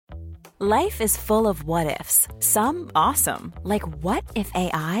Life is full of what-ifs. Some awesome, like what if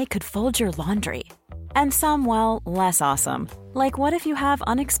AI could fold your laundry? And some, well, less awesome, like what if you have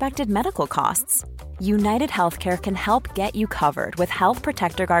unexpected medical costs? United Healthcare can help get you covered with Health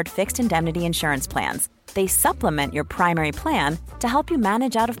Protector Guard fixed indemnity insurance plans. They supplement your primary plan to help you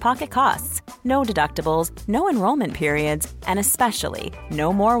manage out-of-pocket costs. No deductibles, no enrollment periods, and especially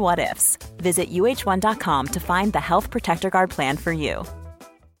no more what-ifs. Visit uh1.com to find the Health Protector Guard plan for you.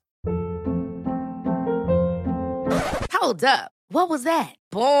 Hold up. What was that?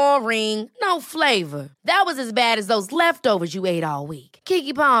 Boring. No flavor. That was as bad as those leftovers you ate all week.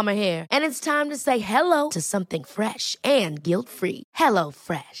 Keke Palmer here, and it's time to say hello to something fresh and guilt-free.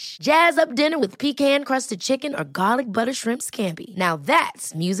 HelloFresh. Jazz up dinner with pecan-crusted chicken or garlic butter shrimp scampi. Now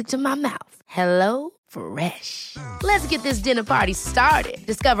that's music to my mouth. HelloFresh. Let's get this dinner party started.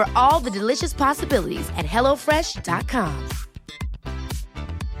 Discover all the delicious possibilities at HelloFresh.com.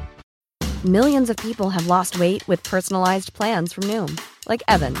 Millions of people have lost weight with personalized plans from Noom. Like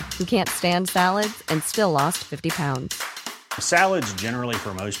Evan, who can't stand salads and still lost 50 pounds. Salads generally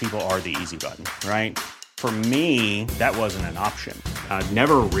for most people are the easy button, right? For me, that wasn't an option. I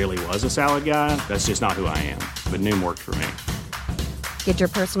never really was a salad guy. That's just not who I am. But Noom worked for me. Get your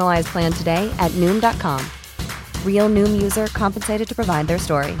personalized plan today at Noom.com. Real Noom user compensated to provide their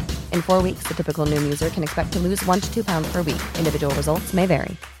story. In 4 weeks, the typical Noom user can expect to lose 1 to 2 pounds per week. Individual results may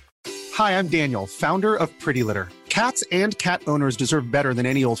vary. Hi, I'm Daniel, founder of Pretty Litter. Cats and cat owners deserve better than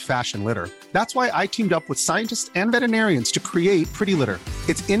any old-fashioned litter. That's why I teamed up with scientists and veterinarians to create Pretty Litter.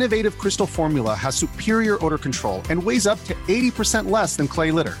 Its innovative crystal formula has superior odor control and weighs up to 80% less than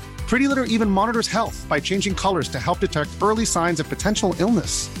clay litter. Pretty Litter even monitors health by changing colors to help detect early signs of potential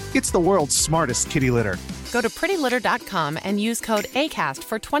illness. It's the world's smartest kitty litter. Go to prettylitter.com and use code ACAST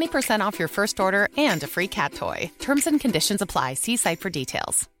for 20% off your first order and a free cat toy. Terms and conditions apply. See site for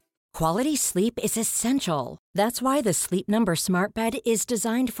details. Quality sleep is essential. That's why the Sleep Number Smart Bed is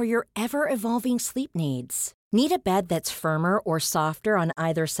designed for your ever-evolving sleep needs. Need a bed that's firmer or softer on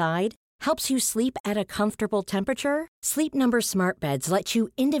either side? Helps you sleep at a comfortable temperature? Sleep Number Smart Beds let you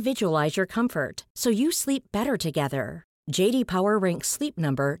individualize your comfort, so you sleep better together. J.D. Power ranks Sleep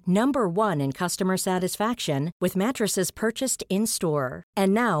Number number 1 in customer satisfaction with mattresses purchased in-store.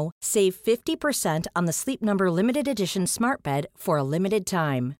 And now, save 50% on the Sleep Number Limited Edition Smart Bed for a limited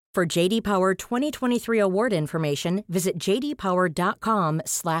time. For J.D. Power 2023 award information, visit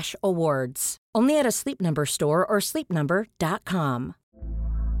jdpower.com/awards. Only at a Sleep Number store or sleepnumber.com.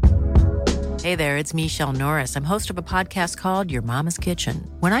 Hey there, it's Michelle Norris. I'm host of a podcast called Your Mama's Kitchen.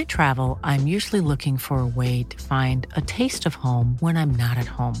 When I travel, I'm usually looking for a way to find a taste of home when I'm not at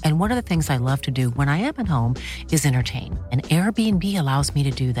home. And one of the things I love to do when I am at home is entertain. And Airbnb allows me to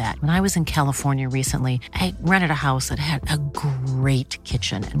do that. When I was in California recently, I rented a house that had a great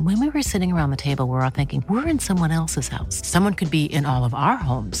kitchen. And when we were sitting around the table, we were all thinking, we're in someone else's house. Someone could be in all of our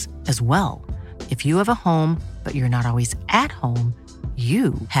homes as well. If you have a home, but you're not always at home,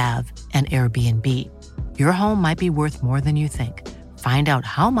 you have an Airbnb. Your home might be worth more than you think. Find out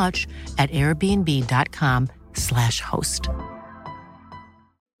how much at airbnb.com/host.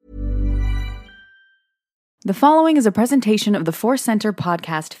 The following is a presentation of the Force Center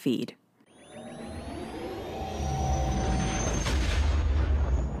podcast feed.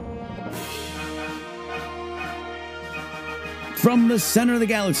 From the center of the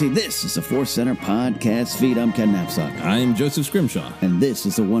galaxy, this is the Force Center podcast feed. I'm Ken Knapsack. I'm Joseph Scrimshaw. And this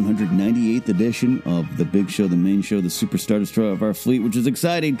is the 198th edition of the big show, the main show, the Super Star Destroyer of our fleet, which is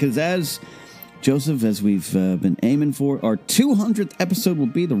exciting because as Joseph, as we've been aiming for, our 200th episode will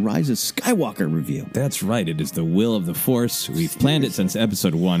be the Rise of Skywalker review. That's right. It is the will of the Force. We've planned it since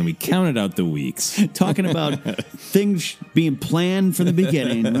episode 1. We counted out the weeks. Talking about things being planned from the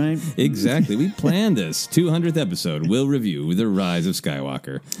beginning, right? Exactly. We planned this. 200th episode. We'll review the Rise of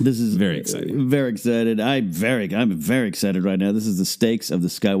Skywalker. This is very exciting. Very excited. I'm very excited right now. This is the stakes of the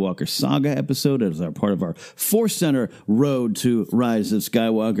Skywalker Saga episode. It is our part of our Force Center road to Rise of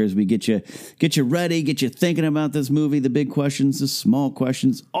Skywalker as we get you ready, get you thinking about this movie, the big questions, the small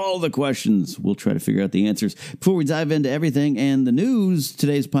questions, all the questions. We'll try to figure out the answers. Before we dive into everything and the news,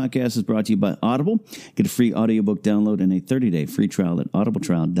 today's podcast is brought to you by Audible. Get a free audiobook download and a 30-day free trial at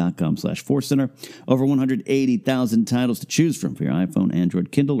audibletrial.com/ForceCenter. Over 180,000 titles to choose from for your iPhone,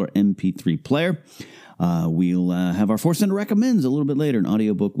 Android, Kindle, or MP3 player. We'll have our Force Center Recommends a little bit later, an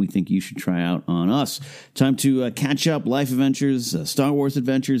audiobook we think you should try out on us. Time to catch up, life adventures, Star Wars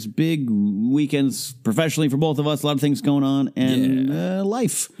adventures, big weekends professionally for both of us, a lot of things going on, and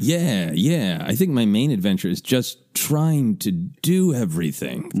life. Yeah. I think my main adventure is just trying to do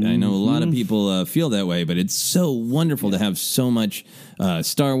everything. I know a lot of people feel that way, but it's so wonderful to have so much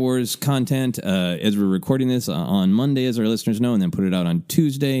Star Wars content as we're recording this on Monday, as our listeners know, and then put it out on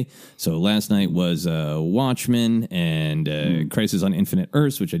Tuesday. So last night was Watchmen and Crisis on Infinite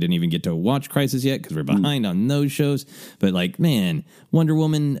Earths, which I didn't even get to watch Crisis yet because we're behind on those shows. But like, man, Wonder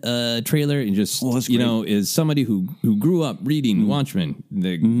Woman trailer, and just, is somebody who grew up reading Watchmen,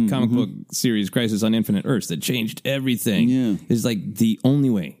 the comic book series Crisis on Infinite Earths that changed everything. Yeah. Is like the only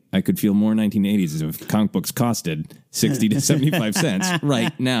way I could feel more 1980s is if comic books costed 60 to 75 cents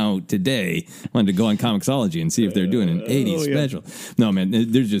right now, today. I wanted to go on Comixology and see if they're doing an 80s special. No, man,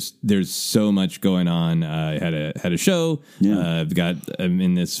 there's so much going on. I had a show. I'm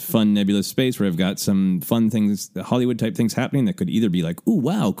in this fun nebulous space where I've got some fun things, Hollywood type things happening that could either be like, ooh,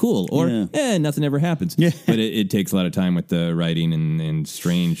 wow, cool, or nothing ever happens. Yeah. But it takes a lot of time with the writing and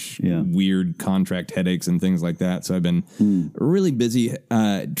strange, weird contract headaches and things like that. So I've been really busy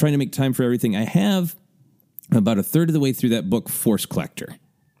trying to make time for everything. I have about a third of the way through that book, Force Collector,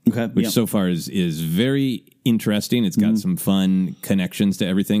 which so far is very interesting. It's got some fun connections to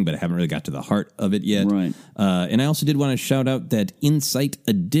everything, but I haven't really got to the heart of it yet. Right. And I also did want to shout out that Insight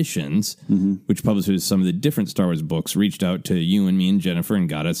Editions, which publishes some of the different Star Wars books, reached out to you and me and Jennifer and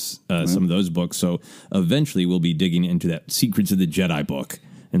got us some of those books. So eventually we'll be digging into that Secrets of the Jedi book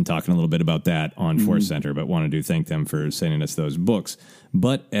and talking a little bit about that on Force Center, but wanted to thank them for sending us those books.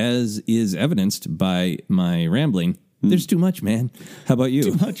 But as is evidenced by my rambling, there's too much, man. How about you?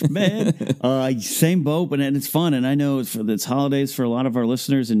 Too much, man. Same boat, and it's fun. And I know it's holidays for a lot of our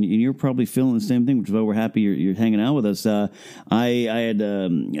listeners, and you're probably feeling the same thing, which is why we're happy you're hanging out with us. I had a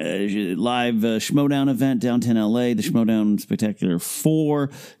live Schmodown event downtown LA, the Schmodown Spectacular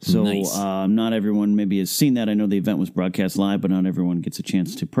 4. So nice. Not everyone maybe has seen that. I know the event was broadcast live, but not everyone gets a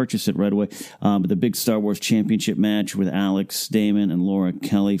chance to purchase it right away. But the big Star Wars Championship match with Alex Damon and Laura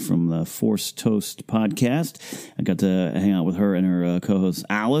Kelly from the Force Toast podcast. I got to hang out with her and her co-host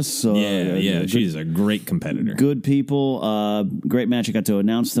Alice. She's a great competitor. Good people. Great match. I got to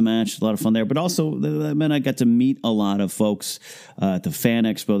announce the match. A lot of fun there. But also, that meant I got to meet a lot of folks at the fan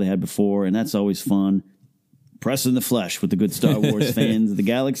expo they had before, and that's always fun. Press in the flesh with the good Star Wars fans of the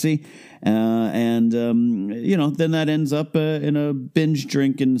galaxy. Then that ends up in a binge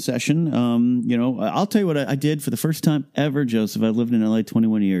drinking session. I'll tell you what I did for the first time ever, Joseph. I've lived in LA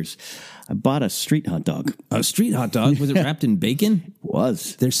 21 years. I bought a street hot dog. A street hot dog? Was it wrapped in bacon? It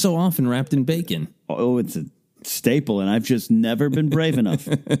was. They're so often wrapped in bacon. Oh, it's a staple, and I've just never been brave enough.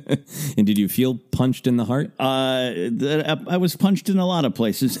 And did you feel punched in the heart? I was punched in a lot of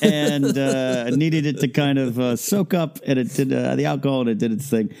places, and needed it to kind of soak up, and it did the alcohol, and it did its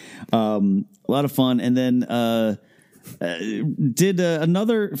thing. A lot of fun, and then did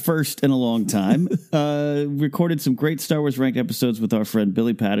another first in a long time. Recorded some great Star Wars Ranked episodes with our friend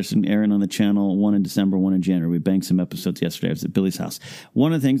Billy Patterson, airing on the channel, one in December, one in January. We banked some episodes yesterday. I was at Billy's house.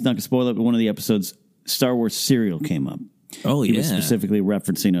 One of the things, not to spoil it, but one of the episodes, Star Wars cereal came up. Oh, he was specifically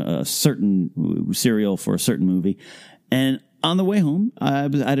referencing a certain cereal for a certain movie. And on the way home, I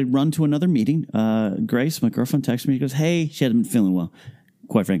had run to another meeting. Grace, my girlfriend, texted me. She goes, hey, she hadn't been feeling well.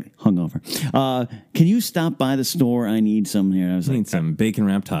 Quite frankly, hungover. Can you stop by the store? I need some here. I was need some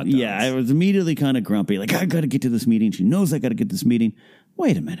bacon-wrapped hot dogs. Yeah, I was immediately kind of grumpy. Like, I got to get to this meeting. She knows I got to get to this meeting.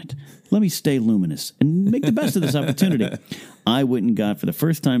 Wait a minute. Let me stay luminous and make the best of this opportunity. I went and got, for the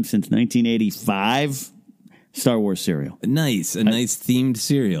first time since 1985, Star Wars cereal. Nice. A nice themed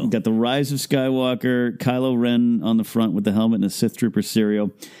cereal. Got the Rise of Skywalker, Kylo Ren on the front with the helmet and a Sith Trooper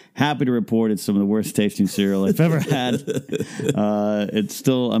cereal. Happy to report it's some of the worst tasting cereal I've ever had. It's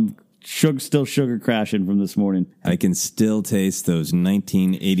still, I'm still sugar crashing from this morning. I can still taste those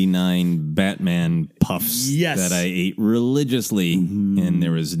 1989 Batman puffs that I ate religiously, and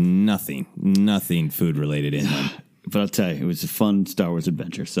there was nothing food related in them. But I'll tell you, it was a fun Star Wars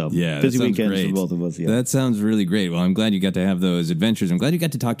adventure. So busy weekends for both of us. Yeah. That sounds really great. Well, I'm glad you got to have those adventures. I'm glad you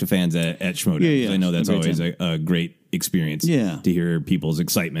got to talk to fans at Schmodown. I know that's always a great experience to hear people's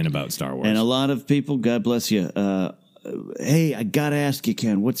excitement about Star Wars. And a lot of people, God bless you, hey, I got to ask you,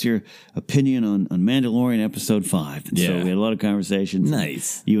 Ken, what's your opinion on Mandalorian Episode 5? And so we had a lot of conversations.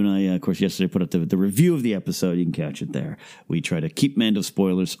 Nice. You and I, of course, yesterday put up the review of the episode. You can catch it there. We try to keep Mando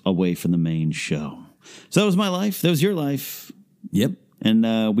spoilers away from the main show. So that was my life. That was your life. Yep.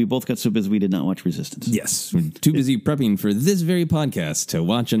 And we both got so busy we did not watch Resistance. Yes, we're too busy prepping for this very podcast to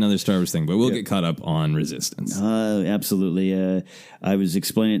watch another Star Wars thing, but we'll get caught up on Resistance. Absolutely. I was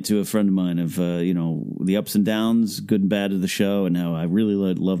explaining it to a friend of mine of, the ups and downs, good and bad of the show, and how I really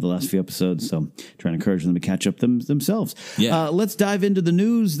love the last few episodes, so I'm trying to encourage them to catch up themselves. Yeah. Let's dive into the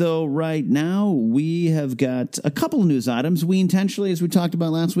news, though, right now. We have got a couple of news items. We intentionally, as we talked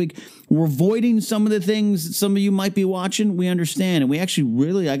about last week, we're avoiding some of the things that some of you might be watching. We understand, and we actually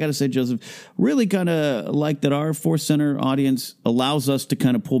really, I got to say, Joseph, really kind of like that our Force Center audience allows us to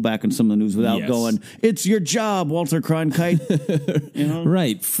kind of pull back on some of the news without going, it's your job, Walter Cronkite.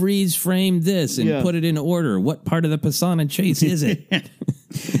 Right. Freeze frame this and put it in order. What part of the Pisana chase is it?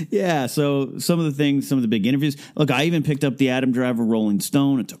 Yeah, so some of the big interviews. Look, I even picked up the Adam Driver Rolling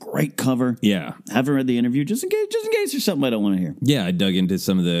Stone. It's a great cover. Yeah. Haven't read the interview just in case there's something I don't want to hear. Yeah, I dug into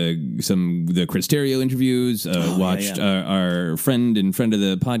some of the Chris Terrio interviews. Watched our friend of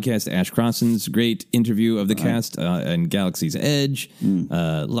the podcast, Ash Crossan's great interview of the cast and Galaxy's Edge.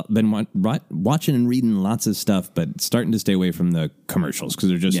 Been watching and reading lots of stuff, but starting to stay away from the commercials because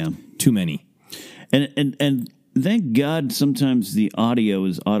they're just too many. And thank God sometimes the audio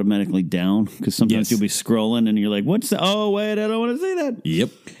is automatically down because sometimes you'll be scrolling and you're like, what's that? Oh, wait, I don't want to see that. Yep.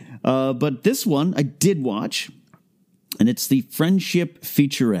 But this one I did watch, and it's the Friendship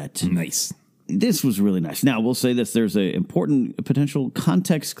featurette. Nice. This was really nice. Now, we'll say this. There's an important potential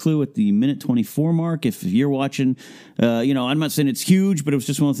context clue at the minute 24 mark. If you're watching, I'm not saying it's huge, but it was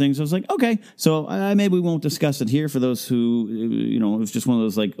just one of the things I was like, okay, so maybe we won't discuss it here for those who, it was just one of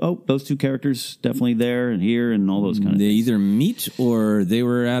those like, oh, those two characters definitely there and here and all those kind of things. They either meet or they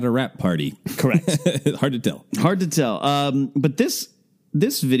were at a rap party. Correct. Hard to tell. But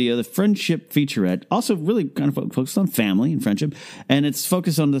this video, the Friendship featurette, also really kind of focused on family and friendship, and it's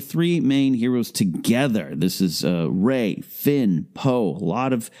focused on the three main heroes together. This is Rey, Finn, Poe, a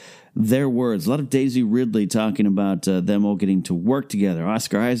lot of their words, a lot of Daisy Ridley talking about them all getting to work together.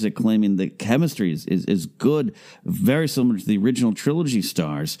 Oscar Isaac claiming the chemistry is good, very similar to the original trilogy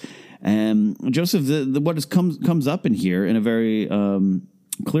stars. And Joseph, what comes up in here in a very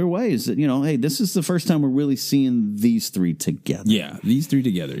clear way is that, hey, this is the first time we're really seeing these three together. Yeah, these three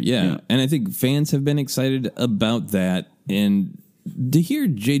together. Yeah. And I think fans have been excited about that. And to hear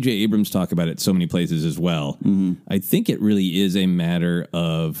J.J. Abrams talk about it so many places as well, I think it really is a matter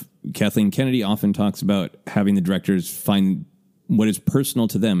of Kathleen Kennedy often talks about having the directors find what is personal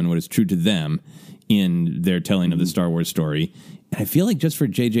to them and what is true to them in their telling of the Star Wars story. And I feel like just for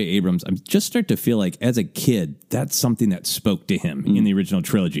J.J. Abrams, I'm just starting to feel like as a kid, that's something that spoke to him in the original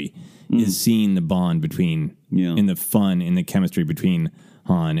trilogy, is seeing the bond between, and the fun and the chemistry between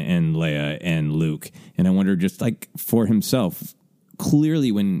Han and Leia and Luke. And I wonder just like for himself,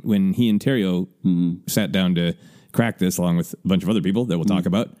 clearly when he and Terrio sat down to crack this along with a bunch of other people that we'll talk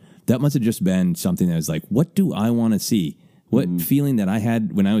about, that must have just been something that was like, what do I want to see? What feeling that I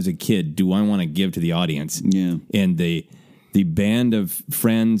had when I was a kid do I want to give to the audience? Yeah. And the band of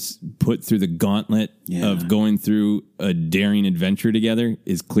friends put through the gauntlet of going through a daring adventure together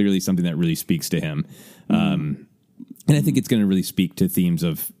is clearly something that really speaks to him. And I think it's going to really speak to themes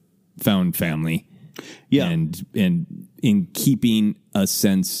of found family and in keeping a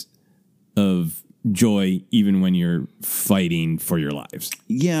sense of joy even when you're fighting for your lives.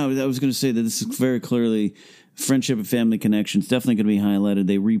 Yeah, I was going to say that this is very clearly friendship and family connections, definitely going to be highlighted.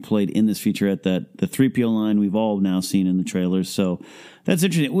 They replayed in this featurette that the 3PO line we've all now seen in the trailers. So that's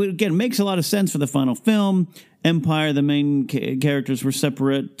interesting. Again, it makes a lot of sense for the final film. Empire, the main characters were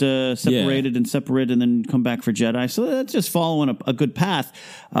separated and then come back for Jedi. So that's just following a good path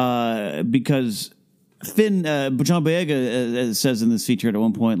because Finn, John Boyega says in this feature at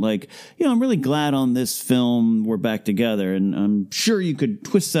one point, like, I'm really glad on this film we're back together, and I'm sure you could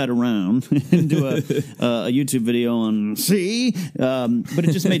twist that around and do a YouTube video on but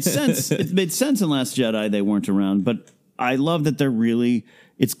it just made sense. It made sense in Last Jedi they weren't around, but I love that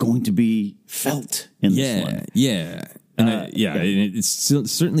it's going to be felt in this one. Yeah. And it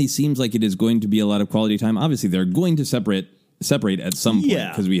certainly seems like it is going to be a lot of quality time. Obviously, they're going to separate at some point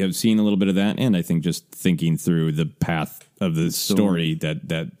because we have seen a little bit of that, and I think just thinking through the path of the story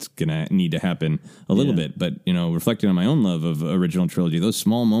that's gonna need to happen a little bit. But reflecting on my own love of original trilogy, those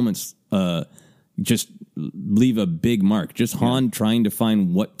small moments just leave a big mark. Just Han trying to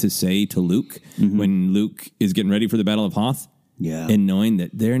find what to say to Luke when Luke is getting ready for the Battle of Hoth. Yeah. And knowing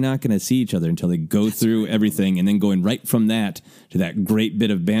that they're not going to see each other until they go through everything, and then going right from that to that great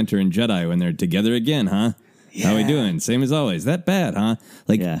bit of banter in Jedi when they're together again, huh? Yeah. How we doing? Same as always. That bad, huh?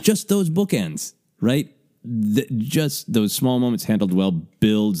 Just those bookends, right? Just those small moments handled well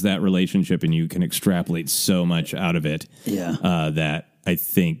builds that relationship, and you can extrapolate so much out of it. Yeah. I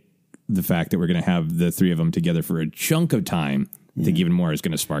think the fact that we're going to have the three of them together for a chunk of time, I think even more is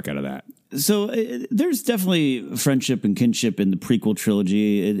going to spark out of that. So there's definitely friendship and kinship in the prequel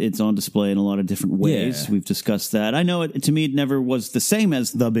trilogy. It's on display in a lot of different ways. Yeah. We've discussed that. I know to me, it never was the same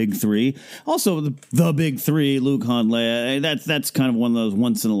as the big three. Also, the big three, Luke, Han, Leia, that's kind of one of those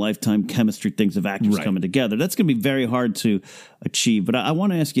once-in-a-lifetime chemistry things of actors coming together. That's going to be very hard to achieve. But I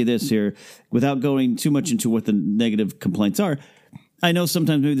want to ask you this here, without going too much into what the negative complaints are. I know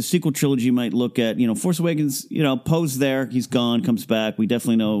sometimes maybe the sequel trilogy might look at, Force Awakens, Poe's there, he's gone, comes back. We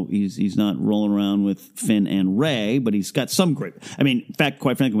definitely know he's not rolling around with Finn and Rey, but he's got some great. I mean, in fact,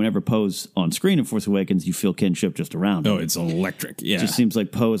 quite frankly, whenever Poe's on screen in Force Awakens, you feel kinship just around him. Oh, it's electric. Yeah. It just seems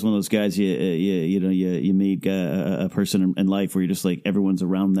like Poe is one of those guys you meet a person in life where you're just like everyone's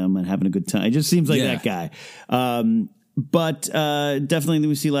around them and having a good time. It just seems like that guy. But definitely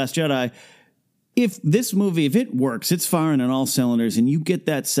we see Last Jedi. If this movie, if it works, it's firing on all cylinders, and you get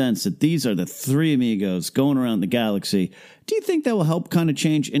that sense that these are the three amigos going around the galaxy, do you think that will help kind of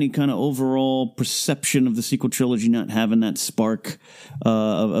change any kind of overall perception of the sequel trilogy not having that spark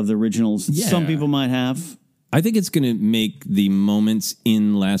of the originals that some people might have? I think it's going to make the moments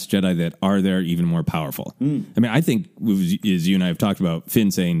in Last Jedi that are there even more powerful. I mean, I think, as you and I have talked about, Finn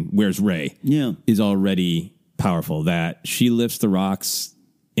saying, "Where's Rey?" is already powerful. That she lifts the rocks,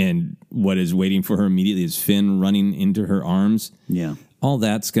 and what is waiting for her immediately is Finn running into her arms. Yeah. All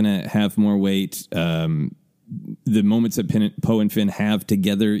that's going to have more weight. The moments that Poe and Finn have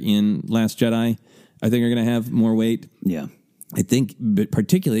together in Last Jedi, I think are going to have more weight. Yeah. I think, but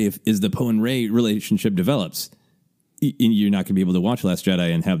particularly as the Poe and Rey relationship develops, you're not going to be able to watch Last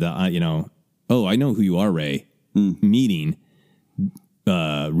Jedi and have the, oh, I know who you are, Rey, meeting,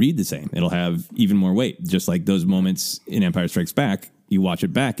 read the same. It'll have even more weight. Just like those moments in Empire Strikes Back, you watch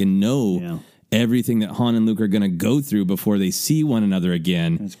it back and know everything that Han and Luke are going to go through before they see one another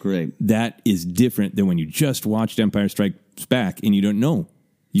again. That's great. That is different than when you just watched Empire Strikes Back and you don't know.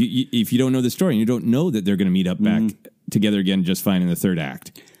 If you don't know the story and you don't know that they're going to meet up back together again just fine in the third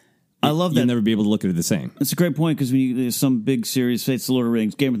act. I love that. You'll never be able to look at it the same. That's a great point, because when there's some big series, say it's The Lord of the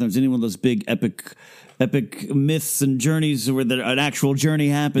Rings, Game of Thrones, any one of those big epic myths and journeys where an actual journey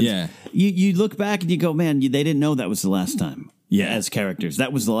happens, you look back and you go, man, they didn't know that was the last time. Yeah, as characters,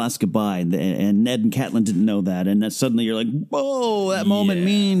 that was the last goodbye, and Ned and Catelyn didn't know that, and that suddenly you're like, whoa, that moment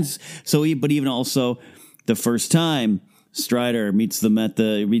means so. But even also, the first time Strider meets the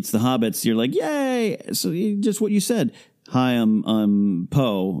hobbits, you're like, yay! So just what you said. Hi, I'm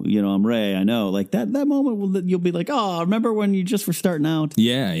Poe. I'm Rey. I know, like that moment. You'll be like, oh, remember when you just were starting out?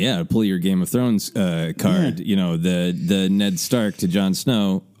 Yeah. Pull your Game of Thrones card. Yeah. The Ned Stark to Jon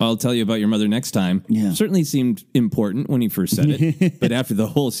Snow. I'll tell you about your mother next time. Yeah. Certainly seemed important when he first said it, but after the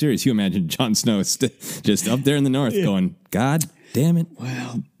whole series, you imagine Jon Snow just up there in the north, going, God damn it!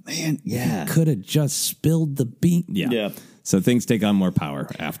 Well, man, yeah, could have just spilled the bean. Yeah. So things take on more power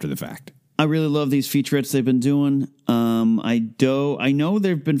after the fact. I really love these featurettes they've been doing. I know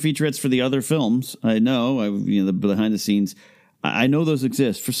there've been featurettes for the other films. I know, the behind the scenes. I know those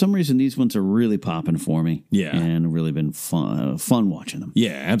exist. For some reason, these ones are really popping for me. Yeah, and really been fun watching them.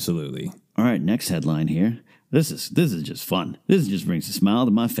 Yeah, absolutely. All right, next headline here. This is just fun. This just brings a smile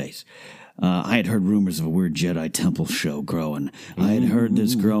to my face. I had heard rumors of a weird Jedi Temple show growing. I had heard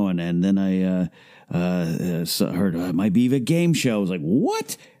this growing, and then I heard it might be a game show. I was like,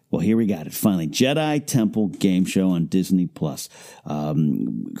 what? Well, here we got it. Finally, Jedi Temple game show on Disney Plus,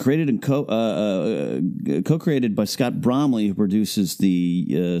 created and co-created by Scott Bromley, who produces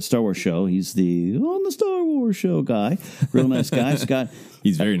the Star Wars show. He's the on the Star Wars show guy, real nice guy. Scott,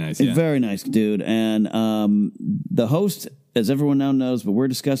 he's very nice, yeah, very nice dude. And the host, as everyone now knows, but we're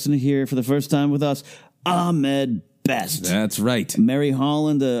discussing it here for the first time with us, Ahmed Best. That's right. Mary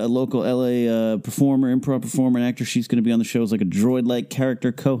Holland, a local LA improv performer and actor. She's going to be on the show as like a droid-like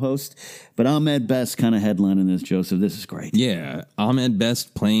character co-host. But Ahmed Best kind of headlining this, Joseph. This is great. Yeah, Ahmed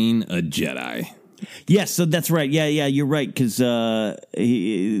Best playing a Jedi. Yes, so that's right. Yeah, you're right, because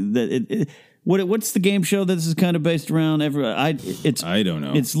what's the game show that this is kind of based around? I don't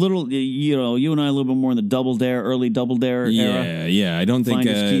know. It's little, you and I a little bit more in the early Double Dare era. Yeah. I don't think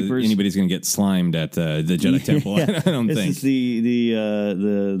anybody's going to get slimed at the Jedi Temple. I don't think. This is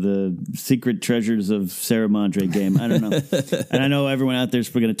the secret treasures of Sarah Madre game. I don't know. And I know everyone out there is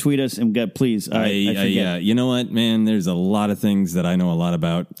going to tweet us and please. Yeah. You know what, man? There's a lot of things that I know a lot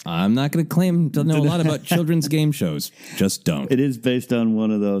about. I'm not going to claim to know a lot about children's game shows. Just don't. It is based on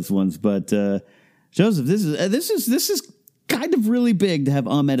one of those ones, but. Joseph, this is kind of really big to have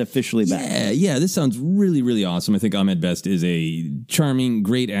Ahmed officially back. Yeah, this sounds really, really awesome. I think Ahmed Best is a charming,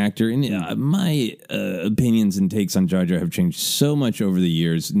 great actor. And my opinions and takes on Jar Jar have changed so much over the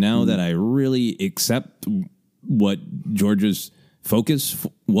years. Now that I really accept what George's focus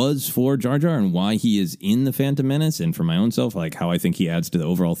was for Jar Jar and why he is in The Phantom Menace, and for my own self, like how I think he adds to the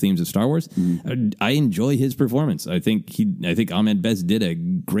overall themes of Star Wars, I enjoy his performance. I think Ahmed Best did a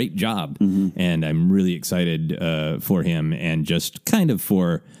great job, and I'm really excited for him, and just kind of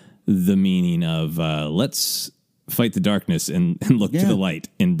for the meaning of let's fight the darkness and look to the light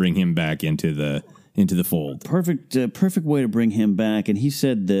and bring him back into the fold. Perfect way to bring him back. And he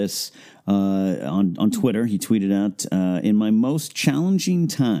said this on Twitter. He tweeted out, in my most challenging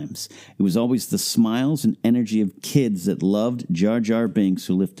times, it was always the smiles and energy of kids that loved Jar Jar Binks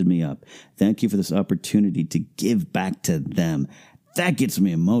who lifted me up. Thank you for this opportunity to give back to them. That gets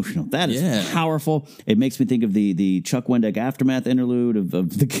me emotional. That is powerful. It makes me think of the Chuck Wendig Aftermath interlude of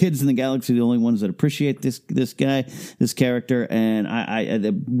the kids in the galaxy, the only ones that appreciate this guy, this character, and I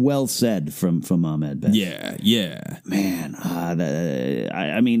well said from Ahmed Best. Yeah. Man,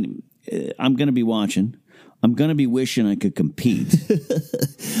 I mean, I'm going to be watching. I'm going to be wishing I could compete.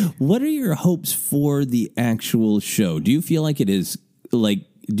 What are your hopes for the actual show? Do you feel like it is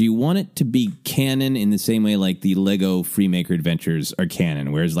do you want it to be canon in the same way like the Lego Freemaker Adventures are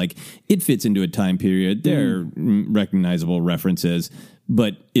canon, whereas like it fits into a time period, there are recognizable references,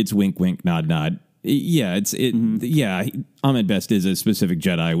 but it's wink, wink, nod, nod. Yeah, Ahmed Best is a specific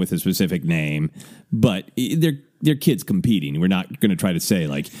Jedi with a specific name, but they're kids competing. We're not going to try to say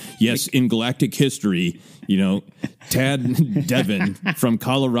like, yes, in galactic history, Tad Devin from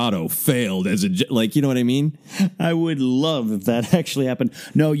Colorado failed as you know what I mean? I would love if that actually happened.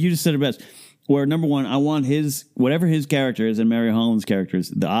 No, you just said it best. Where number one, I want whatever his character is and Mary Holland's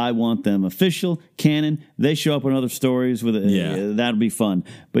characters, I want them official, canon. They show up in other stories with it. That'll be fun.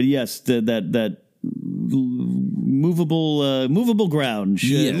 But yes, that movable ground,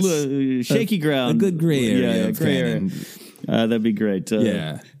 shaky ground, a good gray area. Gray area. That'd be great.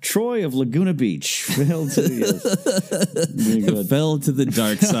 Troy of Laguna Beach fell to the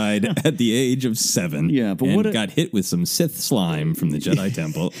dark side at the age of 7. Yeah, but and got hit with some Sith slime from the Jedi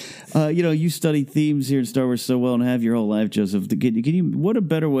Temple. You study themes here in Star Wars so well and have your whole life, Joseph. What a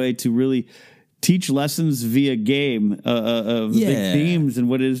better way to really teach lessons via game of big themes and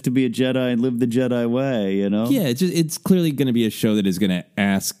what it is to be a Jedi and live the Jedi way, Yeah, it's clearly going to be a show that is going to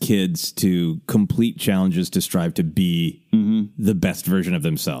ask kids to complete challenges to strive to be the best version of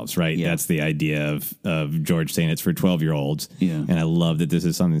themselves, right? Yeah. That's the idea of George saying it's for 12-year-olds. Yeah. And I love that this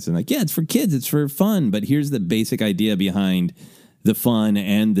is something that's like, it's for kids, it's for fun, but here's the basic idea behind the fun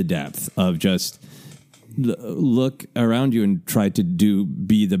and the depth of just look around you and try to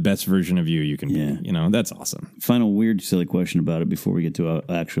be the best version of you can be. That's awesome. Final weird, silly question about it before we get to an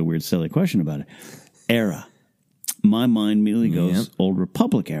actual weird, silly question about it. Era. My mind immediately goes Old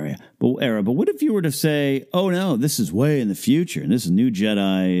Republic era. But what if you were to say, oh no, this is way in the future, and this is New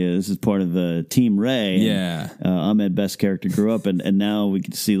Jedi, this is part of Team Rey. Yeah. Ahmed Best's character grew up, and now we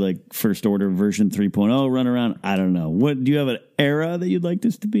can see like First Order version 3.0 run around. I don't know. What do you have an era that you'd like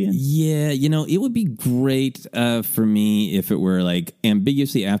this to be in? Yeah, it would be great for me if it were like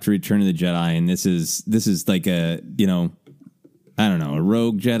ambiguously after Return of the Jedi, and this is like a I don't know, a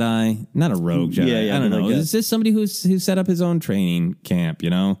rogue Jedi, not a rogue Jedi. I don't know. Is this somebody who set up his own training camp?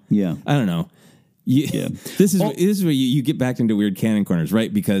 Yeah, I don't know. This is where you get back into weird canon corners,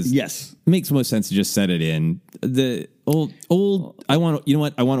 right? Because it makes most sense to just set it in the old. I want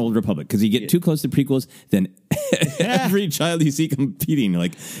Old Republic, because you get too close to prequels, then every child you see competing,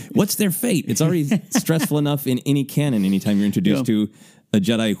 like, what's their fate? It's already stressful enough in any canon. Anytime you're introduced to a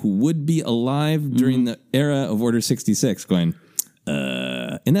Jedi who would be alive during the era of Order 66, going.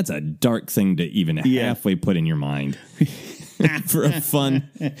 And that's a dark thing to even halfway put in your mind for a fun.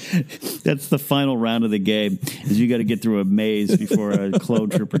 That's the final round of the game, is you got to get through a maze before a clone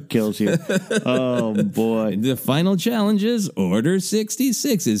trooper kills you. Oh boy. The final challenge is Order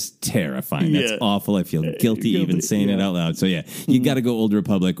 66 is terrifying. That's awful. I feel guilty even saying it out loud. So you got to go Old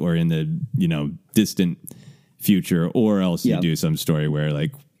Republic or in the, distant future, or else you do some story where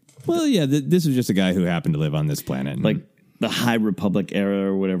like, this is just a guy who happened to live on this planet. Like, the High Republic era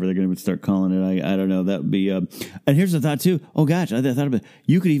or whatever they're going to start calling it. I don't know. That would be. And here's the thought too. Oh gosh, I thought about it.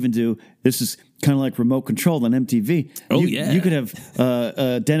 You could even do this. kind of like Remote Control on MTV. Oh, You could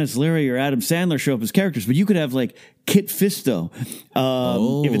have Dennis Leary or Adam Sandler show up as characters, but you could have like Kit Fisto.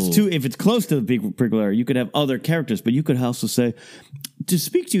 If it's close to the prequel era, you could have other characters, but you could also say, to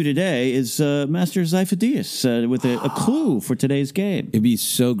speak to you today is Master Xiphodius with a clue for today's game. It'd be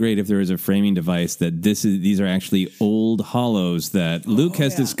so great if there was a framing device that these are actually old hollows that Luke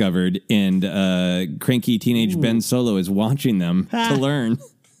has discovered, and cranky teenage Ben Solo is watching them to learn.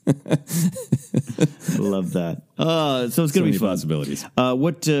 Love that. So it's going to be fun. Possibilities.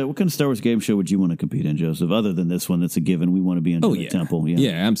 What kind of Star Wars game show would you want to compete in, Joseph? Other than this one, that's a given. We want to be in the temple.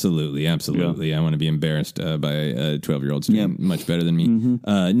 Yeah, absolutely. I want to be embarrassed by a 12-year-old doing much better than me.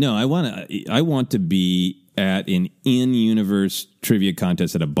 Mm-hmm. No, I want to be at an in-universe trivia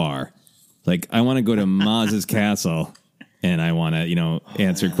contest at a bar. Like, I want to go to Maz's castle. And I want to,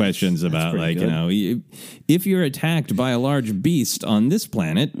 answer questions about, like, good. If you're attacked by a large beast on this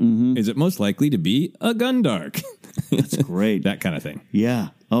planet, is it most likely to be a Gundark? That's great. That kind of thing. Yeah.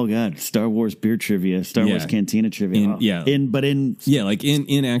 Oh, God. Star Wars beer trivia, Star Wars Cantina trivia.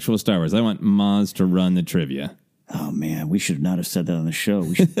 In actual Star Wars. I want Maz to run the trivia. Oh, man. We should not have said that on the show.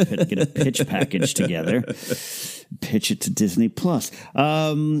 We should get a pitch package together. Pitch it to Disney Plus.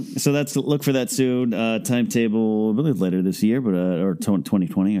 So look for that soon. Timetable, I believe later this year, but or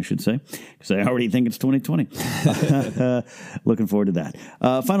 2020, I should say, because I already think it's 2020. Looking forward to that.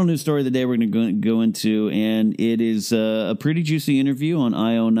 Final news story of the day we're going to go into, and it is a pretty juicy interview on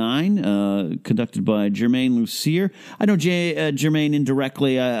IO9, conducted by Jermaine Lucier. I know Jermaine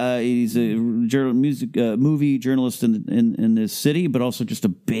indirectly. He's a movie journalist in this city, but also just a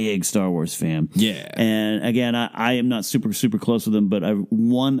big Star Wars fan. Yeah, and again, I am not super close with him, but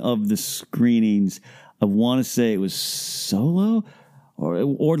one of the screenings, I want to say it was Solo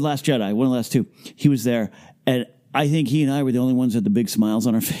or Last Jedi, one of the last two. He was there, and I think he and I were the only ones that had the big smiles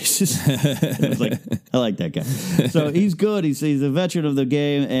on our faces. I was like, I like that guy. So he's good. He's a veteran of the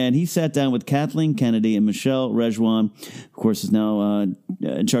game, and he sat down with Kathleen Kennedy and Michelle Rejwan, of course, is now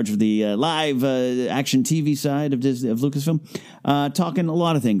in charge of the live action TV side of Lucasfilm, talking a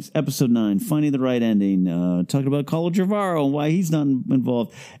lot of things. Episode 9, finding the right ending, talking about Call of Jivaro and why he's not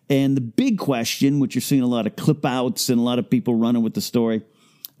involved. And the big question, which you're seeing a lot of clip outs and a lot of people running with the story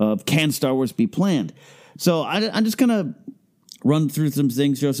of, can Star Wars be planned? So I'm just going to run through some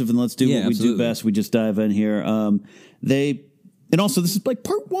things, Joseph, and let's do what we do best. We just dive in here. And also, this is like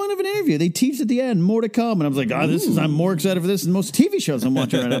part one of an interview. They teased at the end, more to come. And I was like, I'm more excited for this than most TV shows I'm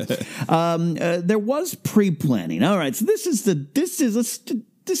watching right now. There was pre-planning. All right. So this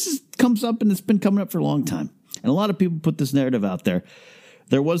comes up, and it's been coming up for a long time. And a lot of people put this narrative out there.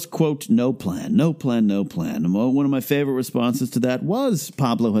 There was, quote, no plan. And one of my favorite responses to that was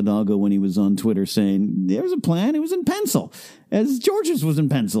Pablo Hidalgo when he was on Twitter saying, there was a plan, it was in pencil, as George's was in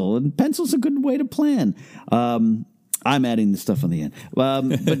pencil, and pencil's a good way to plan. I'm adding the stuff on the end.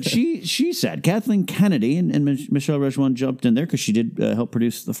 But she said, Kathleen Kennedy and Michelle Rejwan jumped in there because she did help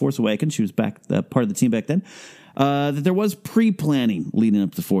produce The Force Awakens. She was back part of the team back then. That there was pre-planning leading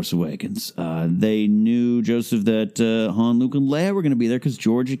up to Force Awakens. They knew, Joseph, that Han, Luke, and Leia were going to be there because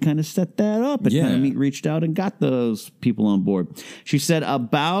George had kind of set that up and kind of reached out and got those people on board. She said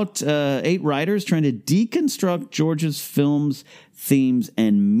about 8 writers trying to deconstruct George's films, themes,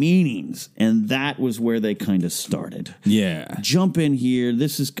 and meanings, and that was where they kind of started. Yeah. Jump in here.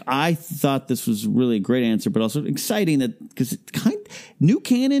 I thought this was really a great answer, but also exciting because new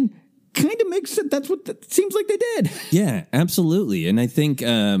canon kind of makes it. That's what it seems like they did. Yeah, absolutely. And I think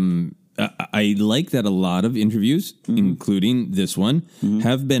I like that a lot of interviews, including this one,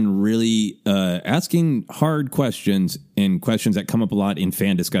 have been really asking hard questions and questions that come up a lot in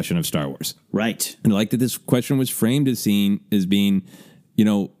fan discussion of Star Wars. Right. And I like that this question was framed as being,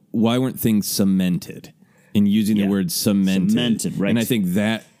 why weren't things cemented? And using the word cemented. Right. And I think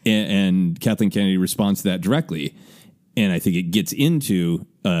that, and Kathleen Kennedy responds to that directly. And I think it gets into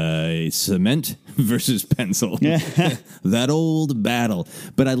cement versus pencil. That old battle.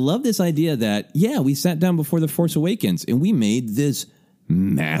 But I love this idea that, we sat down before The Force Awakens and we made this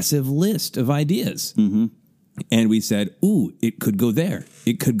massive list of ideas. Mm-hmm. And we said, it could go there.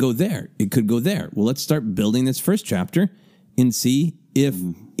 It could go there. It could go there. Well, let's start building this first chapter and see if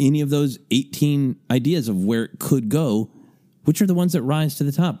any of those 18 ideas of where it could go, which are the ones that rise to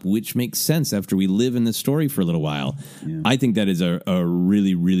the top, which makes sense after we live in the story for a little while. Yeah. I think that is a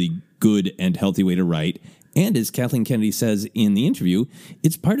really, really good and healthy way to write. And as Kathleen Kennedy says in the interview,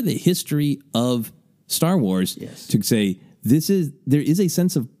 it's part of the history of Star Wars to say there is a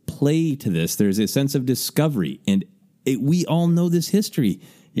sense of play to this. There's a sense of discovery. And we all know this history.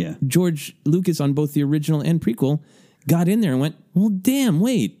 Yeah. George Lucas on both the original and prequel got in there and went, well, damn,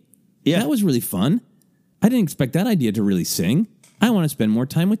 wait. Yeah. That was really fun. I didn't expect that idea to really sing. I want to spend more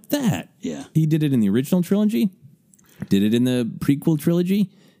time with that. Yeah. He did it in the original trilogy, did it in the prequel trilogy,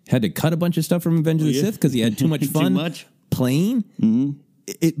 had to cut a bunch of stuff from Revenge of the Sith because he had too much fun playing. Mm-hmm.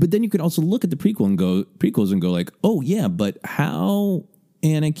 But then you could also look at the prequels and go like, oh yeah, but how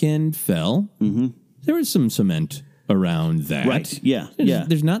Anakin fell, there was some cement around that. Right, yeah,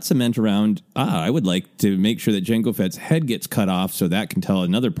 There's not cement around, I would like to make sure that Jango Fett's head gets cut off so that can tell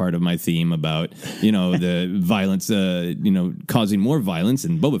another part of my theme about, the violence, causing more violence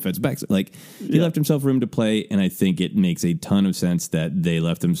in Boba Fett's back. Like, he left himself room to play, and I think it makes a ton of sense that they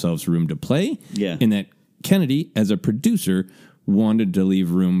left themselves room to play. Yeah. And that Kennedy, as a producer, wanted to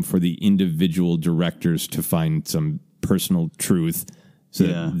leave room for the individual directors to find some personal truth so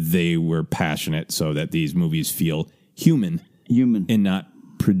that they were passionate so that these movies feel human and not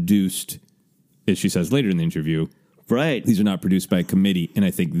produced, as she says later in the interview. Right. These are not produced by a committee. And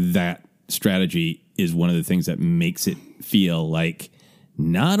I think that strategy is one of the things that makes it feel like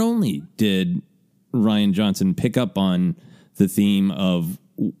not only did Rian Johnson pick up on the theme of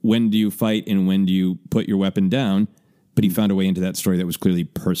when do you fight and when do you put your weapon down, but he found a way into that story that was clearly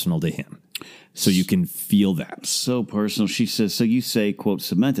personal to him. So you can feel that. So personal. She says, so you say, quote,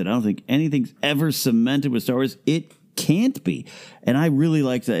 cemented. I don't think anything's ever cemented with Star Wars. It can't be. And I really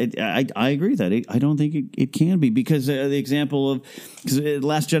like that. I agree with that. I don't think it can be because the example of, because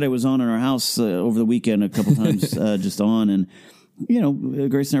Last Jedi was on in our house over the weekend a couple times, just on. And,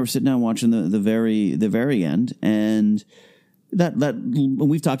 Grace and I were sitting down watching the very end. And that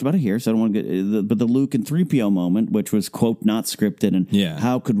we've talked about it here, so I don't want to get. But the Luke and 3PO moment, which was quote not scripted, and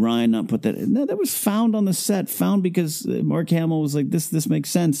how could Ryan not put that? No, that was found on the set, found because Mark Hamill was like, this makes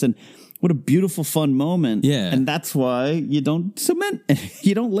sense, and what a beautiful, fun moment. Yeah, and that's why you don't cement,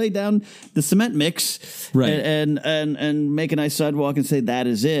 you don't lay down the cement mix, right, and make a nice sidewalk and say that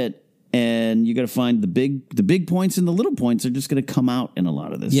is it. And you got to find the big points, and the little points are just going to come out in a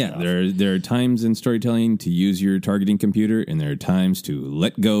lot of this stuff. There are times in storytelling to use your targeting computer, and there are times to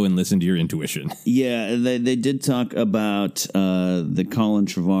let go and listen to your intuition. Yeah, they did talk about the Colin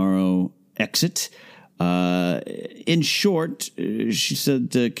Trevorrow exit. In short, she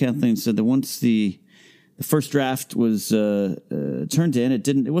said, Kathleen said that once the first draft was turned in,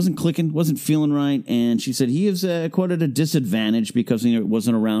 it wasn't clicking, wasn't feeling right, and she said he is quite at a disadvantage because it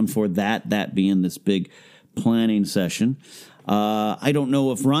wasn't around for that being this big planning session. I don't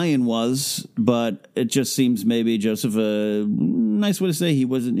know if Ryan was, but it just seems maybe, Joseph, a nice way to say he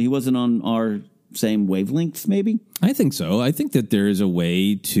wasn't on our same wavelength. Maybe I think so. I think that there is a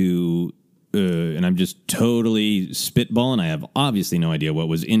way to. And I'm just totally spitballing. I have obviously no idea what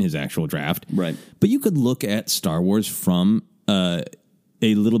was in his actual draft. Right. But you could look at Star Wars from a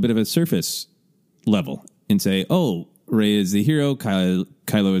little bit of a surface level and say, oh, Rey is the hero,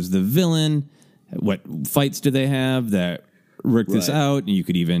 Kylo is the villain. What fights do they have that work this out? And you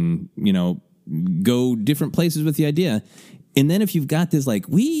could even, go different places with the idea. And then if you've got this, like,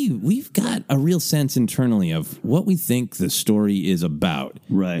 we've got a real sense internally of what we think the story is about.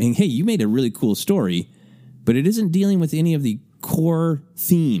 Right. And, hey, you made a really cool story, but it isn't dealing with any of the core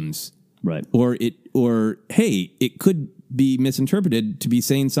themes. Right. Or, hey, it could be misinterpreted to be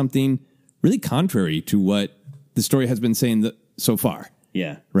saying something really contrary to what the story has been saying so far.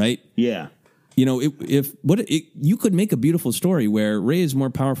 Yeah. Right? Yeah. You could make a beautiful story where Rey is more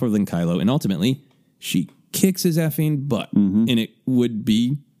powerful than Kylo, and ultimately she kicks his effing butt, and it would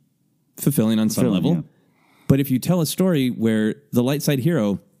be fulfilling on some level. Yeah. But if you tell a story where the light side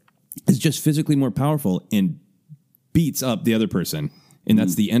hero is just physically more powerful and beats up the other person, and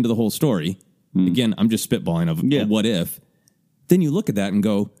that's the end of the whole story, again, I'm just spitballing of a what if, then you look at that and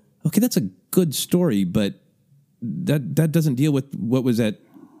go, okay, that's a good story, but that doesn't deal with what was at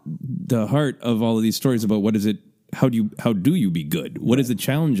the heart of all of these stories about what is it, how do you be good? What is the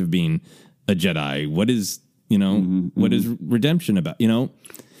challenge of being a Jedi? What is, what is redemption about? I'm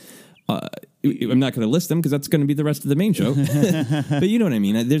not going to list them because that's going to be the rest of the main show. But you know what I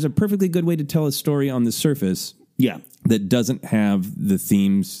mean? There's a perfectly good way to tell a story on the surface that doesn't have the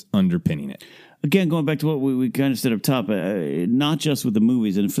themes underpinning it. Again, going back to what we kind of said up top, not just with the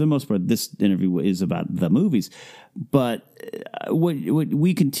movies, and for the most part, this interview is about the movies, but what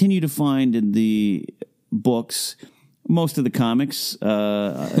we continue to find in the books, most of the comics, some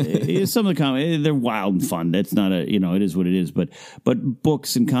of the comics, they're wild and fun. It's not it is what it is. But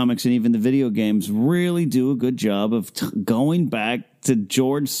books and comics and even the video games really do a good job of going back to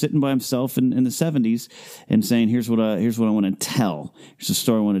George sitting by himself in the 70s and saying, here's what I want to tell. Here's the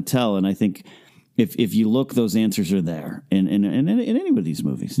story I want to tell. And I think if you look, those answers are there in any of these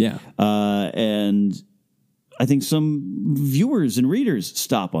movies. Yeah. And I think some viewers and readers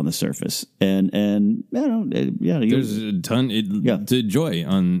stop on the surface, and there's a ton to enjoy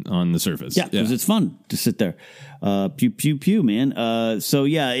on the surface. Yeah, because it's fun to sit there, pew pew pew, man. So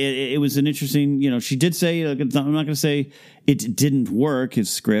yeah, it was an interesting. She did say, I'm not going to say it didn't work, his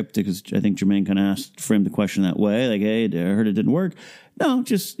script, because I think Jermaine kind of framed the question that way, like, hey, I heard it didn't work. No,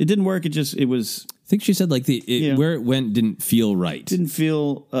 just it didn't work. It was. I think she said like where it went didn't feel right. Didn't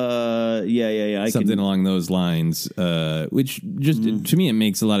feel, Something along those lines, which just to me it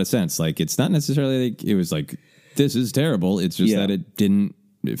makes a lot of sense. Like it's not necessarily like it was like this is terrible. It's just that it didn't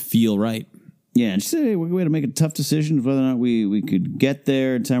feel right. Yeah, and she said, hey, we had to make a tough decision of whether or not we could get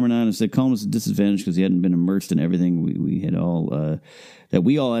there. Time or not, and said Colm was a disadvantage because he hadn't been immersed in everything we had all that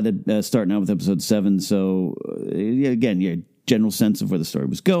we all had to starting out with episode 7. So general sense of where the story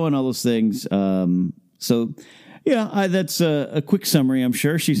was going, all those things. That's a quick summary. I'm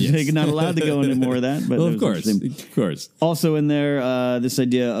sure she's not allowed to go into more of that. But well, of course. Also in there, this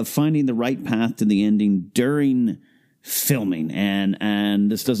idea of finding the right path to the ending during filming,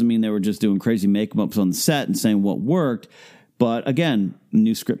 and this doesn't mean they were just doing crazy make-ups on the set and saying what worked, but again,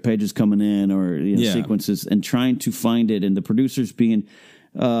 new script pages coming in or sequences and trying to find it, and the producers being,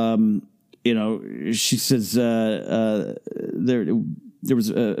 she says there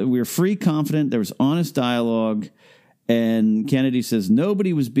was we were free, confident, there was honest dialogue. And Kennedy says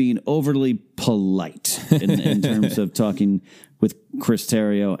nobody was being overly polite in terms of talking with Chris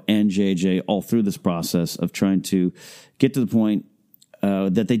Terrio and JJ all through this process of trying to get to the point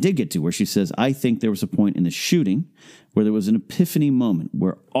that they did get to, where she says, I think there was a point in the shooting where there was an epiphany moment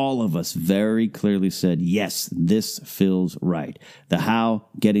where all of us very clearly said, yes, this feels right. The how,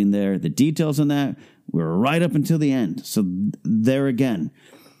 getting there, the details on that, we were right up until the end. So there again,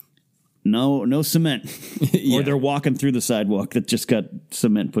 no cement, or they're walking through the sidewalk that just got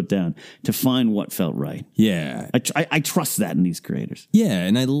cement put down to find what felt right. Yeah, I trust that in these creators. Yeah,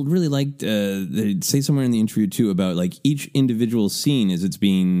 and I really liked they say somewhere in the interview too about like each individual scene as it's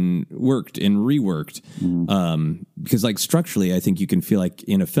being worked and reworked, because like structurally, I think you can feel like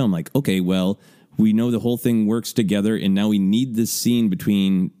in a film, like okay, well, we know the whole thing works together, and now we need this scene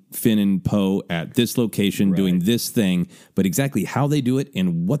between Finn and Poe at this location doing this thing, but exactly how they do it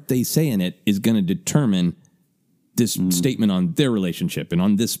and what they say in it is going to determine this statement on their relationship and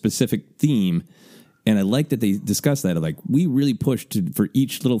on this specific theme. And I like that they discuss that. Like, we really pushed for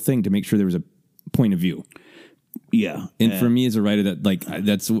each little thing to make sure there was a point of view. Yeah. And for me as a writer,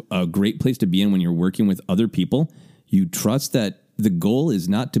 that's a great place to be in when you're working with other people. You trust that the goal is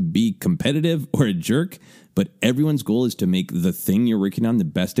not to be competitive or a jerk, but everyone's goal is to make the thing you're working on the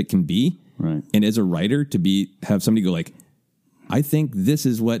best it can be. Right. And as a writer, have somebody go like, I think this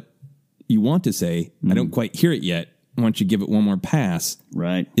is what you want to say. I don't quite hear it yet. Why don't you give it one more pass?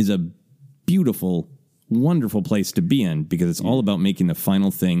 Right. Is a beautiful, wonderful place to be in, because it's all about making the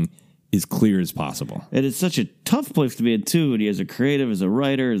final thing as clear as possible. And it's such a tough place to be in too, as a creative, as a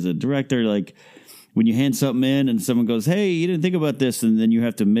writer, as a director, like when you hand something in and someone goes, hey, you didn't think about this, and then you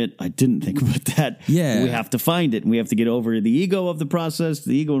have to admit, I didn't think about that. Yeah. We have to find it, and we have to get over the ego of the process,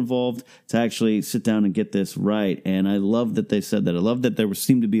 the ego involved, to actually sit down and get this right. And I love that they said that. I love that there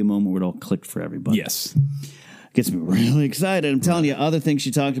seemed to be a moment where it all clicked for everybody. Yes. Gets me really excited. I'm telling you, other things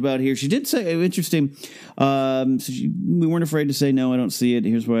she talked about here. She did say, interesting, we weren't afraid to say, no, I don't see it.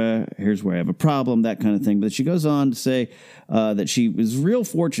 Here's where I have a problem, that kind of thing. But she goes on to say that she was real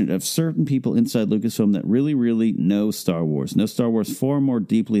fortunate to have certain people inside Lucasfilm that really, really know Star Wars far more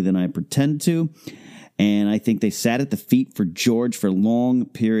deeply than I pretend to. And I think they sat at the feet for George for a long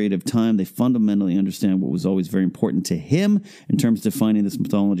period of time. They fundamentally understand what was always very important to him in terms of defining this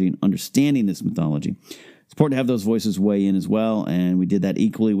mythology and understanding this mythology. It's important to have those voices weigh in as well, and we did that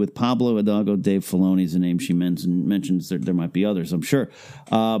equally with Pablo Hidalgo. Dave Filoni is a name she mentions. There might be others, I'm sure.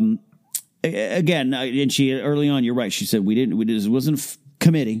 Again, and she early on, you're right. She said it wasn't a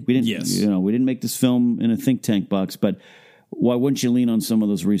committee. We didn't make this film in a think tank box. But why wouldn't you lean on some of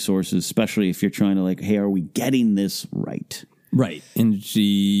those resources, especially if you're trying to like, hey, are we getting this right? Right. And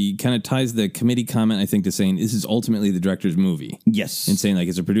she kind of ties the committee comment, I think, to saying this is ultimately the director's movie. Yes. And saying like,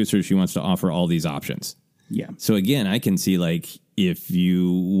 as a producer, she wants to offer all these options. Yeah. So again, I can see like if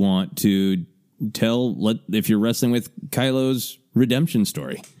you want to if you're wrestling with Kylo's redemption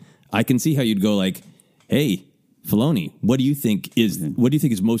story, I can see how you'd go like, hey, Filoni, what do you think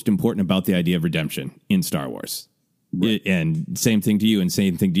is most important about the idea of redemption in Star Wars? Right. And same thing to you and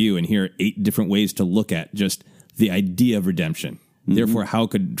same thing to you. And here are 8 different ways to look at just the idea of redemption. Mm-hmm. Therefore, how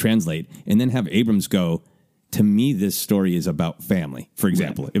could it translate? And then have Abrams go, to me, this story is about family, for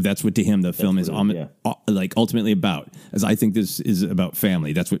example. Right. If that's what to him the film is like ultimately about, as I think this is about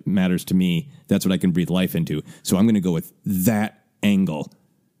family. That's what matters to me. That's what I can breathe life into. So I'm going to go with that angle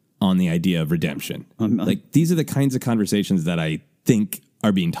on the idea of redemption. Like, these are the kinds of conversations that I think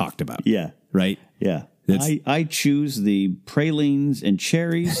are being talked about. Yeah. Right? Yeah. I choose the pralines and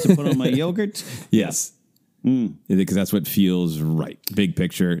cherries to put on my yogurt. Yes. Because that's what feels right. Big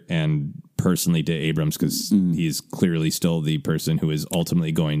picture and personally to Abrams, because he's clearly still the person who is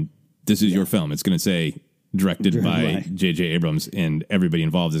ultimately going, this is your film. It's going to say directed by J.J. Abrams, and everybody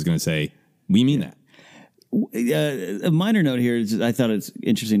involved is going to say, we mean that. A minor note here is I thought it's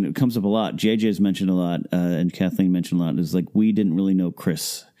interesting. It comes up a lot. JJ has mentioned a lot, and Kathleen mentioned a lot. Is like, we didn't really know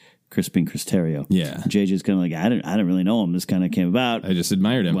Chris being Chris Terrio. Yeah. JJ's kind of like, I didn't really know him. This kind of came about. I just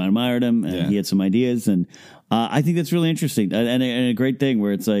admired him. And he had some ideas, and I think that's really interesting and a great thing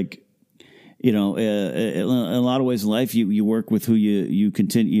where it's like, in a lot of ways in life, you work with who you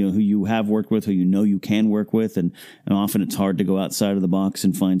continue, who you have worked with, who you can work with, and often it's hard to go outside of the box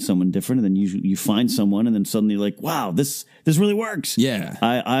and find someone different. And then you find someone, and then suddenly you're like, wow, this really works. Yeah,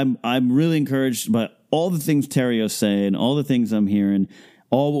 I'm really encouraged by all the things Terrio's saying, all the things I'm hearing.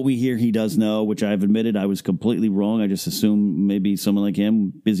 All what we hear he does know, which I've admitted I was completely wrong. I just assumed maybe someone like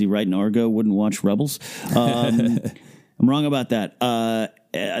him, busy writing Argo, wouldn't watch Rebels. I'm wrong about that.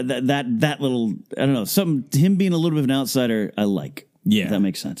 That little, I don't know, him being a little bit of an outsider, I like. Yeah. If that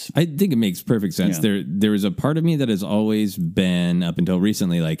makes sense. I think it makes perfect sense. Yeah. There is a part of me that has always been, up until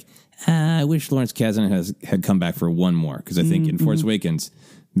recently, like, I wish Lawrence Kasdan had come back for one more, because I think in Force Awakens,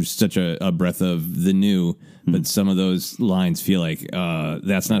 there's such a breath of the new, but some of those lines feel like,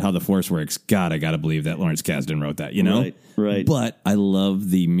 that's not how the Force works. God, I got to believe that Lawrence Kasdan wrote that, Right. But I love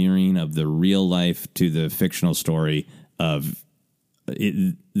the mirroring of the real life to the fictional story of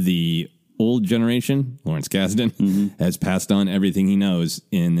the old generation. Lawrence Kasdan has passed on everything he knows.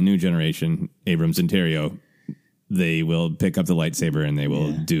 In the new generation, Abrams and Terrio, they will pick up the lightsaber and they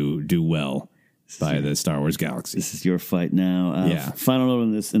will do well by the Star Wars galaxy. This is your fight now. Final note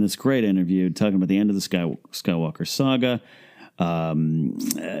in this great interview, talking about the end of the Skywalker saga.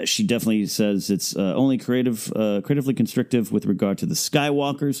 She definitely says it's only creatively constrictive with regard to the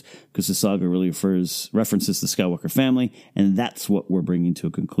Skywalkers, because the saga really references the Skywalker family, and that's what we're bringing to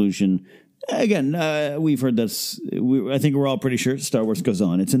a conclusion. Again, we've heard this. I think we're all pretty sure Star Wars goes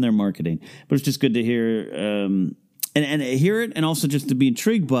on. It's in their marketing, but it's just good to hear and hear it, and also just to be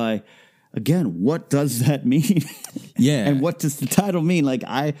intrigued by. Again, what does that mean? Yeah. And what does the title mean? Like,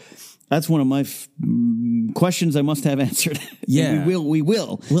 that's one of my questions I must have answered. Yeah. we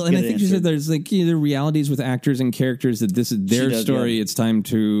will. Well, and I think you said there's like the realities with actors and characters that this is their story. Yeah. It's time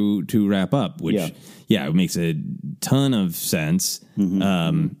to wrap up, which, it makes a ton of sense.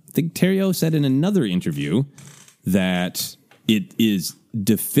 I think Terrio said in another interview that it is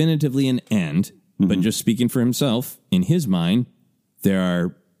definitively an end, but just speaking for himself, in his mind, there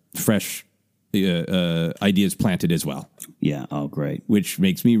are fresh ideas planted as well. Yeah. Oh, great. Which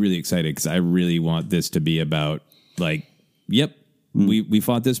makes me really excited, because I really want this to be about like, we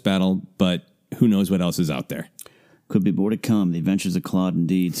fought this battle, but who knows what else is out there. Could be more to come. The Adventures of Claude,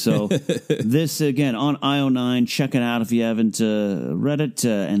 indeed. So this, again, on IO9. Check it out if you haven't read it.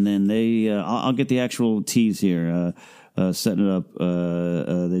 And then I'll get the actual tease here. Setting it up.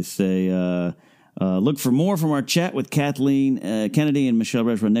 They say... look for more from our chat with Kathleen Kennedy and Michelle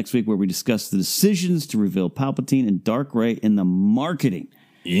Rejwa next week, where we discuss the decisions to reveal Palpatine and Dark Rey in the marketing.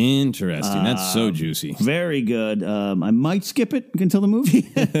 Interesting. That's so juicy. Very good. I might skip it until the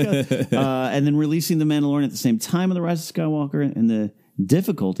movie. And then releasing The Mandalorian at the same time of The Rise of Skywalker, and the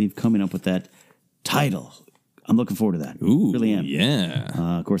difficulty of coming up with that title. I'm looking forward to that. Ooh, really am.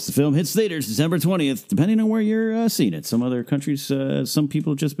 Yeah. Of course, the film hits theaters December 20th, depending on where you're seeing it. Some other countries, some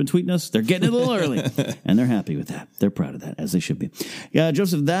people have just been tweeting us. They're getting it a little early, and they're happy with that. They're proud of that, as they should be. Yeah,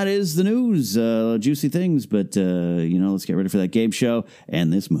 Joseph, that is the news. Juicy things, but, let's get ready for that game show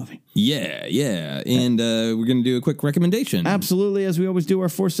and this movie. Yeah. And we're going to do a quick recommendation. Absolutely. As we always do, our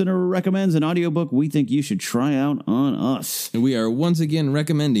Force Center recommends an audiobook we think you should try out on us. We are once again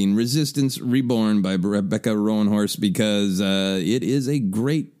recommending Resistance Reborn by Rebecca Roanhorse, because it is a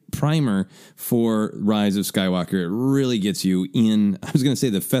great primer for Rise of Skywalker. It really gets you in, I was going to say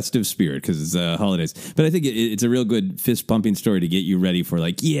the festive spirit, because it's holidays, but I think it's a real good fist-pumping story to get you ready for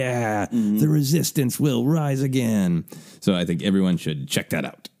the Resistance will rise again. So I think everyone should check that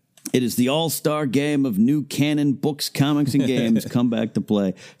out. It is the all-star game of new canon books, comics, and games come back to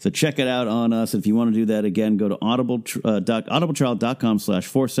play. So check it out on us. If you want to do that, again, go to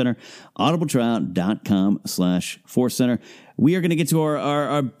audibletrial.com/forcecenter, audibletrial.com/forcecenter. We are going to get to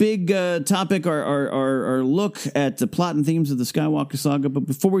our big topic, our look at the plot and themes of the Skywalker saga. But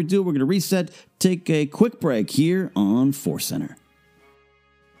before we do, we're going to reset, take a quick break here on Force Center.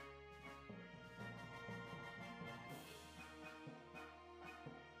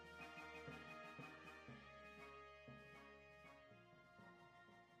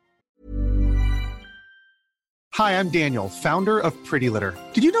 Hi, I'm Daniel, founder of Pretty Litter.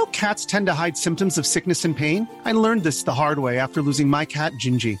 Did you know cats tend to hide symptoms of sickness and pain? I learned this the hard way after losing my cat,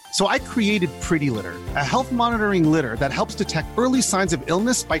 Gingy. So I created Pretty Litter, a health monitoring litter that helps detect early signs of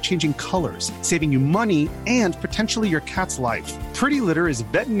illness by changing colors, saving you money and potentially your cat's life. Pretty Litter is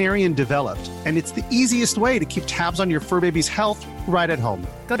veterinarian developed, and it's the easiest way to keep tabs on your fur baby's health right at home.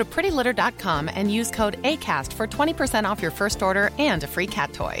 Go to prettylitter.com and use code ACAST for 20% off your first order and a free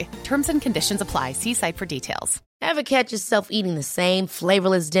cat toy. Terms and conditions apply. See site for details. Ever catch yourself eating the same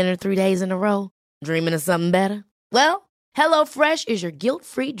flavorless dinner 3 days in a row? Dreaming of something better? Well, HelloFresh is your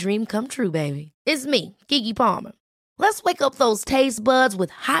guilt-free dream come true, baby. It's me, Keke Palmer. Let's wake up those taste buds with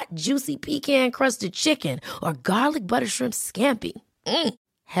hot, juicy pecan-crusted chicken or garlic butter shrimp scampi.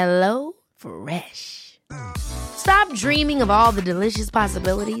 Hello Fresh. Stop dreaming of all the delicious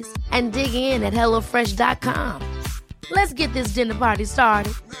possibilities and dig in at HelloFresh.com. Let's get this dinner party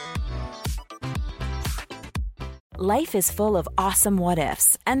started. Life is full of awesome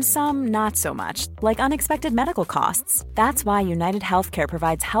what-ifs, and some not so much, like unexpected medical costs. That's why United Healthcare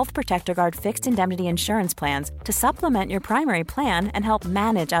provides Health Protector Guard fixed indemnity insurance plans to supplement your primary plan and help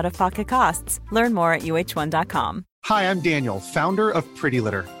manage out-of-pocket costs. Learn more at UH1.com. Hi, I'm Daniel, founder of Pretty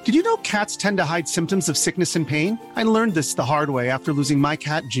Litter. Did you know cats tend to hide symptoms of sickness and pain? I learned this the hard way after losing my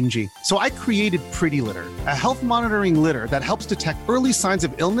cat, Gingy. So I created Pretty Litter, a health monitoring litter that helps detect early signs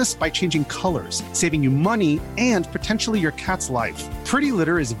of illness by changing colors, saving you money and potentially your cat's life. Pretty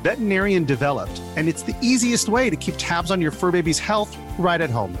Litter is veterinarian developed, and it's the easiest way to keep tabs on your fur baby's health right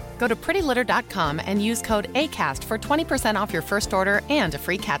at home. Go to prettylitter.com and use code ACAST for 20% off your first order and a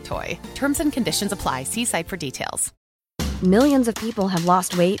free cat toy. Terms and conditions apply. See site for details. Millions of people have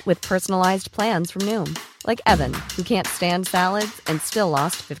lost weight with personalized plans from Noom. Like Evan, who can't stand salads and still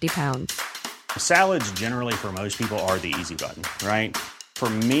lost 50 pounds. Salads generally for most people are the easy button, right? For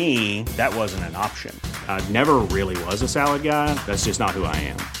me, that wasn't an option. I never really was a salad guy. That's just not who I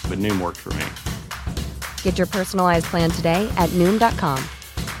am. But Noom worked for me. Get your personalized plan today at Noom.com.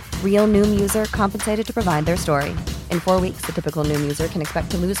 Real Noom user compensated to provide their story. In 4 weeks, the typical Noom user can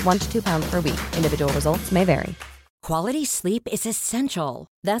expect to lose 1 to 2 pounds per week. Individual results may vary. Quality sleep is essential.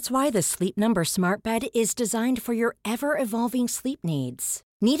 That's why the Sleep Number Smart Bed is designed for your ever-evolving sleep needs.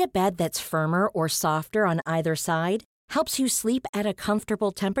 Need a bed that's firmer or softer on either side? Helps you sleep at a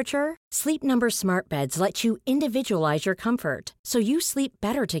comfortable temperature? Sleep Number Smart Beds let you individualize your comfort, so you sleep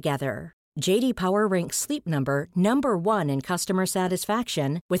better together. J.D. Power ranks Sleep Number number 1 in customer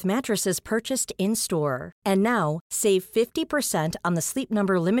satisfaction with mattresses purchased in-store. And now, save 50% on the Sleep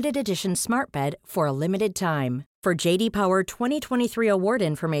Number Limited Edition Smart Bed for a limited time. For J.D. Power 2023 award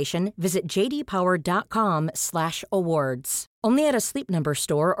information, visit jdpower.com/awards. Only at a Sleep Number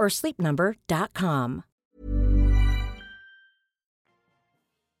store or sleepnumber.com.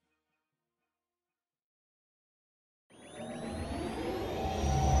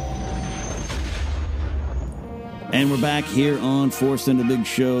 And we're back here on Force Center, the big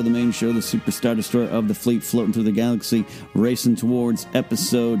show, the main show, the Superstar Destroyer of the fleet, floating through the galaxy, racing towards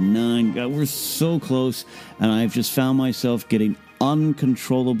episode 9. God, we're so close, and I've just found myself getting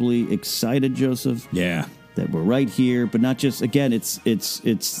uncontrollably excited, Joseph. Yeah. That we're right here, but not just, again, it's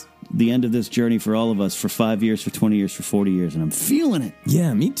the end of this journey for all of us, for 5 years, for 20 years, for 40 years, and I'm feeling it.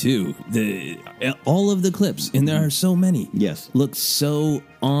 Yeah, me too. All of the clips, and there are so many. Yes. Look so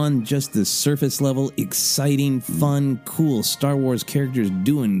on just the surface level, exciting, fun, cool Star Wars characters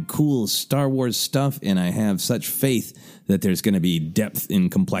doing cool Star Wars stuff, and I have such faith that there's going to be depth and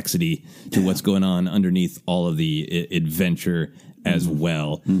complexity to what's going on underneath all of the adventure as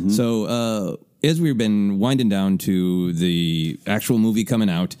well. So, as we've been winding down to the actual movie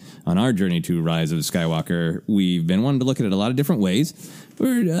coming out on our journey to Rise of Skywalker, we've been wanting to look at it a lot of different ways.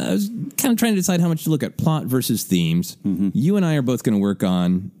 We're kind of trying to decide how much to look at plot versus themes. You and I are both going to work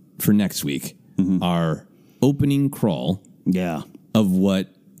on, for next week, our opening crawl of what,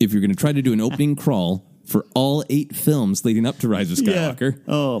 if you're going to try to do an opening crawl for all 8 films leading up to Rise of Skywalker,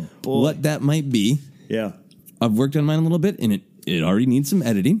 oh boy, what that might be. Yeah. I've worked on mine a little bit, and it already needs some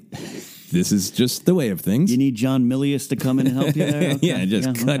editing. this is just the way of things. You need John Milius to come in and help you there? Okay. Yeah,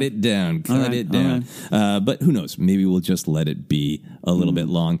 just cut it down. Cut it down. Right. But who knows? Maybe we'll just let it be a little bit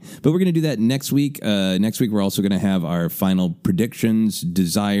long. But we're going to do that next week. Next week, we're also going to have our final predictions,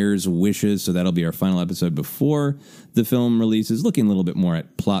 desires, wishes. So that'll be our final episode before the film releases, looking a little bit more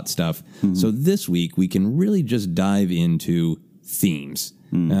at plot stuff. So this week, we can really just dive into themes.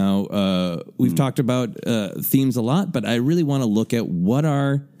 Now, we've talked about themes a lot, but I really want to look at what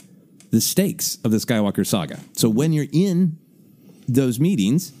are the stakes of the Skywalker saga. So when you're in those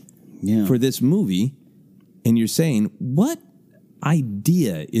meetings for this movie and you're saying, what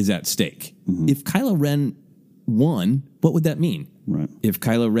idea is at stake? If Kylo Ren won, what would that mean? Right. If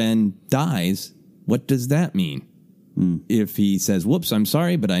Kylo Ren dies, what does that mean? If he says, whoops, I'm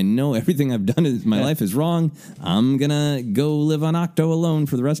sorry, but I know everything I've done in my life is wrong. I'm going to go live on Octo alone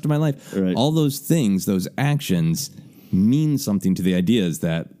for the rest of my life. Right. All those things, those actions mean something to the ideas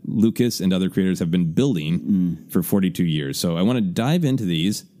that Lucas and other creators have been building for 42 years. So I want to dive into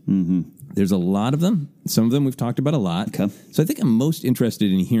these. There's a lot of them. Some of them we've talked about a lot. Okay. So I think I'm most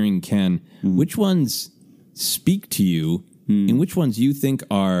interested in hearing, Ken, which ones speak to you and which ones you think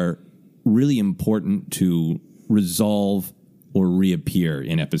are really important to resolve or reappear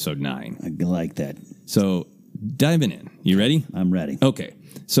in episode 9. I like that. So diving in. You ready? I'm ready. Okay.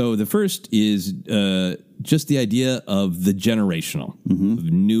 So the first is just the idea of the generational, of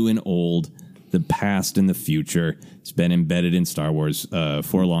new and old, the past and the future. It's been embedded in Star Wars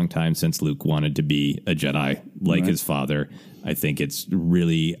for a long time, since Luke wanted to be a Jedi like his father. I think it's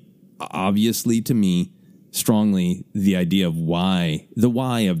really, obviously to me, strongly the idea of why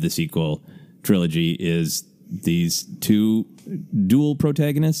of the sequel trilogy is these two dual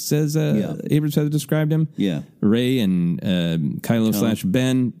protagonists, as Abrams has described him. Yeah. Rey and Kylo /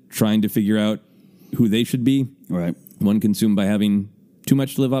 Ben trying to figure out who they should be. Right. One consumed by having too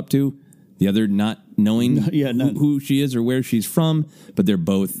much to live up to, the other not knowing who she is or where she's from, but they're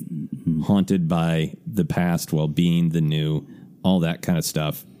both haunted by the past while being the new, all that kind of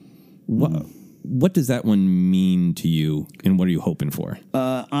stuff. What does that one mean to you, and what are you hoping for?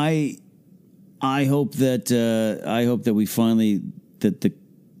 I hope that we finally, that the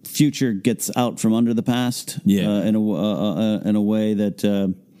future gets out from under the past in a way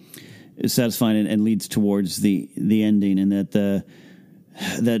that is satisfying and leads towards the ending, and that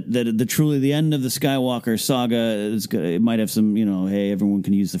the truly the end of the Skywalker saga is good. It might have some, hey, everyone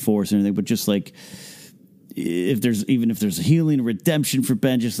can use the Force and everything, but just like if there's a healing, redemption for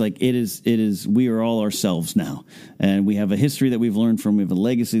Ben, just like it is, we are all ourselves now, and we have a history that we've learned from, we have a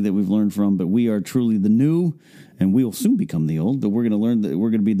legacy that we've learned from, but we are truly the new, and we will soon become the old. But we're going to learn that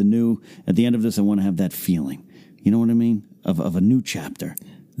we're going to be the new. At the end of this, I want to have that feeling. You know what I mean? Of a new chapter.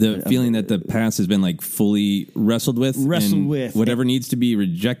 The feeling that the past has been like fully wrestled with. Whatever needs to be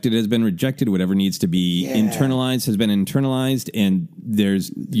rejected has been rejected. Whatever needs to be internalized has been internalized. And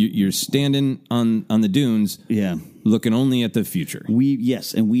you're standing on the dunes, looking only at the future.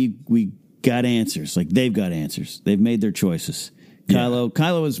 We got answers. Like they've got answers. They've made their choices.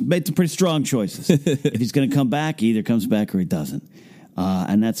 Kylo has made some pretty strong choices. If he's going to come back, he either comes back or he doesn't.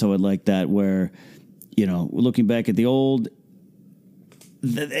 And that's how I like that. Where looking back at the old.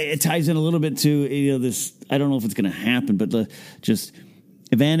 It ties in a little bit to this. I don't know if it's going to happen, but just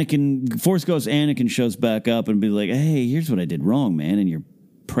if Anakin, Force Ghost Anakin shows back up and be like, "Hey, here's what I did wrong, man," and you're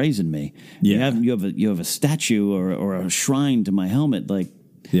praising me. Yeah, you have a statue or a shrine to my helmet. Like,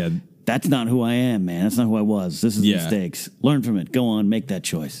 that's not who I am, man. That's not who I was. This is mistakes. Learn from it. Go on, make that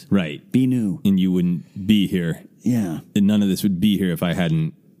choice. Right. Be new, and you wouldn't be here. Yeah, and none of this would be here if I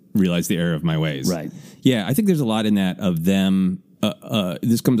hadn't realized the error of my ways. Right. Yeah, I think there's a lot in that of them.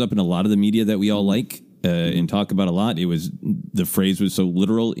 This comes up in a lot of the media that we all like and talk about a lot. The phrase was so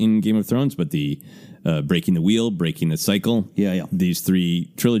literal in Game of Thrones, but the breaking the wheel, breaking the cycle. Yeah. These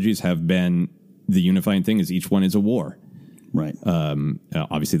three trilogies have been the unifying thing. Is each one is a war. Right.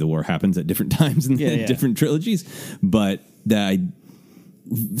 Obviously, the war happens at different times in different trilogies, but that I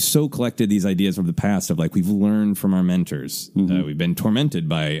so collected these ideas from the past of like we've learned from our mentors. We've been tormented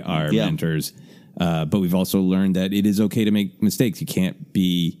by our mentors. But we've also learned that it is okay to make mistakes. You can't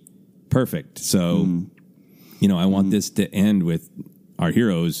be perfect. So, I want this to end with our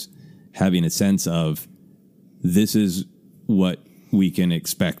heroes having a sense of this is what we can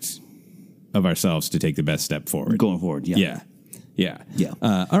expect of ourselves to take the best step forward. Going forward, Yeah.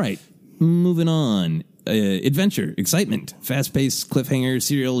 All right, moving on. Adventure, excitement, fast-paced cliffhanger,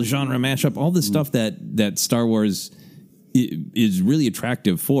 serial genre mashup, all the stuff that Star Wars is really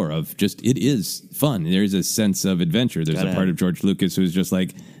attractive it is fun. There's a sense of adventure. There's a part of George Lucas who's just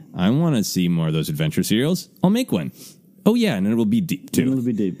like, I want to see more of those adventure serials. I'll make one. Oh, yeah, and it will be deep, too. It'll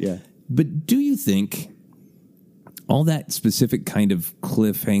be deep, yeah. But do you think all that specific kind of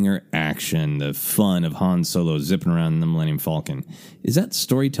cliffhanger action, the fun of Han Solo zipping around in the Millennium Falcon, is that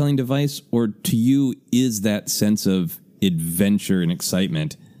storytelling device, or to you is that sense of adventure and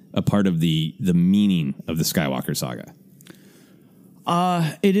excitement a part of the meaning of the Skywalker saga?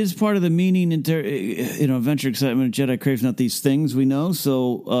 It is part of the meaning, adventure, excitement. Jedi craves not these things, we know.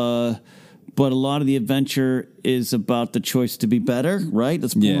 So, but a lot of the adventure is about the choice to be better, right?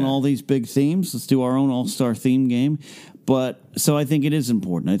 Let's pull in all these big themes. Let's do our own all-star theme game. But so I think it is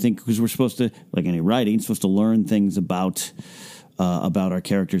important. I think because we're supposed to, like any writing, supposed to learn things about our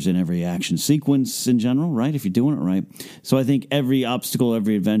characters in every action sequence in general, right? If you're doing it right. So I think every obstacle,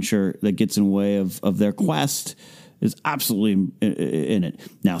 every adventure that gets in the way of their quest is absolutely in it.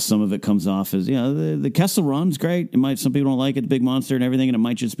 Now, some of it comes off as, the Kessel Run's great. Some people don't like it, the big monster and everything, and it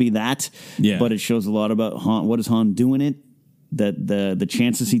might just be that. Yeah. But it shows a lot about Han. What is Han doing it? That the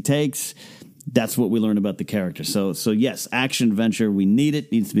chances he takes. That's what we learn about the character. So yes, action adventure. We need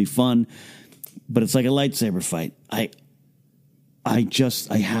it. Needs to be fun. But it's like a lightsaber fight. I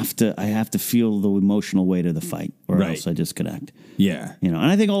have to feel the emotional weight of the fight, or else I disconnect. Yeah, and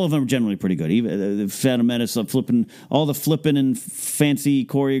I think all of them are generally pretty good. Even the Phantom Menace, flipping and fancy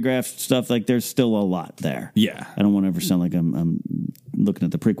choreographed stuff. Like there's still a lot there. Yeah, I don't want to ever sound like I'm looking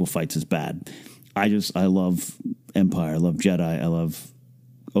at the prequel fights as bad. I love Empire. I love Jedi. I love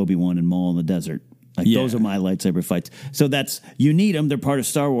Obi-Wan and Maul in the desert. Those are my lightsaber fights. So you need them. They're part of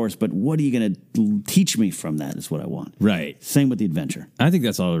Star Wars, but what are you going to teach me from that is what I want. Right. Same with the adventure. I think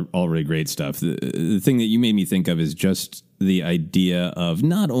that's all really great stuff. The thing that you made me think of is just the idea of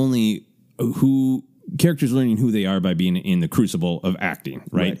not only characters learning who they are by being in the crucible of acting,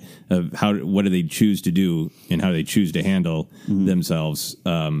 right? Of what do they choose to do and how do they choose to handle themselves.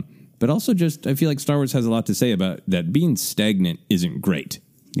 But also just, I feel like Star Wars has a lot to say about that being stagnant isn't great.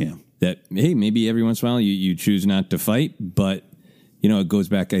 Yeah. That, hey, maybe every once in a while you choose not to fight, but, it goes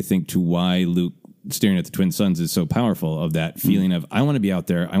back, I think, to why Luke staring at the twin suns is so powerful, of that feeling of, I want to be out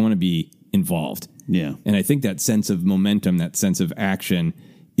there, I want to be involved. Yeah. And I think that sense of momentum, that sense of action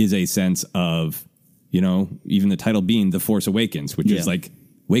is a sense of, even the title being The Force Awakens, which is like,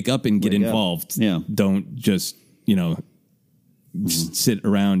 wake up and get involved. Yeah. Don't just, sit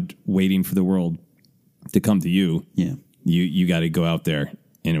around waiting for the world to come to you. Yeah. You got to go out there.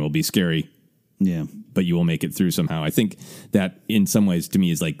 And it will be scary. Yeah. But you will make it through somehow. I think that in some ways to me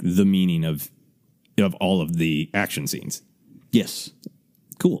is like the meaning of all of the action scenes. Yes.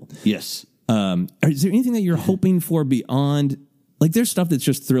 Cool. Yes. Is there anything that you're hoping for beyond, like there's stuff that's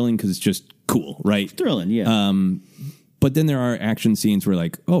just thrilling because it's just cool, right? Thrilling, yeah. But then there are action scenes where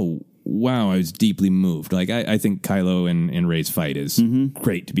like, oh, wow, I was deeply moved. Like I think Kylo and Rey's fight is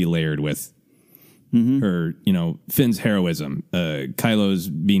great to be layered with. Her, Finn's heroism, Kylo's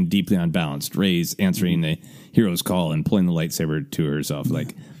being deeply unbalanced, Rey's answering the hero's call and pulling the lightsaber to herself,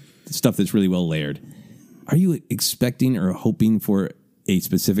 like stuff that's really well layered. Are you expecting or hoping for a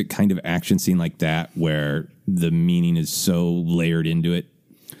specific kind of action scene like that where the meaning is so layered into it?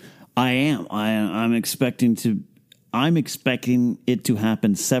 I am. I'm expecting it to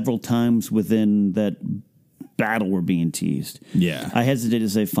happen several times within that battle we're being teased. Yeah. I hesitate to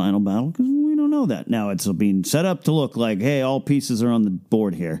say final battle because we don't know that. Now it's being set up to look like, hey, all pieces are on the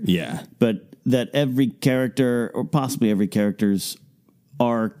board here. Yeah. But that every character, or possibly every character's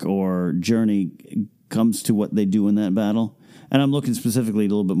arc or journey, comes to what they do in that battle. And I'm looking specifically a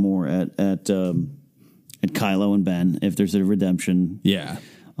little bit more at Kylo and Ben, if there's a redemption. Yeah.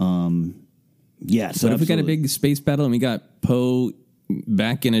 Yeah. So but if we got a big space battle and we got Poe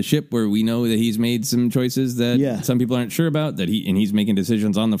back in a ship where we know that he's made some choices that some people aren't sure about, he's making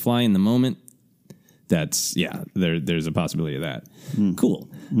decisions on the fly in the moment. There's a possibility of that. Cool.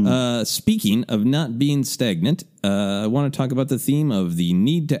 Speaking of not being stagnant, I want to talk about the theme of the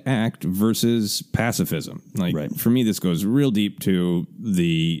need to act versus pacifism. For me, this goes real deep to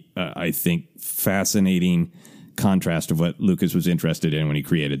the, I think, fascinating contrast of what Lucas was interested in when he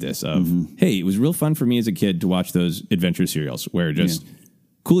created this. Hey, it was real fun for me as a kid to watch those adventure serials where just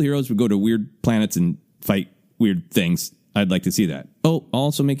cool heroes would go to weird planets and fight weird things. I'd like to see that. Oh, I'll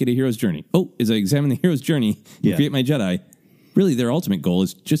also make it a hero's journey. Oh, as I examine the hero's journey and create my Jedi, really their ultimate goal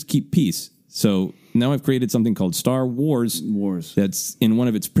is just keep peace. So now I've created something called Star Wars. That's in one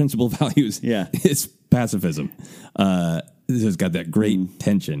of its principal values. It's pacifism. This has got that great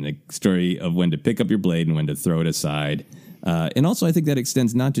tension, the story of when to pick up your blade and when to throw it aside. And also I think that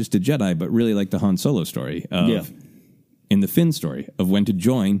extends not just to Jedi, but really like the Han Solo story of in the Finn story of when to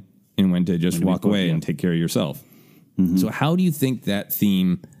join and when to just walk away and take care of yourself. So how do you think that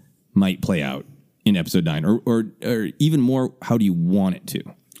theme might play out in Episode 9? Or even more, how do you want it to?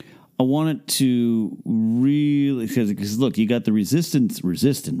 I want it to really, because look, you got the resisting,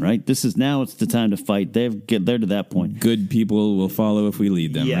 right? This is now it's the time to fight. They're to that point. Good people will follow if we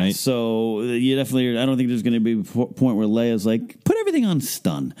lead them, right? So you definitely, I don't think there's going to be a point where Leia's like, put everything on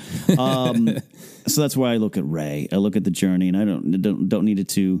stun. So that's why I look at Rey. I look at the journey, and I don't need it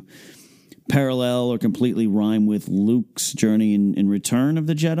to parallel or completely rhyme with Luke's journey in Return of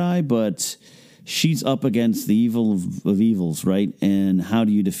the Jedi, but she's up against the evil of evils, right? And how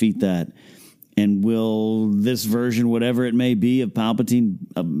do you defeat that? And will this version, whatever it may be, of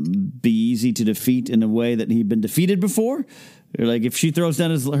Palpatine be easy to defeat in a way that he'd been defeated before? Or like if she throws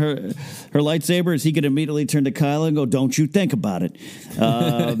down her lightsaber, is he going to immediately turn to Kylo and go, don't you think about it?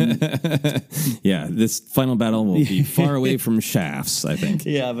 Yeah, this final battle will be far away from shafts, I think.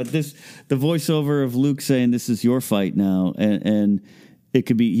 Yeah, but the voiceover of Luke saying this is your fight now, and he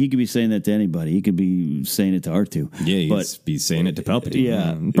could be saying that to anybody. He could be saying it to R2. Yeah, he'd be saying it to Palpatine.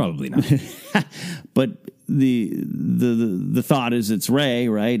 Yeah, probably not. But the thought is it's Rey,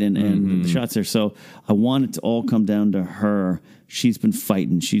 right? And the shots there. So I want it to all come down to her. She's been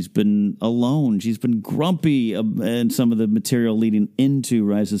fighting. She's been alone. She's been grumpy and some of the material leading into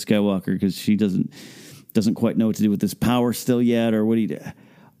Rise of Skywalker because she doesn't quite know what to do with this power still yet, or what do you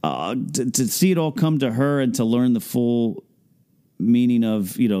to see it all come to her and to learn the full meaning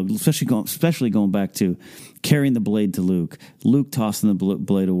of, especially going back to carrying the blade to Luke tossing the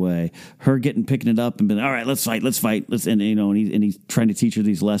blade away, her picking it up and being, all right, let's fight, and he's trying to teach her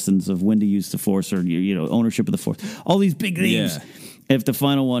these lessons of when to use the Force, or ownership of the Force, all these big themes. Yeah. If the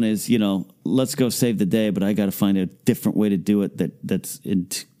final one is, let's go save the day, but I got to find a different way to do it that's in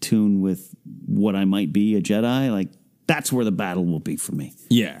tune with what I might be, a Jedi, like that's where the battle will be for me.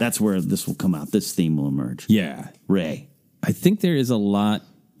 Yeah, that's where this will come out. This theme will emerge. Yeah, Rey. I think there is a lot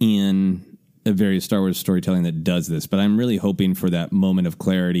in various Star Wars storytelling that does this, but I'm really hoping for that moment of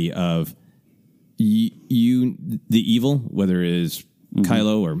clarity of the evil, whether it is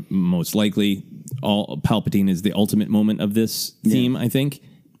Kylo or most likely Palpatine is the ultimate moment of this theme, I think.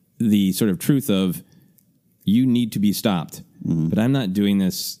 The sort of truth of you need to be stopped, but I'm not doing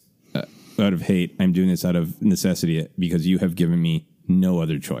this out of hate. I'm doing this out of necessity because you have given me no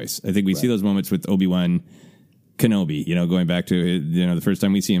other choice. I think we see those moments with Obi-Wan Kenobi, going back to, the first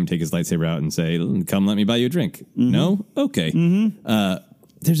time we see him take his lightsaber out and say, come let me buy you a drink. No? Okay.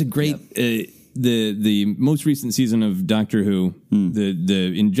 There's a great, the most recent season of Doctor Who,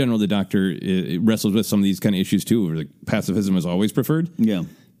 in general, the Doctor wrestles with some of these kind of issues too, where like pacifism is always preferred. Yeah.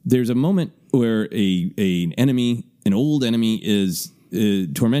 There's a moment where an old enemy is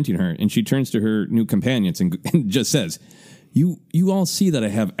tormenting her, and she turns to her new companions and just says, You all see that I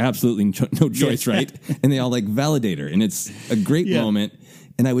have absolutely no choice, right? And they all validate her, and it's a great moment.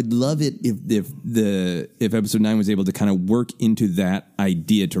 And I would love it if Episode 9 was able to kind of work into that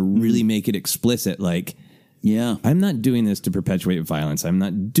idea to really make it explicit. I'm not doing this to perpetuate violence. I'm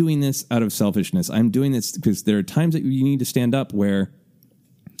not doing this out of selfishness. I'm doing this because there are times that you need to stand up where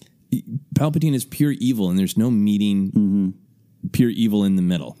Palpatine is pure evil, and there's no meeting pure evil in the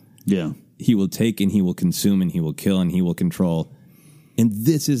middle. Yeah. He will take and he will consume and he will kill and he will control. And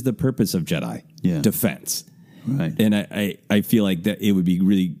this is the purpose of Jedi. Defense. Right. And I feel like that it would be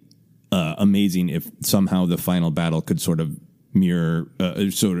really amazing if somehow the final battle could sort of mirror,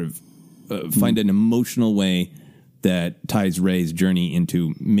 find an emotional way that ties Rey's journey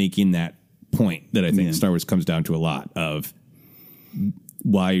into making that point that I think Star Wars comes down to a lot of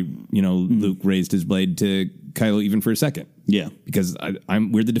why, Luke raised his blade to Kylo even for a second. Yeah. Because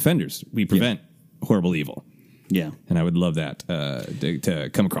we're the defenders. We prevent horrible evil. Yeah. And I would love that to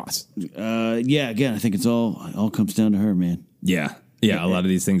come across. Again, I think it's all comes down to her, man. Yeah. Yeah, a lot of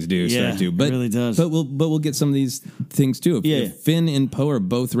these things do start to. But, it really does. But we'll get some of these things too. If Finn and Poe are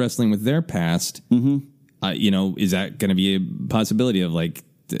both wrestling with their past, is that going to be a possibility of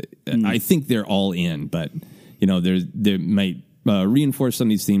I think they're all in, but there might reinforce some of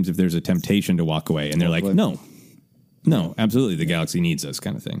these themes if there's a temptation to walk away, and they're like, no, absolutely, the galaxy needs us,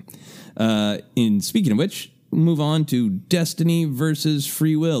 kind of thing. In speaking of which, move on to destiny versus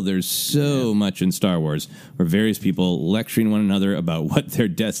free will. There's so much in Star Wars where various people lecturing one another about what their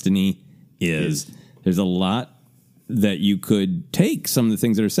destiny is. There's a lot that you could take some of the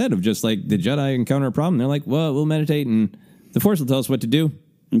things that are said of just like the Jedi encounter a problem. They're like, well, we'll meditate and the Force will tell us what to do.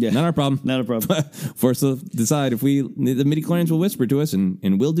 Yeah. Not our problem. Not a problem. Force will decide if the midichlorians will whisper to us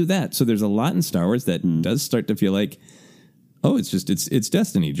and we'll do that. So there's a lot in Star Wars that does start to feel like, it's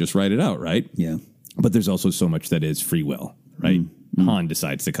destiny. Just write it out, right? Yeah. But there's also so much that is free will, right? Han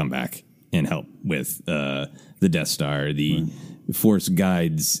decides to come back and help with the Death Star. The Force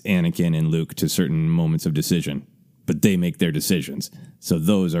guides Anakin and Luke to certain moments of decision. but they make their decisions. So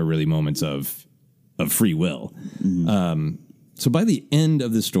those are really moments of free will. So by the end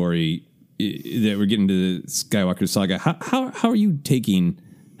of the story that we're getting to the Skywalker saga, how are you taking,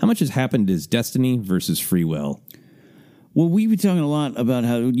 how much has happened as destiny versus free will? Well, we've been talking a lot about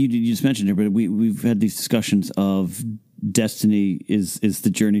how you just mentioned it, but we've had these discussions of destiny is the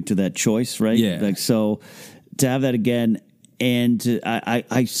journey to that choice, right? Yeah. Like, so to have that again, and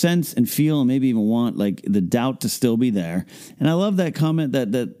I sense and feel and maybe even want like the doubt to still be there. And I love that comment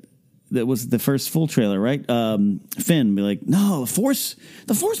that was the first full trailer, right? Finn be like, no, the Force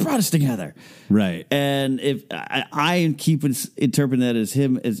brought us together, right? And if I keep interpreting that as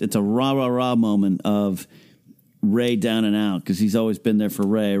him, it's a rah moment of Rey down and out, because he's always been there for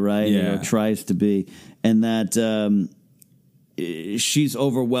Rey, right? Yeah. Or tries to be, and that she's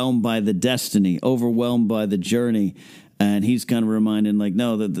overwhelmed by the destiny, overwhelmed by the journey. And he's kind of reminding, like,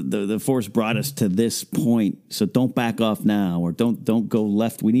 no, the Force brought us to this point, so don't back off now, or don't go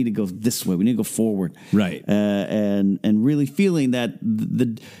left. We need to go this way. We need to go forward, right? And really feeling that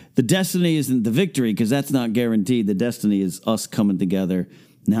the destiny isn't the victory, because that's not guaranteed. The destiny is us coming together.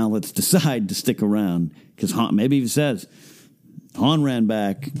 Now let's decide to stick around, because maybe he says Han ran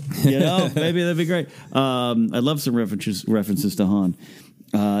back. Maybe that'd be great. I'd love some references to Han.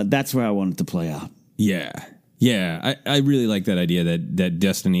 That's where I want it to play out. Yeah, I really like that idea that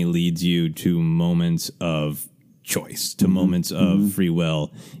destiny leads you to moments of choice, to moments of free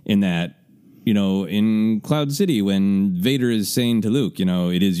will, in that, in Cloud City, when Vader is saying to Luke,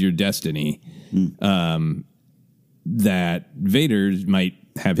 it is your destiny, that Vader might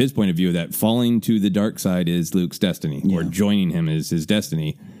have his point of view that falling to the dark side is Luke's destiny, or joining him is his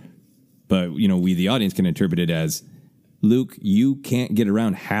destiny. But, we, the audience, can interpret it as, Luke, you can't get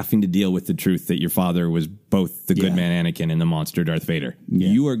around having to deal with the truth that your father was both the good man Anakin and the monster Darth Vader. Yeah.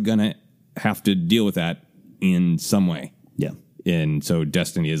 You are going to have to deal with that in some way. Yeah. And so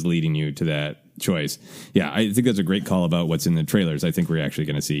destiny is leading you to that choice. Yeah, I think that's a great call about what's in the trailers. I think we're actually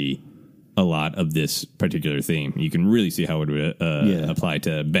going to see a lot of this particular theme. You can really see how it would apply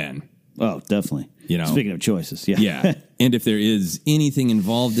to Ben. Oh, definitely. Speaking of choices, yeah. And if there is anything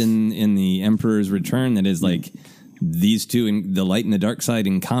involved in the Emperor's Return that is like... These two, in the light and the dark side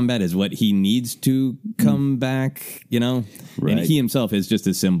in combat, is what he needs to come back, Right. And he himself is just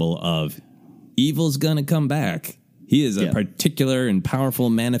a symbol of evil's going to come back. He is a particular and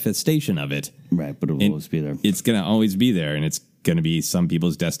powerful manifestation of it. Right, but it'll always be there. It's going to always be there, and it's going to be some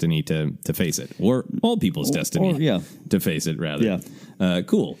people's destiny to face it, or all people's destiny to face it, rather. Yeah.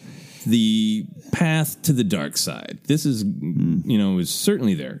 Cool. The path to the dark side. This is, is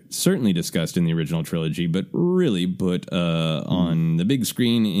certainly there, certainly discussed in the original trilogy, but really put on the big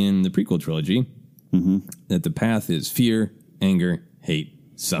screen in the prequel trilogy, that the path is fear, anger, hate,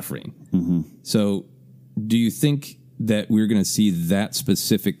 suffering. So do you think that we're going to see that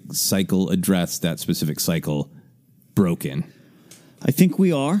specific cycle addressed, that specific cycle broken? I think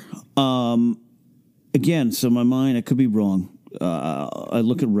we are. Again, so my mind, I could be wrong. I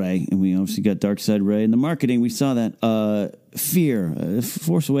look at Rey, and we obviously got Dark Side Rey. In the marketing, we saw that fear.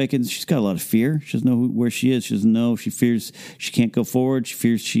 Force Awakens, she's got a lot of fear. She doesn't know where she is. She doesn't know. She fears she can't go forward. She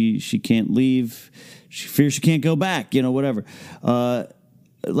fears she can't leave. She fears she can't go back. Whatever.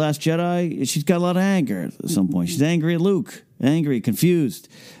 Last Jedi, she's got a lot of anger at some point. She's angry at Luke. Angry, confused.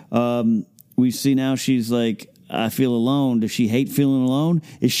 We see now she's like, I feel alone. Does she hate feeling alone?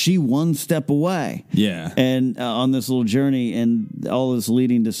 Is she one step away? Yeah. And on this little journey, and all this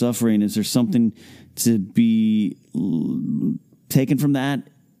leading to suffering, is there something to be taken from that?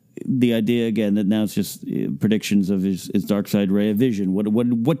 The idea, again, that now it's just predictions of his dark side Rey, a vision.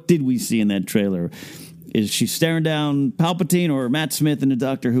 What did we see in that trailer? Is she staring down Palpatine or Matt Smith in a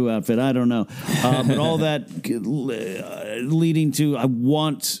Doctor Who outfit? I don't know. But all that leading to, I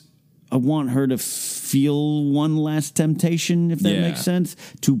want her to feel one last temptation, if that makes sense,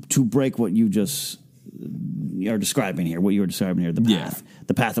 to break what you just are describing here, what you were describing here,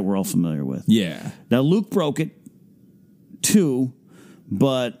 the path that we're all familiar with. Yeah. Now, Luke broke it, too,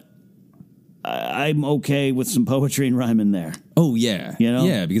 but I'm okay with some poetry and rhyme in there. Oh, yeah.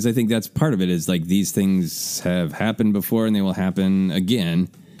 Yeah, because I think that's part of it, is like these things have happened before and they will happen again.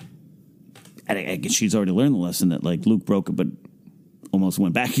 And I guess she's already learned the lesson that, like, Luke broke it, but almost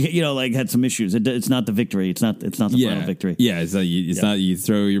went back, had some issues. It's not the victory. It's not the final victory. Yeah, it's not you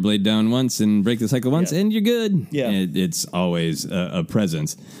throw your blade down once and break the cycle once and you're good. Yeah. It's always a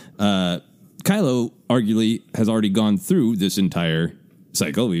presence. Kylo arguably has already gone through this entire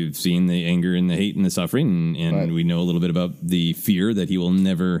cycle. We've seen the anger and the hate and the suffering, and we know a little bit about the fear that he will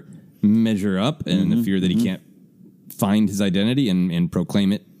never measure up, and the fear that he can't find his identity and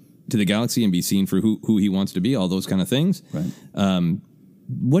proclaim it to the galaxy and be seen for who he wants to be, all those kind of things. Right.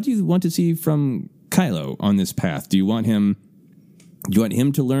 What do you want to see from Kylo on this path? Do you want him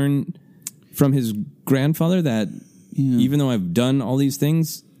to learn from his grandfather that even though I've done all these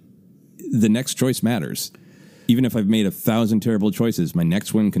things, the next choice matters? Even if I've made 1,000 terrible choices, my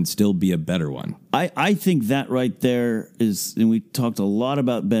next one can still be a better one. I think that right there is, and we talked a lot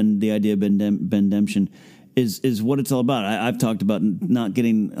about the idea of Bendemption, is what it's all about. I've talked about not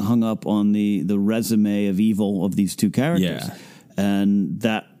getting hung up on the resume of evil of these two characters, and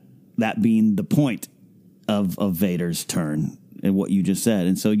that being the point of Vader's turn and what you just said.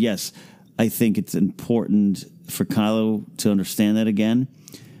 And so, yes, I think it's important for Kylo to understand that again.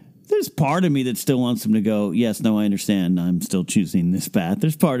 There's part of me that still wants him to go, yes, no, I understand. I'm still choosing this path.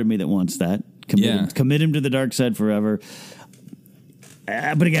 There's part of me that wants that. Commit him to the dark side forever.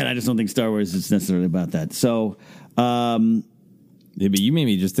 But again, I just don't think Star Wars is necessarily about that. So, but you made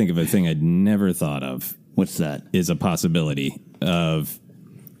me just think of a thing I'd never thought of. What's that? Is a possibility of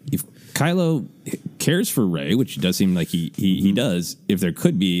if Kylo cares for Rey, which does seem like he does, if there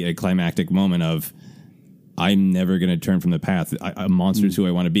could be a climactic moment of, I'm never going to turn from the path. A monster is who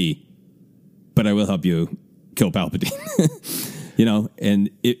I want to be, but I will help you kill Palpatine. And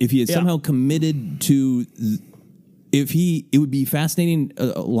if he is somehow committed to, it would be fascinating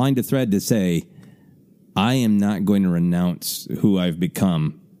a line to thread to say, I am not going to renounce who I've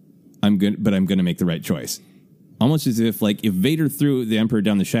become. But I'm going to make the right choice. Almost as if Vader threw the Emperor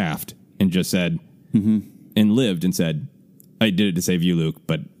down the shaft and just said, and lived and said, I did it to save you, Luke,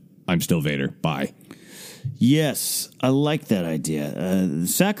 but I'm still Vader. Bye. Yes, I like that idea.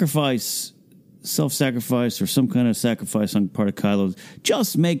 Sacrifice, self-sacrifice, or some kind of sacrifice on part of Kylo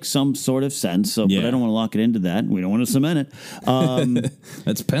just makes some sort of sense. But I don't want to lock it into that. We don't want to cement it.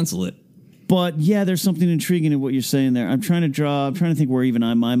 Let's pencil it. But yeah, there's something intriguing in what you're saying there. I'm trying to think where even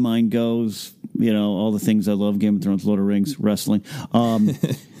my mind goes. All the things I love: Game of Thrones, Lord of the Rings, wrestling.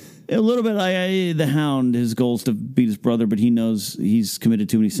 A little bit, the Hound, his goal is to beat his brother, but he knows he's committed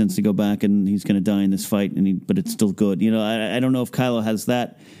too many sins to go back, and he's going to die in this fight, but it's still good. I don't know if Kylo has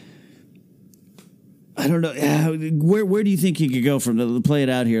that. I don't know. Where do you think he could go from to play it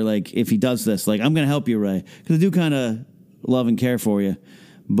out here? If he does this, I'm going to help you, Rey, because I do kind of love and care for you,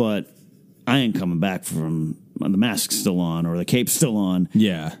 but I ain't coming back from the mask's still on or the cape's still on.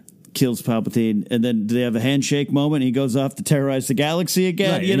 Yeah. Kills Palpatine, and then do they have a handshake moment? He goes off to terrorize the galaxy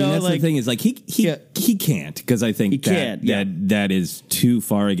again. Right. That's the thing is he can't, because I think that is too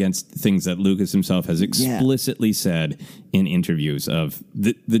far against things that Lucas himself has explicitly said in interviews of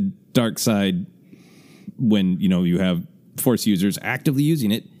the dark side. When you have Force users actively using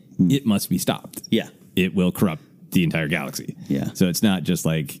it, it must be stopped. Yeah, it will corrupt the entire galaxy. Yeah. So it's not just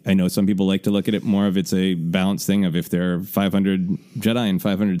I know some people like to look at it more of it's a balanced thing of if there are 500 Jedi and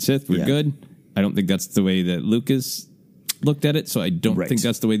 500 Sith, we're good. I don't think that's the way that Lucas looked at it, so I don't think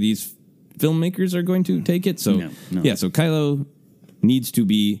that's the way these filmmakers are going to take it. So, so Kylo needs to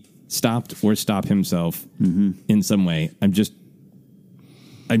be stopped or stop himself in some way. I'm just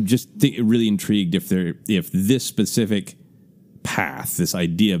really intrigued if this specific path, this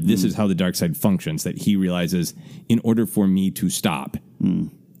idea of this is how the dark side functions, that he realizes in order for me to stop,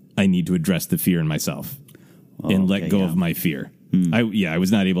 I need to address the fear in myself and let go of my fear. I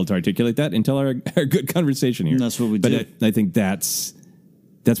was not able to articulate that until our good conversation here. That's what we did. But I think that's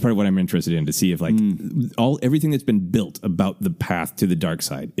part of what I'm interested in, to see if everything that's been built about the path to the dark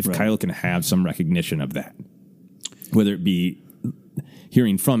side, if Kylo can have some recognition of that, whether it be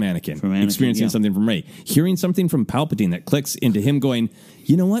hearing from Anakin, experiencing something from Rey, hearing something from Palpatine that clicks into him going,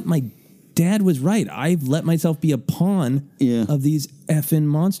 you know what, my dad was right. I've let myself be a pawn of these effing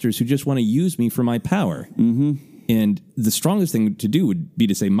monsters who just want to use me for my power. And the strongest thing to do would be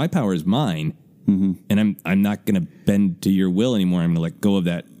to say, my power is mine, and I'm not going to bend to your will anymore. I'm going to let go of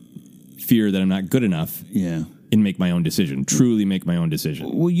that fear that I'm not good enough. And make my own decision. Truly make my own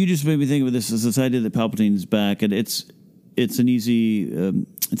decision. Well, you just made me think of this idea that Palpatine's back, and it's an easy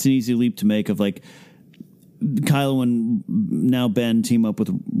leap to make of Kylo and now Ben team up with,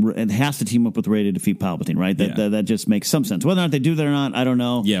 and has to team up with Rey to defeat Palpatine, right? That just makes some sense. Whether or not they do that or not, I don't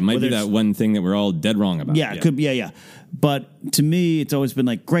know. Yeah, it might be that one thing that we're all dead wrong about. Yeah, it could be. Yeah. But to me, it's always been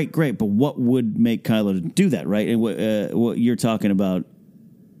great. But what would make Kylo do that, right? And what you're talking about,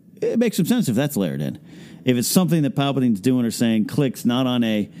 it makes some sense if that's layered in. If it's something that Palpatine's doing or saying clicks not on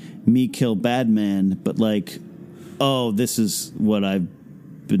a me kill bad man, but oh, this is what I've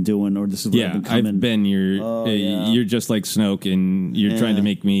been doing, or this is what I've been coming. I've been you're just like Snoke, and you're trying to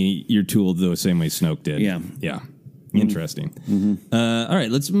make me your tool the same way Snoke did. Yeah. Interesting. All right,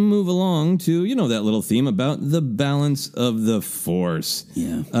 let's move along to, that little theme about the balance of the Force.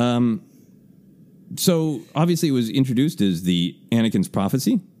 Yeah. So, obviously, it was introduced as the Anakin's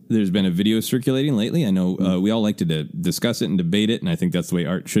prophecy. There's been a video circulating lately. I know we all like to discuss it and debate it, and I think that's the way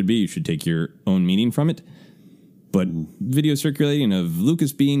art should be. You should take your own meaning from it. But video circulating of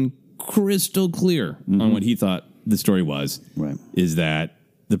Lucas being crystal clear on what he thought the story was, is that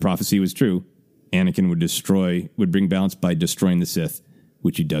the prophecy was true. Anakin would bring balance by destroying the Sith,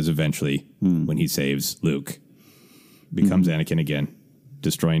 which he does eventually when he saves Luke. Becomes Anakin again,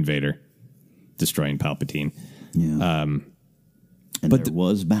 destroying Vader, destroying Palpatine. Yeah. But there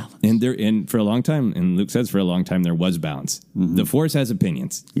was balance. And for a long time, and Luke says for a long time, there was balance. The Force has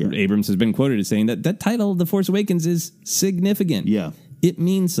opinions. Yeah. Abrams has been quoted as saying that title, The Force Awakens, is significant. Yeah. It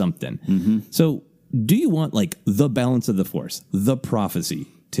means something. So do you want, the balance of the Force, the prophecy,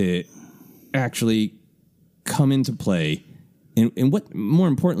 to actually come into play? And what, more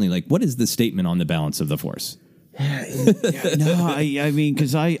importantly, what is the statement on the balance of the Force? No, I mean,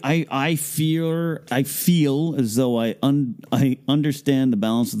 because I feel as though I understand the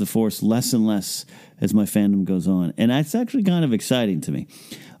balance of the Force less and less as my fandom goes on, and that's actually kind of exciting to me.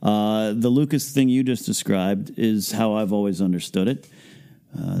 The Lucas thing you just described is how I've always understood it.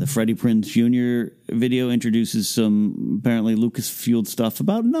 The Freddie Prinze Jr. video introduces some apparently Lucas-fueled stuff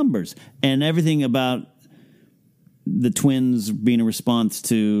about numbers and everything about the twins being a response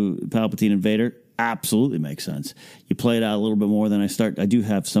to Palpatine and Vader. Absolutely makes sense. You play it out a little bit more than I do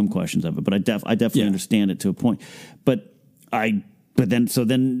have some questions of it, but I definitely understand it to a point. But then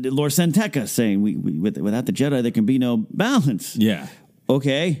Lor San Tekka saying without the Jedi there can be no balance. Yeah.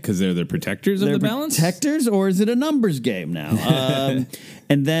 Okay. Because they're the protectors of the balance? Protectors, or is it a numbers game now?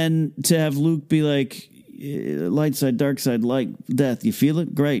 And then to have Luke be like, light side, dark side, light, death. You feel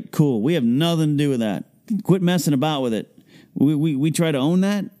it? Great, cool. We have nothing to do with that. Quit messing about with it. We try to own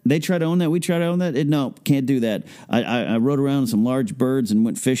that. They try to own that. We try to own that. No, can't do that. I rode around with some large birds and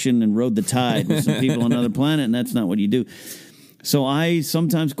went fishing and rode the tide with some people on another planet, and that's not what you do. So I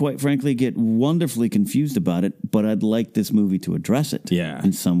sometimes, quite frankly, get wonderfully confused about it, but I'd like this movie to address it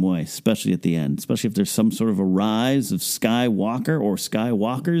in some way, especially at the end, especially if there's some sort of a rise of Skywalker or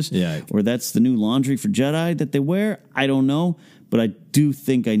Skywalkers, or that's the new laundry for Jedi that they wear. I don't know, but I do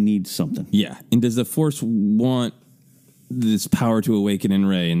think I need something. Yeah, and does the Force want this power to awaken in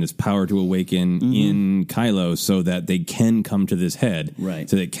Rey and this power to awaken in Kylo so that they can come to this head, right?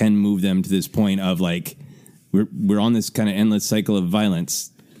 So that it can move them to this point of we're on this kind of endless cycle of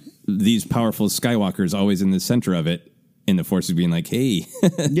violence. These powerful Skywalkers always in the center of it, and the Force is being like, hey,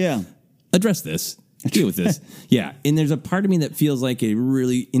 address this, deal with this. Yeah, and there's a part of me that feels like a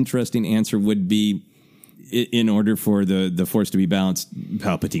really interesting answer would be, in order for the Force to be balanced,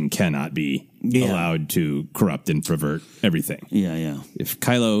 Palpatine cannot be allowed to corrupt and pervert everything. Yeah. If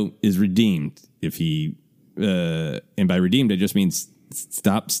Kylo is redeemed, if he, and by redeemed, it just means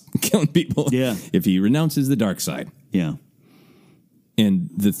stops killing people. Yeah. If he renounces the dark side. Yeah. And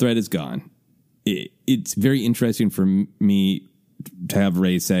the threat is gone. It's very interesting for me to have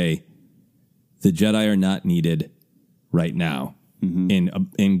Rey say, the Jedi are not needed right now.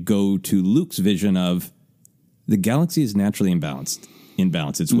 And go to Luke's vision of, the galaxy is naturally imbalanced.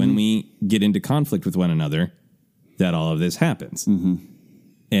 It's when we get into conflict with one another that all of this happens.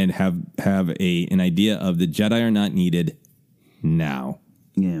 And have an idea of the Jedi are not needed now.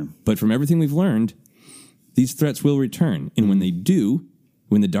 Yeah. But from everything we've learned, these threats will return. And when they do,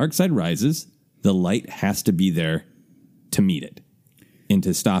 when the dark side rises, the light has to be there to meet it and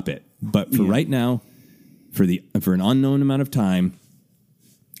to stop it. But for right now, for an unknown amount of time,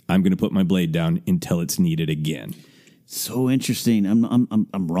 I'm going to put my blade down until it's needed again. So interesting.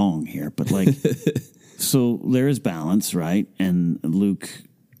 I'm wrong here, but so there is balance, right? And Luke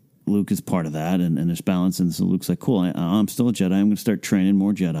is part of that, and there's balance. And so Luke's like, cool, I'm still a Jedi. I'm going to start training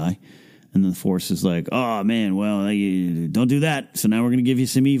more Jedi. And then the Force is like, oh, man, well, don't do that. So now we're going to give you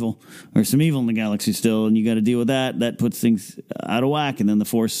some evil in the galaxy still, and you got to deal with that. That puts things out of whack, and then the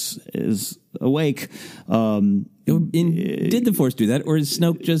Force is awake. Did the Force do that, or is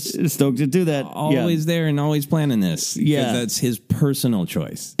Snoke to do that? Always there and always planning this? Yeah. That's his personal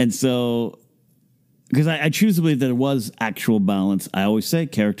choice. And so, because I choose to believe that it was actual balance. I always say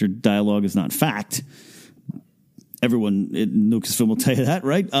character dialogue is not fact. Everyone in Lucasfilm will tell you that,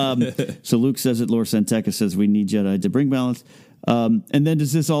 right? So Luke says it, Lor San Tekka says we need Jedi to bring balance. And then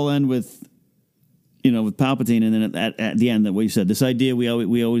does this all end with Palpatine? And then at the end, that what you said, this idea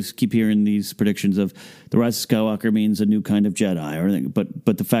we always keep hearing these predictions of the rise of Skywalker means a new kind of Jedi,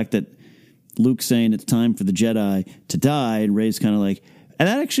 but the fact that Luke's saying it's time for the Jedi to die, and Rey's kind of like, And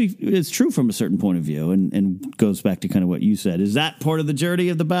that actually is true from a certain point of view, and goes back to kind of what you said. Is that part of the journey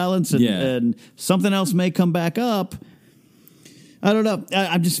of the balance? And something else may come back up. I don't know.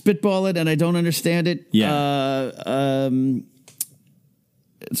 I'm just spitballing, and I don't understand it. Yeah.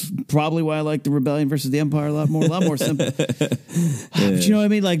 It's probably why I like the Rebellion versus the Empire a lot more simple. But you know what I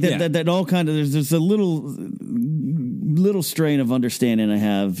mean? Like that all kind of, there's a little strain of understanding I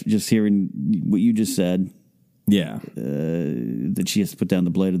have just hearing what you just said. Yeah. That she has to put down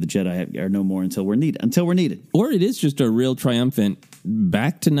the blade of the Jedi are no more until we're needed. Or it is just a real triumphant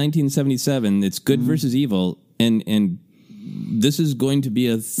back to 1977. It's good versus evil. And this is going to be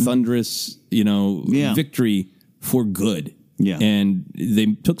a thunderous, victory for good. Yeah. And they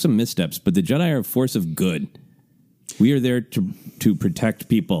took some missteps, but the Jedi are a force of good. We are there to protect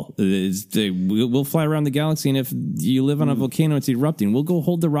people. We'll fly around the galaxy, and if you live on a volcano, it's erupting. We'll go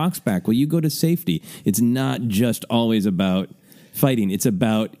hold the rocks back. Will you go to safety? It's not just always about fighting. It's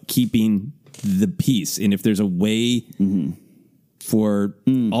about keeping the peace. And if there's a way for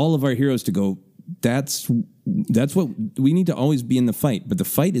all of our heroes to go, that's what we need to always be in the fight. But the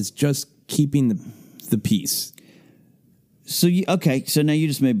fight is just keeping the peace. So now you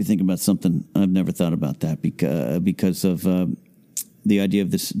just made me think about something. I've never thought about that because of the idea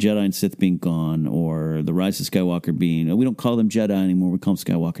of this Jedi and Sith being gone, or the Rise of Skywalker being, we don't call them Jedi anymore, we call them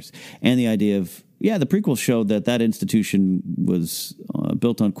Skywalkers. And the idea of, the prequels showed that institution was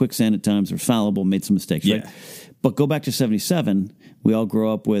built on quicksand at times, or fallible, made some mistakes, right? But go back to 77, we all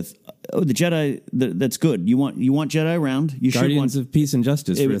grow up with, the Jedi, that's good. You want Jedi around. You Guardians of peace and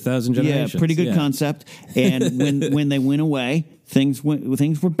justice for 1,000 generations. Yeah, pretty good concept. And when they went away, things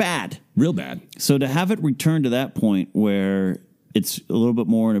were bad. Real bad. So to have it return to that point where it's a little bit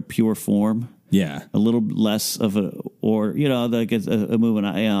more in a pure form. Yeah. A little less of like a movement.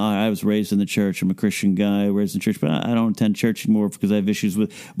 I was raised in the church. I'm a Christian guy, raised in the church, but I don't attend church anymore because I have issues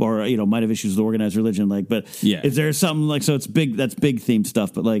with, or, might have issues with organized religion. Is there something so it's big, that's big theme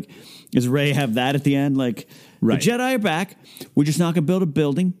stuff, but does Rey have that at the end? Right. The Jedi are back. We're just not going to build a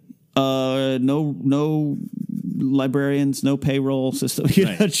building. No librarians, no payroll system.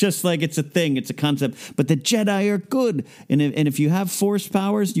 It's just it's a thing, it's a concept. But the Jedi are good, and if you have Force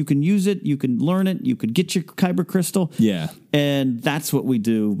powers, you can use it, you can learn it, you could get your Kyber crystal. Yeah, and that's what we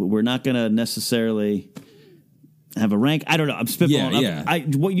do. But we're not going to necessarily have a rank. I don't know. I'm spitballing.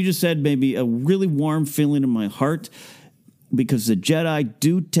 Yeah. What you just said made me a really warm feeling in my heart, because the Jedi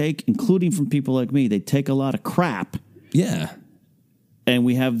do take, including from people like me, they take a lot of crap. Yeah. And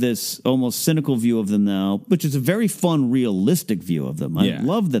we have this almost cynical view of them now, which is a very fun, realistic view of them. I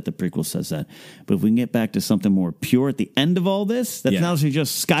love that the prequel says that. But if we can get back to something more pure at the end of all this, that's not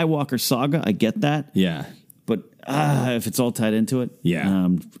just Skywalker Saga. I get that. Yeah. But if it's all tied into it,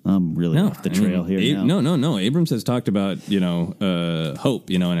 I'm really off the trail here now. No. Abrams has talked about, hope,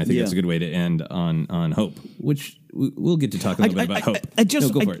 and I think that's a good way to end on hope, which we'll get to talk a little bit about hope. I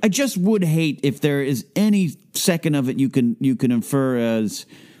just would hate if there is any second of it you can infer as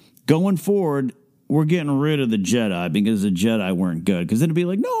going forward, we're getting rid of the Jedi because the Jedi weren't good. Because then it'd be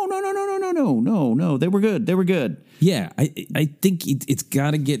like, no, they were good. Yeah, I think it's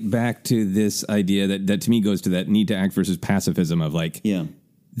got to get back to this idea that to me goes to that need to act versus pacifism of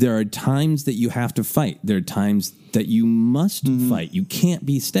there are times that you have to fight. There are times that you must fight. You can't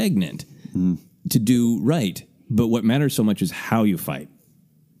be stagnant to do right. But what matters so much is how you fight.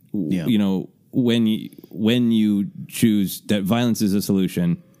 Yeah. When you choose that violence is a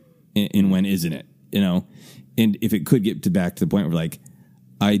solution and when isn't it, and if it could get back to the point where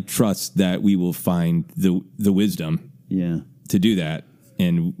I trust that we will find the wisdom to do that.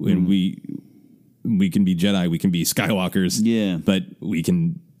 And when we can be Jedi, we can be Skywalkers, but we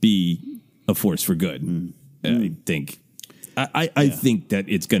can be a force for good. I think. I think that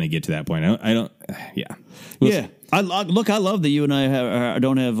it's going to get to that point. I don't. I love that you and I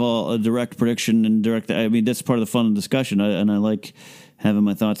don't have a direct prediction and direct. I mean, that's part of the fun of the discussion, and I like having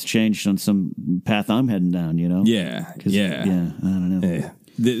my thoughts changed on some path I'm heading down. Yeah. I don't know.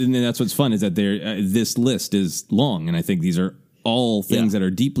 And that's what's fun is that this list is long, and I think these are all things that are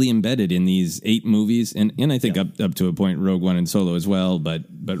deeply embedded in these 8 movies, and I think up to a point Rogue One and Solo as well, but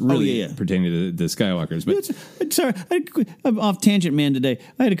really pertaining to the Skywalkers. But sorry, I'm off tangent, man. Today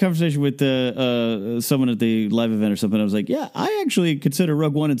I had a conversation with someone at the live event or something. I was like, I actually consider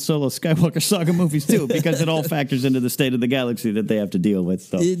Rogue One and Solo Skywalker Saga movies too, because it all factors into the state of the galaxy that they have to deal with.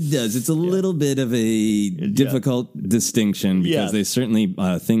 So. It does. It's a little bit of a difficult distinction because they certainly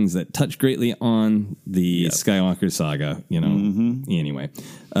things that touch greatly on the Skywalker Saga. Anyway,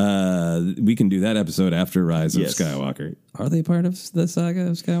 We can do that episode after Rise of Skywalker. Are they part of the saga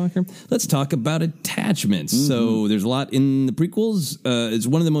of Skywalker? Let's talk about attachments. So there's a lot in the prequels. It's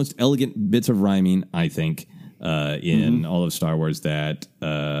one of the most elegant bits of rhyming, I think, in all of Star Wars, that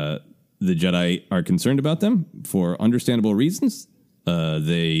the Jedi are concerned about them for understandable reasons.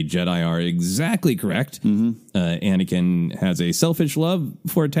 The Jedi are exactly correct. Anakin has a selfish love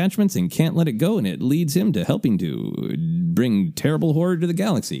for attachments and can't let it go, and it leads him to helping to bring terrible horror to the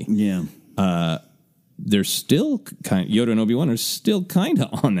galaxy. Yeah. They're still Yoda and Obi-Wan are still kind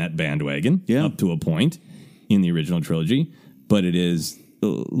of on that bandwagon up to a point in the original trilogy, but it is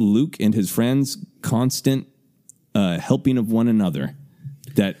Luke and his friends' constant helping of one another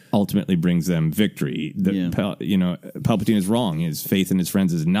that ultimately brings them victory. Palpatine is wrong. His faith in his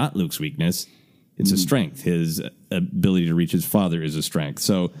friends is not Luke's weakness. It's a strength. His ability to reach his father is a strength.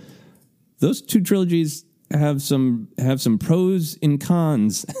 So those two trilogies have some pros and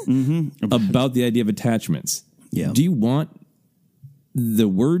cons about the idea of attachments. Yeah. Do you want the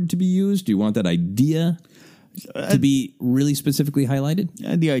word to be used? Do you want that idea to be really specifically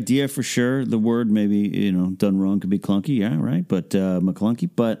highlighted? The idea for sure. The word maybe, done wrong could be clunky. Yeah, right. But McClunky.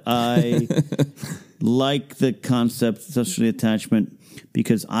 But I like the concept, especially attachment,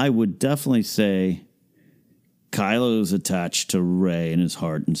 because I would definitely say Kylo's attached to Rey in his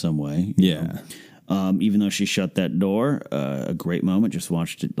heart in some way. Yeah. Even though she shut that door, a great moment. Just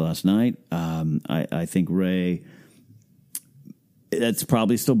watched it last night. I think Rey, that's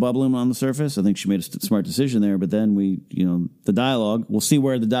probably still bubbling on the surface. I think she made a smart decision there. But then the dialogue, we'll see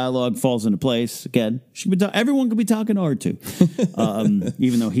where the dialogue falls into place. Again, everyone could be talking to R2.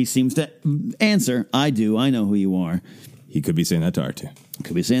 Even though he seems to answer, I know who you are. He could be saying that to R2.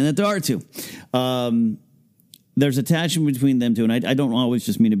 Could be saying that to R2. There's attachment between them two, and I don't always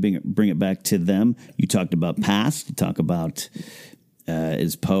just mean to bring it back to them. You talked about past. You talk about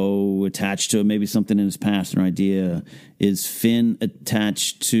is Poe attached to maybe something in his past, an idea? Is Finn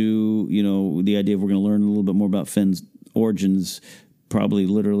attached to the idea of we're going to learn a little bit more about Finn's origins, probably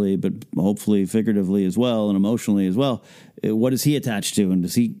literally, but hopefully figuratively as well, and emotionally as well. What is he attached to, and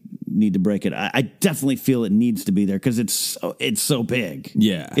does he need to break it? I definitely feel it needs to be there because it's so big.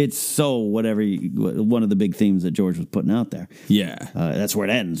 Yeah, it's so one of the big themes that George was putting out there. Yeah, that's where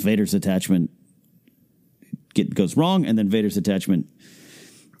it ends. Vader's attachment goes wrong, and then Vader's attachment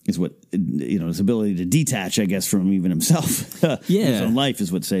is what his ability to detach, I guess, from even himself. His own life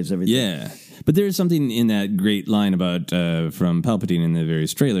is what saves everything. Yeah. But there is something in that great line about from Palpatine in the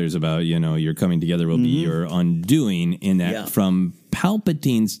various trailers about, your coming together will be your undoing, in that from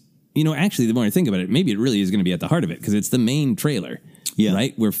Palpatine's, actually, the more I think about it, maybe it really is going to be at the heart of it, because it's the main trailer,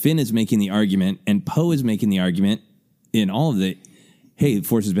 right? Where Finn is making the argument and Poe is making the argument in all of the, hey, the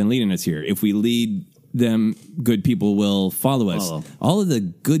Force has been leading us here. If we lead them, good people will follow us. All of the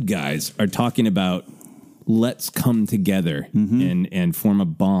good guys are talking about, let's come together and form a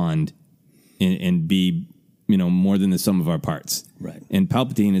bond and be, more than the sum of our parts. Right. And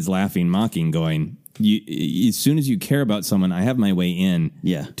Palpatine is laughing, mocking, going, as soon as you care about someone, I have my way in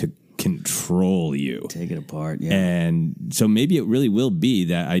to control you. Take it apart, yeah. And so maybe it really will be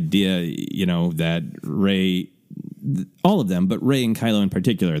that idea, that Rey, all of them, but Rey and Kylo in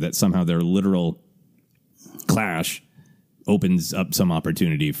particular, that somehow their literal clash opens up some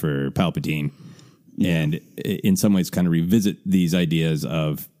opportunity for Palpatine. Yeah. And in some ways kind of revisit these ideas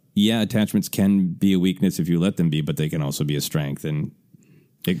of, attachments can be a weakness if you let them be, but they can also be a strength. And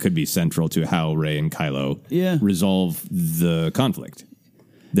it could be central to how Rey and Kylo resolve the conflict,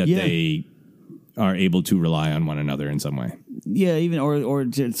 that they are able to rely on one another in some way. Yeah, even or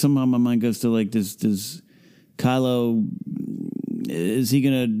somehow my mind goes to like, does Kylo, is he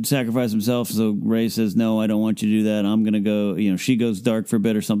going to sacrifice himself? So Rey says, no, I don't want you to do that. I'm going to go, she goes dark for a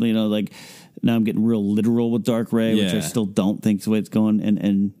bit or something, like now I'm getting real literal with Dark Rey, which I still don't think is the way it's going.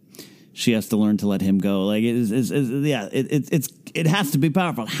 And she has to learn to let him go. Like it has to be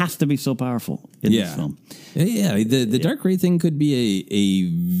powerful. It has to be so powerful in this film. Yeah, the Dark Rey thing could be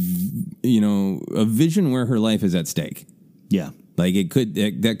a vision where her life is at stake. Yeah, like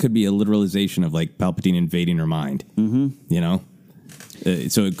that could be a literalization of like Palpatine invading her mind.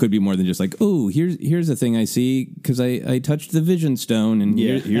 So it could be more than just like, oh, here's a thing I see because I touched the Vision Stone, and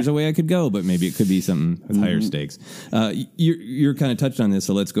here's a way I could go. But maybe it could be something with higher stakes. You're kind of touched on this,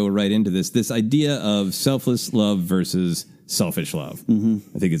 so let's go right into this. This idea of selfless love versus selfish love.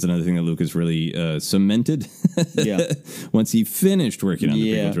 I think it's another thing that Lucas really cemented. Once he finished working on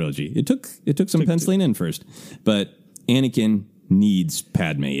the prequel trilogy, it took some penciling in first, but Anakin needs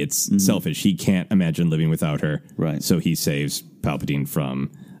Padme. It's selfish. He can't imagine living without her. Right. So he saves Palpatine from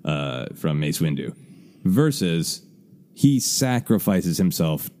Mace Windu. Versus he sacrifices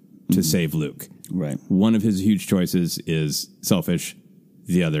himself to save Luke. Right. One of his huge choices is selfish.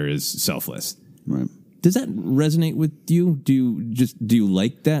 The other is selfless. Right. Does that resonate with you? Do you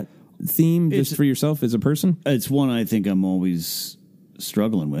like that theme just for yourself as a person? It's one I think I'm always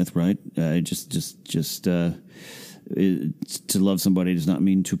struggling with, right? To love somebody does not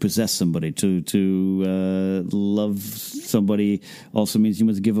mean to possess somebody. To love somebody also means you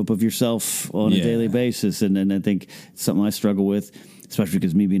must give up of yourself on a daily basis. And I think it's something I struggle with, especially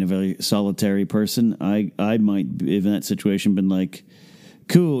because me being a very solitary person, I might, if in that situation, been like,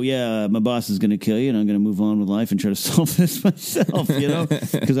 cool, yeah, my boss is going to kill you, and I'm going to move on with life and try to solve this myself,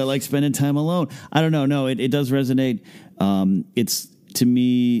 because I like spending time alone. I don't know. No, it does resonate. It's, to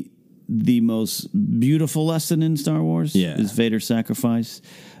me, the most beautiful lesson in Star Wars is Vader's sacrifice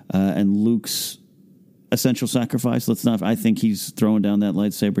and Luke's essential sacrifice. I think he's throwing down that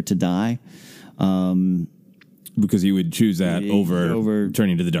lightsaber to die. Because he would choose that over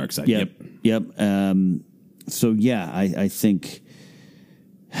turning to the dark side. Yep. So, yeah, I think...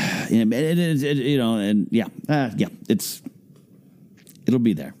 it'll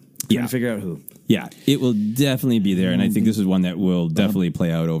be there. We're gonna figure out who. Yeah, it will definitely be there, and I think this is one that will definitely play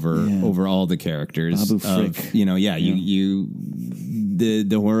out over all the characters. Babu Frick.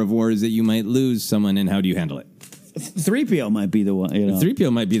 The horror of war is that you might lose someone, and how do you handle it? 3PO might be the one.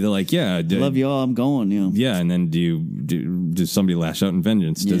 3PO might be the love y'all, I'm going. Yeah, and then does somebody lash out in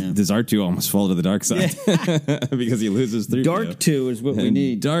vengeance? Does R2 almost fall to the dark side because he loses 3PO? Dark 2 is what we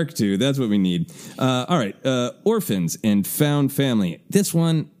need. Dark 2, that's what we need. All right, orphans and found family. This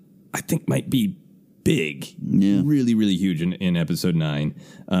one I think might be big, really, really huge in episode 9.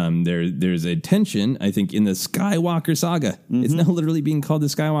 There's a tension, I think, in the Skywalker saga. It's now literally being called the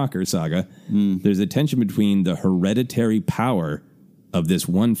Skywalker saga. There's a tension between the hereditary power of this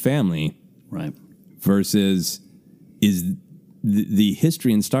one family, right, versus is the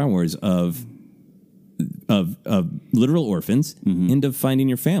history in Star Wars of literal orphans and of finding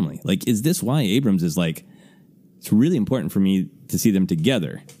your family. Like, is this why Abrams is like, it's really important for me to see them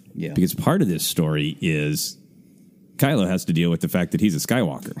together? Yeah. Because part of this story is Kylo has to deal with the fact that he's a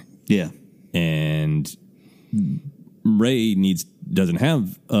Skywalker. Yeah. And Rey doesn't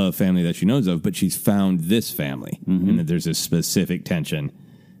have a family that she knows of, but she's found this family. And that there's a specific tension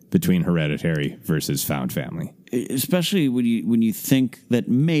between hereditary versus found family. Especially when you think that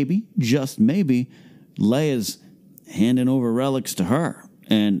maybe, just maybe, Leia's handing over relics to her.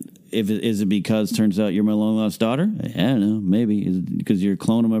 And is it because turns out you're my long lost daughter? I don't know. Maybe. Is it because you're a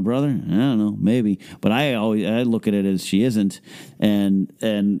clone of my brother? I don't know. Maybe. But I look at it as she isn't, and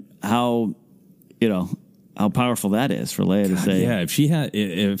how powerful that is for Leia to say. Yeah,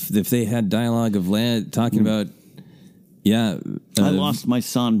 if they had dialogue of Leia talking about, I lost my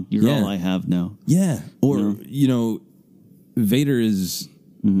son. You're all I have now. Yeah, or Vader is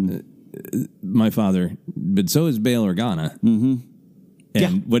my father, but so is Bail Organa.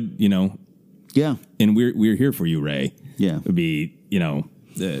 And and we're here for you, Rey. Yeah, would be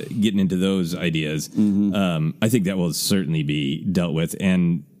getting into those ideas. I think that will certainly be dealt with,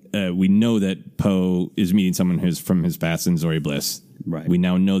 and we know that Poe is meeting someone who's from his past in Zori Bliss. Right. We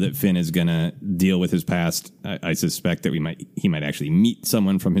now know that Finn is going to deal with his past. I suspect that he might actually meet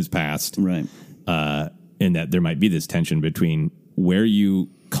someone from his past. Right. And that there might be this tension between where you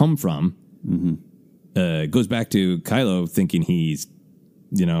come from. Goes back to Kylo thinking he's.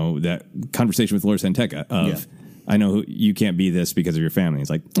 That conversation with Lor Santeca of, I know you can't be this because of your family. It's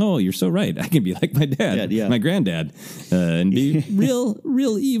like, oh, you're so right. I can be like my dad, my granddad, and be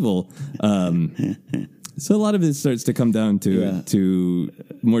real evil. So a lot of it starts to come down to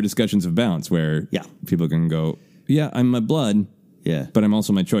more discussions of balance where people can go, I'm my blood, but I'm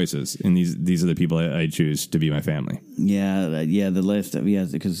also my choices. And these are the people I choose to be my family. The last,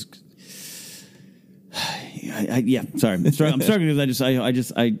 because... Sorry. I'm struggling because I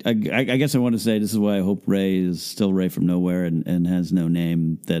guess I want to say this is why I hope Rey is still Rey from nowhere and has no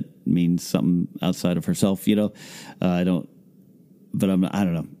name that means something outside of herself. I don't know. I don't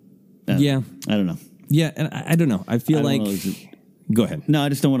know. Yeah, and I don't know. I feel like. Go ahead. No, I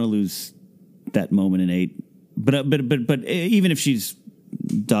just don't want to lose that moment in 8. But even if she's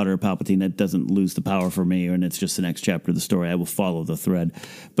daughter of Palpatine, that doesn't lose the power for me, and it's just the next chapter of the story. I will follow the thread.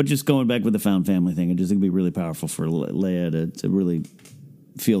 But just going back with the found family thing, I just think it'd be really powerful for Leia to really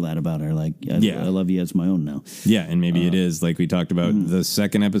feel that about her. Like, I love you as my own now. Yeah, and maybe it is, like we talked about the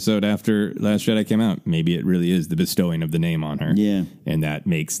second episode after Last Jedi came out, maybe it really is the bestowing of the name on her. Yeah. And that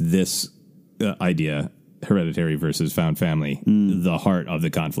makes this idea, hereditary versus found family, the heart of the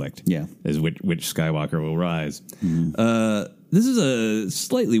conflict. Yeah. Is which Skywalker will rise. This is a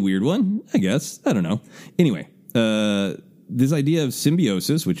slightly weird one, I guess. I don't know. Anyway, this idea of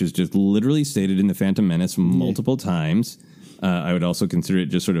symbiosis, which is just literally stated in the Phantom Menace multiple times. I would also consider it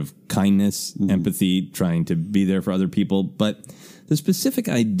just sort of kindness, empathy, trying to be there for other people. But the specific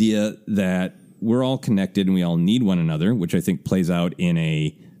idea that we're all connected and we all need one another, which I think plays out in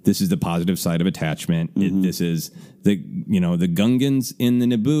this is the positive side of attachment. This is the Gungans in the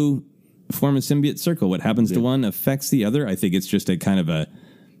Naboo form a symbiote circle. What happens to one affects the other. I think it's just a kind of a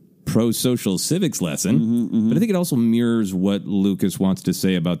pro-social civics lesson, but I think it also mirrors what Lucas wants to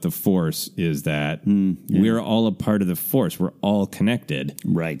say about the Force, is that we're all a part of the Force. We're all connected.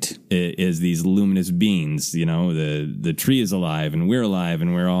 Right. It is these luminous beings, the tree is alive and we're alive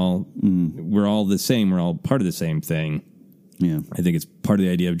and we're all the same. We're all part of the same thing. Yeah. I think it's part of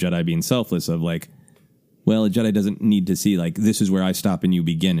the idea of Jedi being selfless, of like, well, a Jedi doesn't need to see like, this is where I stop and you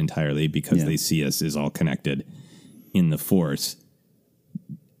begin entirely, because they see us as all connected in the Force.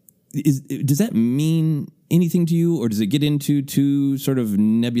 Does that mean anything to you, or does it get into too sort of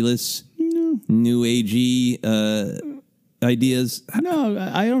nebulous, new agey ideas? No,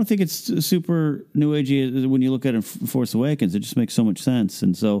 I don't think it's super new agey when you look at it in Force Awakens. It just makes so much sense.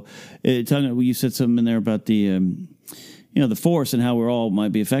 And so, you said something in there about the the Force and how we're all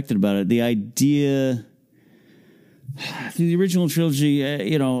might be affected about it. The idea. The original trilogy,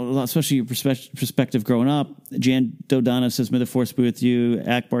 especially your perspective growing up, Jan Dodonna says, "May the Force be with you."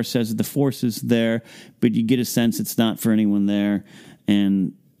 Akbar says that the Force is there, but you get a sense it's not for anyone there,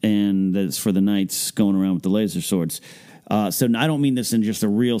 and that it's for the knights going around with the laser swords. So I don't mean this in just a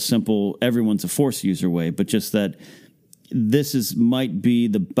real simple, everyone's a Force user way, but just that this might be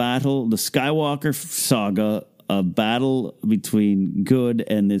the Skywalker saga, a battle between good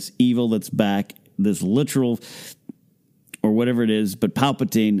and this evil that's back, this literal, or whatever it is, but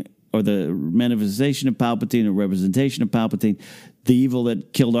Palpatine, or the manifestation of Palpatine, or representation of Palpatine, the evil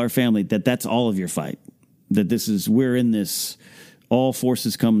that killed our family, that's all of your fight. That we're in this, all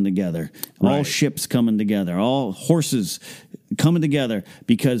forces coming together, all ships coming together, all horses coming together,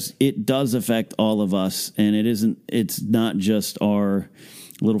 because it does affect all of us, and it's not just our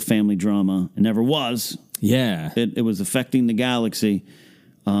little family drama. It never was. Yeah. It was affecting the galaxy.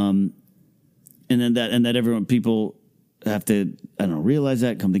 And that people have to, realize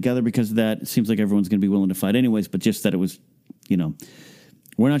that, come together because of that. It seems like everyone's going to be willing to fight anyways, but just that it was,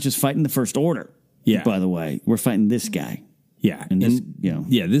 we're not just fighting the First Order. Yeah. By the way, we're fighting this guy. Yeah.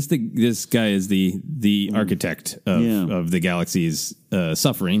 This guy is the architect of the galaxy's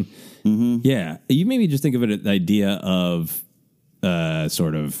suffering. Yeah. You maybe just think of it, the idea of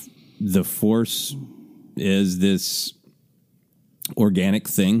sort of the Force is this organic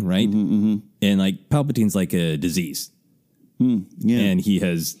thing, right? And like Palpatine's like a disease. And he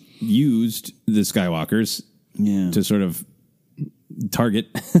has used the Skywalkers to sort of target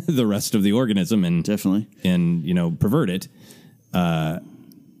the rest of the organism and pervert it.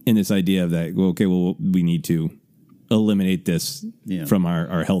 In this idea of that, we need to eliminate this from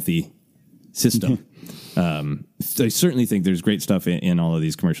our healthy system. I certainly think there's great stuff in all of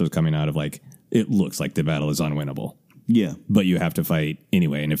these commercials coming out of like, it looks like the battle is unwinnable. Yeah. But you have to fight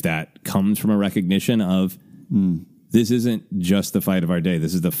anyway. And if that comes from a recognition of this isn't just the fight of our day,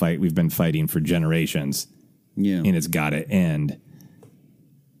 this is the fight we've been fighting for generations. Yeah. And it's got to end,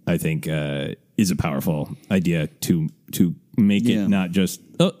 I think is a powerful idea to make it not just,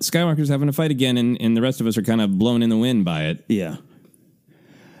 Skywalker's having a fight again and the rest of us are kind of blown in the wind by it. Yeah.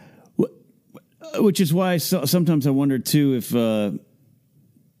 Which is why sometimes I wonder too if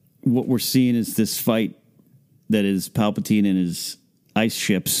what we're seeing is this fight that is Palpatine and his ice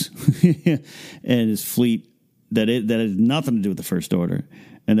ships and his fleet that has nothing to do with the First Order,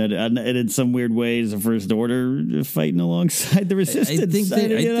 and that in some weird ways the First Order fighting alongside the Resistance. I think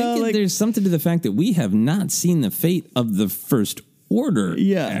there's something to the fact that we have not seen the fate of the First Order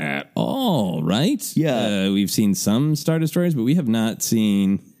at all, right? Yeah. We've seen some Star Destroyers, but we have not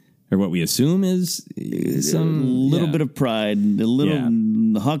seen, or what we assume is some little bit of pride, a little.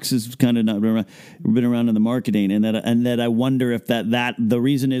 Hux has kind of not been around in the marketing, and that I wonder if that the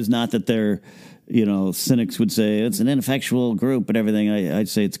reason is not that they're, cynics would say it's an ineffectual group, but everything. I'd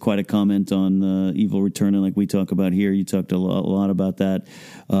say it's quite a comment on Evil Returning, like we talk about here. You talked a lot about that.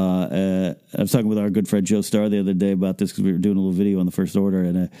 I was talking with our good friend Joe Starr the other day about this because we were doing a little video on the First Order,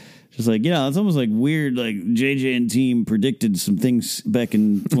 and just like, it's almost like weird, like JJ and team predicted some things back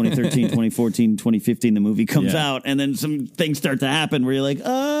in 2013, 2014, 2015, the movie comes out, and then some things start to happen where you're like,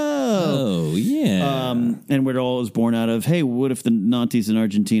 oh yeah. And where it all is born out of, hey, what if the Nazis in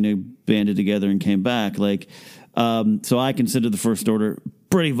Argentina banded together and came back? Like, so I consider the First Order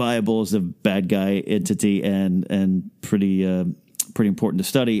pretty viable as a bad guy entity and pretty important to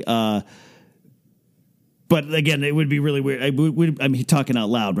study. But But again, it would be really weird. I'm talking out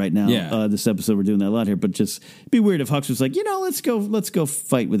loud right now. Yeah. This episode, we're doing that a lot here, but just it'd be weird if Hux was like, let's go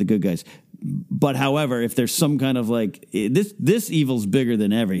fight with the good guys. But however, if there's some kind of like this evil's bigger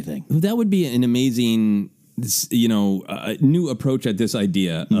than everything, that would be an amazing, new approach at this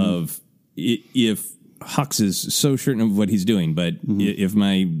idea of if Hux is so certain of what he's doing, but if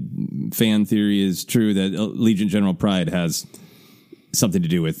my fan theory is true that Legion General Pride has something to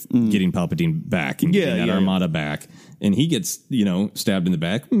do with getting Palpatine back and getting that Armada back, and he gets stabbed in the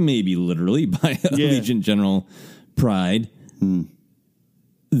back, maybe literally by Legion General Pride.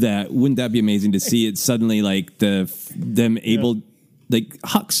 Wouldn't that be amazing to see it suddenly, like them able, like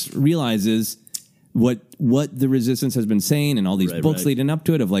Hux realizes what the Resistance has been saying and all these books leading up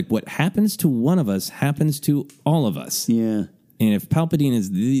to it, of like what happens to one of us happens to all of us. Yeah. And if Palpatine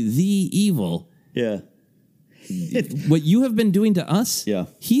is the evil, what you have been doing to us,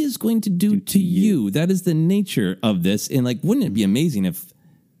 he is going to do to you. That is the nature of this. And like, wouldn't it be amazing if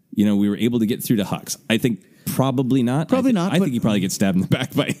we were able to get through to Hux? I think probably not. I think he probably gets stabbed in the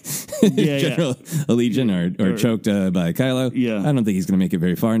back by General Legion or choked by Kylo. Yeah. I don't think he's going to make it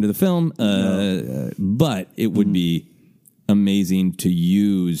very far into the film. But it would be amazing to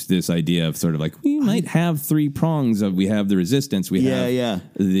use this idea of sort of like, we might have three prongs of, we have the Resistance, we have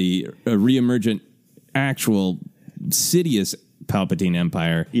the reemergent actual Sidious Palpatine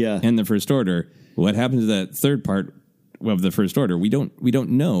Empire, and the First Order. What happens to that third part of the First Order? We don't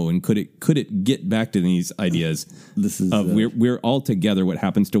know. And could it get back to these ideas? This is we're all together. What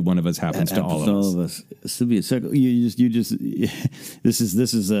happens to one of us happens to all of us. This would be a second. You just this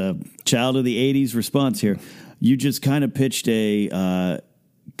is a child of the '80s response here. You just kind of pitched a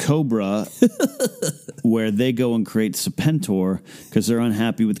Cobra where they go and create Serpentor because they're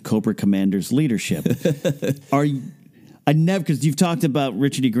unhappy with Cobra Commander's leadership. I never, because you've talked about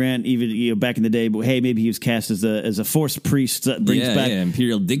Richard E. Grant even back in the day, but hey, maybe he was cast as a Force priest that brings back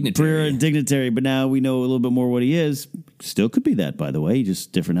Imperial dignitary. But now we know a little bit more what he is. Still could be that, by the way,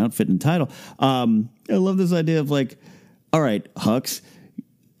 just different outfit and title. I love this idea of like, all right, Hux,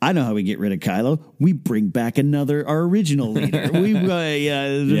 I know how we get rid of Kylo. We bring back our original leader.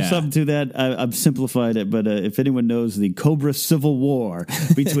 There's something to that. I've simplified it, but if anyone knows the Cobra Civil War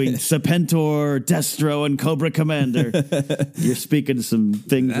between Serpentor, Destro, and Cobra Commander, you're speaking to some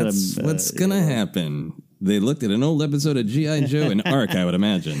things. That's what's going to happen. They looked at an old episode of G.I. Joe and Ark, I would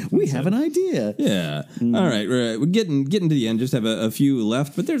imagine. We have an idea. Yeah. All right. We're getting to the end. Just have a few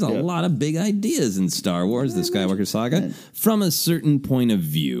left, but there's a lot of big ideas in Star Wars, the Skywalker Saga, from a certain point of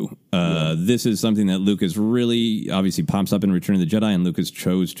view. This is something that Lucas really obviously pops up in Return of the Jedi, and Lucas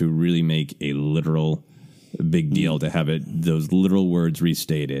chose to really make a literal big deal to have those literal words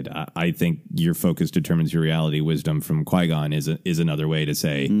restated. I think your focus determines your reality. Wisdom from Qui-Gon is another way to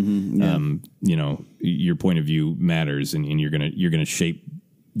say, your point of view matters, and you're gonna shape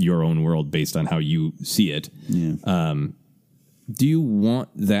your own world based on how you see it. Yeah. Do you want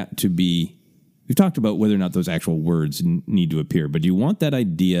that to be? We've talked about whether or not those actual words need to appear, but do you want that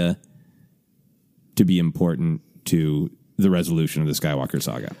idea to be important to the resolution of the Skywalker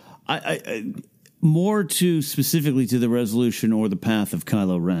Saga? I more to specifically to the resolution or the path of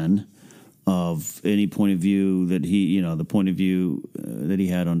Kylo Ren, of any point of view that he, the point of view that he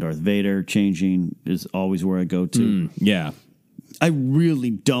had on Darth Vader changing is always where I go to. Yeah. I really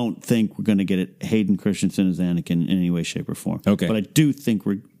don't think we're going to get Hayden Christensen as Anakin in any way, shape, or form. Okay. But I do think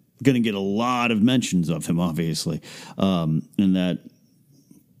we're going to get a lot of mentions of him, obviously, and that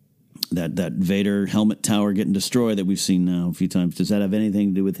Vader helmet tower getting destroyed that we've seen now a few times. Does that have anything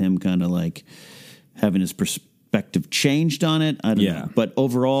to do with him kind of like having his perspective changed on it? I don't know. But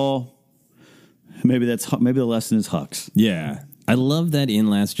overall, maybe the lesson is Hux. Yeah. I love that in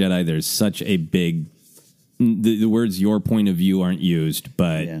Last Jedi there's such a big... The words "your point of view" aren't used,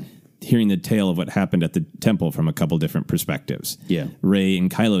 but hearing the tale of what happened at the temple from a couple different perspectives. Yeah. Rey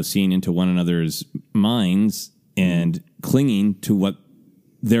and Kylo seeing into one another's minds and clinging to what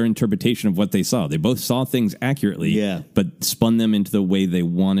their interpretation of what they saw. They both saw things accurately, but spun them into the way they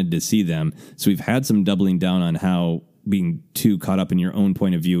wanted to see them. So we've had some doubling down on how being too caught up in your own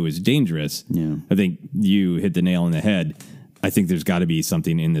point of view is dangerous. Yeah. I think you hit the nail on the head. I think there's got to be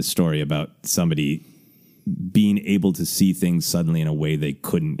something in this story about somebody being able to see things suddenly in a way they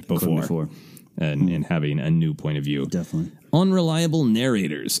couldn't before. And having a new point of view. Definitely. Unreliable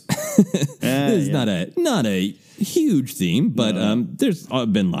narrators. It's not a huge theme, but there's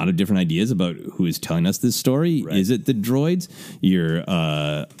been a lot of different ideas about who is telling us this story. Right. Is it the droids? You're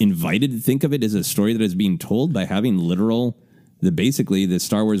invited to think of it as a story that is being told by having basically the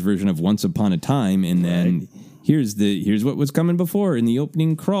Star Wars version of Once Upon a Time, and then here's what was coming before in the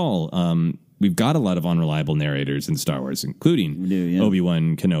opening crawl. we've got a lot of unreliable narrators in Star Wars, including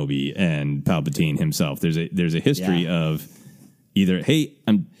Obi-Wan Kenobi and Palpatine himself. There's a history of either, hey,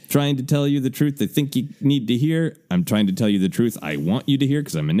 I'm trying to tell you the truth I think you need to hear. I'm trying to tell you the truth I want you to hear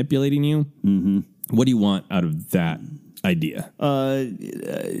because I'm manipulating you. Mm-hmm. What do you want out of that idea?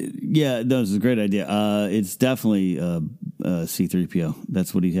 Yeah, that was a great idea. It's definitely C-3PO.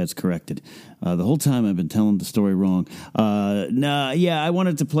 That's what he has corrected. The whole time I've been telling the story wrong. I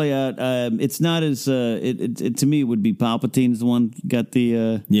wanted to play out. It's not as it to me it would be Palpatine's the one got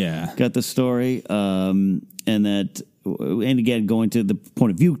the story, and that, and again going to the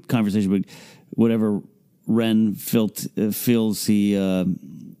point of view conversation, but whatever Ren feels he.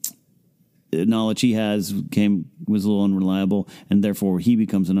 Knowledge he has was a little unreliable, and therefore he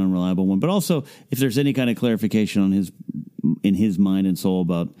becomes an unreliable one. But also, if there's any kind of clarification in his mind and soul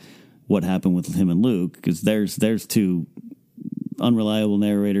about what happened with him and Luke, because there's two unreliable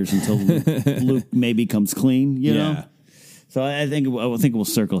narrators until Luke maybe comes clean, you know. So I think we'll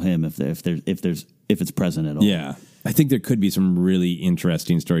circle him if it's present at all. Yeah, I think there could be some really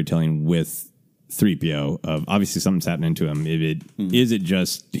interesting storytelling with 3PO of obviously something's happening to him. Is it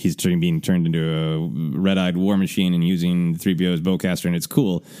just he's being turned into a red-eyed war machine and using 3PO as bowcaster and it's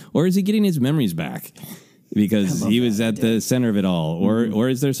cool, or is he getting his memories back because he was at the center of it all, or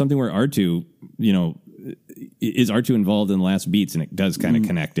is there something where R2, is R2 involved in the last beats and it does kind of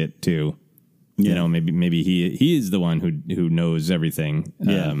connect it to, maybe he is the one who knows everything.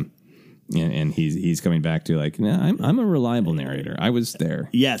 And he's coming back to like, nah, I'm a reliable narrator. I was there.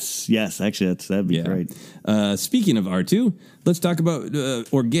 Yes. Actually, that'd be great. Speaking of R2, let's talk about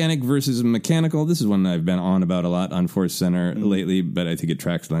organic versus mechanical. This is one that I've been on about a lot on Force Center lately, but I think it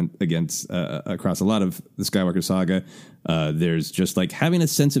tracks against across a lot of the Skywalker saga. There's just like having a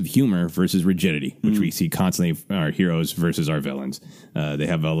sense of humor versus rigidity, which we see constantly our heroes versus our villains. They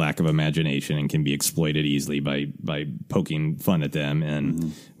have a lack of imagination and can be exploited easily by poking fun at them.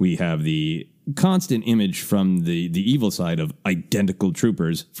 And we have the constant image from the evil side of identical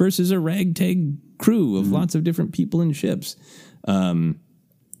troopers versus a ragtag crew of lots of different people and ships.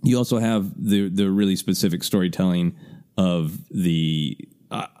 You also have the really specific storytelling of the...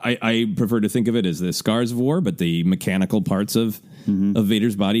 I prefer to think of it as the scars of war, but the mechanical parts of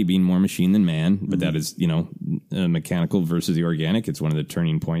Vader's body being more machine than man. But that is, mechanical versus the organic. It's one of the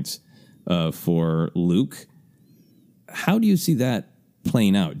turning points for Luke. How do you see that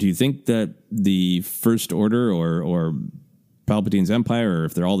playing out? Do you think that the First Order or Palpatine's Empire, or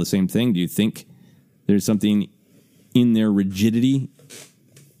if they're all the same thing, do you think there's something in their rigidity,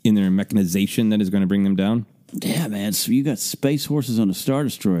 in their mechanization that is going to bring them down? Yeah, man. So you got space horses on a Star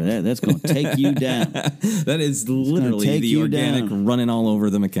Destroyer. That's going to take you down. That is literally the organic running all over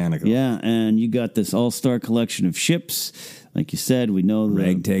the mechanical. Yeah, and you got this all-star collection of ships. Like you said, we know the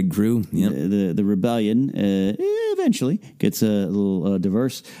ragtag crew. Yep. The rebellion eventually gets a little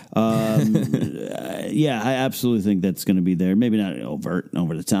diverse. Yeah, I absolutely think that's going to be there. Maybe not overt and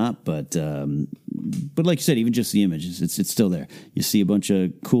over the top, but like you said, even just the images, it's still there. You see a bunch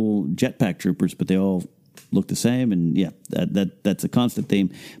of cool jetpack troopers, but they all look the same, and that's a constant theme.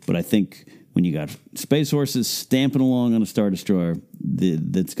 But I think when you got space horses stamping along on a Star Destroyer,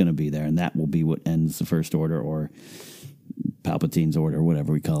 that's going to be there, and that will be what ends the First Order or Palpatine's Order,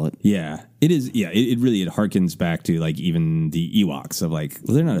 whatever we call it. Yeah, it is. Yeah, it really harkens back to like even the Ewoks of like,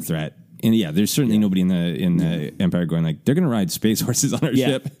 well, they're not a threat. And there's certainly nobody in the Empire going like, they're going to ride space horses on our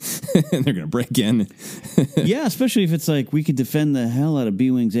ship and they're going to break in. Yeah, especially if it's like we could defend the hell out of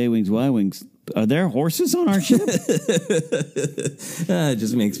B-Wings, A-Wings, Y-Wings. Are there horses on our ship? It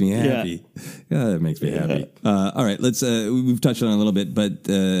just makes me happy. Yeah, it makes me happy. All right, let's. We've touched on it a little bit, but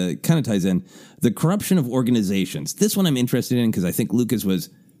kind of ties in the corruption of organizations. This one I'm interested in because I think Lucas was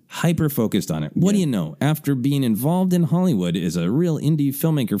hyper focused on it. What do you know? After being involved in Hollywood as a real indie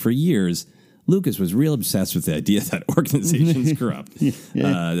filmmaker for years, Lucas was real obsessed with the idea that organizations corrupt,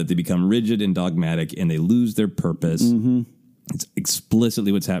 that they become rigid and dogmatic, and they lose their purpose. It's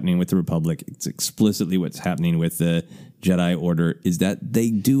explicitly what's happening with the Republic. It's explicitly what's happening with the Jedi Order, is that they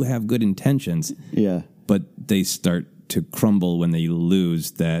do have good intentions. Yeah. But they start to crumble when they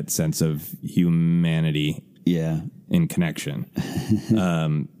lose that sense of humanity. Yeah. And connection.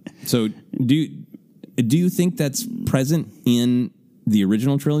 So do you think that's present in the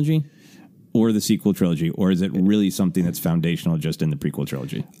original trilogy or the sequel trilogy, or is it really something that's foundational just in the prequel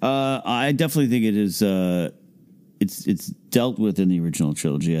trilogy? I definitely think it is. It's dealt with in the original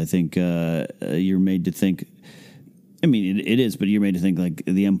trilogy. I think you're made to think I mean, it is, but you're made to think like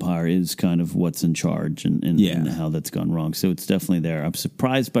the Empire is kind of what's in charge and how that's gone wrong. So it's definitely there. I'm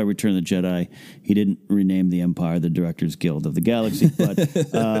surprised by Return of the Jedi. He didn't rename the Empire the Directors Guild of the Galaxy, but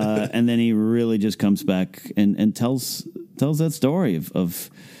and then he really just comes back and tells that story of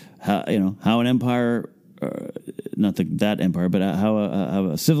how how an empire, not that empire, but how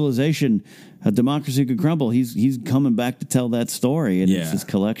a civilization, a democracy could crumble. He's coming back to tell that story, and it's this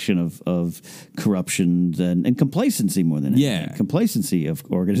collection of corruption and complacency more than anything. Yeah. Complacency of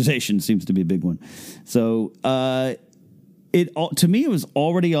organization seems to be a big one. So to me, it was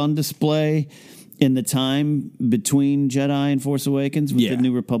already on display in the time between Jedi and Force Awakens with the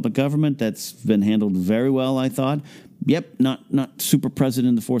New Republic government. That's been handled very well, I thought. Yep, not super present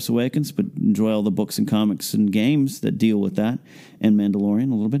in The Force Awakens, but enjoy all the books and comics and games that deal with that, and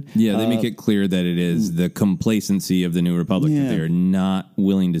Mandalorian a little bit. Yeah, they make it clear that it is the complacency of the New Republic, that they are not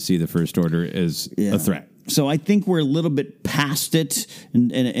willing to see the First Order as a threat. So I think we're a little bit past it,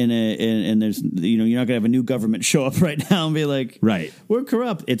 and there's you're not going to have a new government show up right now and be like, right, we're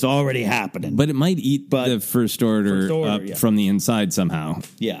corrupt. It's already happening, but it might eat the First Order up from the inside somehow.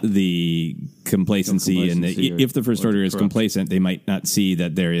 Yeah, the complacency and if the First Order is complacent, they might not see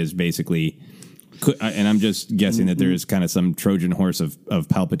that there is basically, and I'm just guessing that there is kind of some Trojan horse of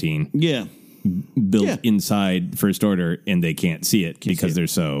Palpatine, built inside First Order, and they can't see it because they're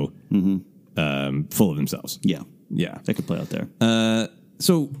so. Full of themselves. Yeah. That could play out there.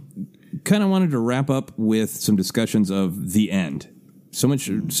 So kind of wanted to wrap up with some discussions of the end. So much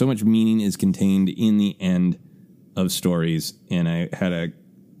meaning is contained in the end of stories, and I had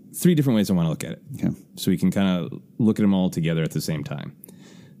 3 different ways I want to look at it. Okay. So we can kind of look at them all together at the same time.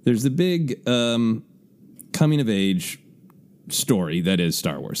 There's the big coming of age story that is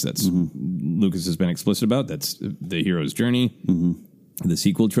Star Wars. That's Lucas has been explicit about. That's the hero's journey. The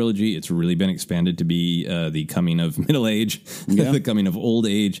sequel trilogy, it's really been expanded to be the coming of middle age, the coming of old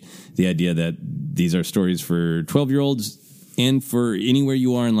age, the idea that these are stories for 12-year-olds and for anywhere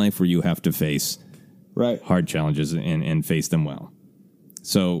you are in life where you have to face hard challenges and face them well.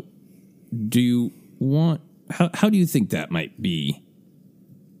 So how do you think that might be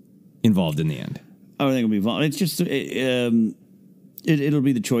involved in the end? I don't think it'll be involved. It's just... It'll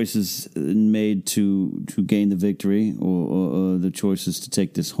be the choices made to gain the victory, or the choices to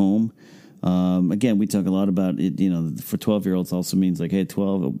take this home. Again, we talk a lot about it. For 12-year-olds, also means like, hey,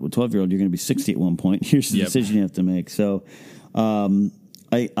 12-year-old, you're going to be 60 at one point. Here's the decision you have to make. So,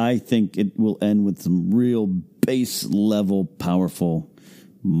 I think it will end with some real base level, powerful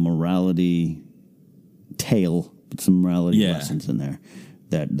morality tale, with some morality lessons in there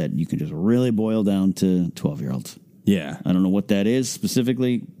that you can just really boil down to 12-year-olds. Yeah. I don't know what that is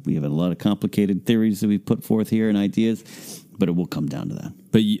specifically. We have a lot of complicated theories that we've put forth here and ideas, but it will come down to that.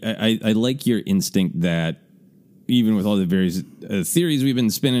 But I like your instinct that even with all the various theories we've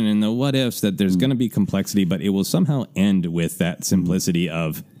been spinning and the what ifs, that there's going to be complexity, but it will somehow end with that simplicity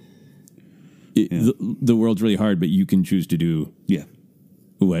of the world's really hard, but you can choose to do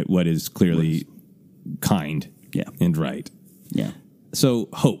what is clearly kind and right. Yeah. So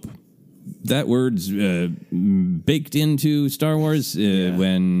hope. That word's baked into Star Wars.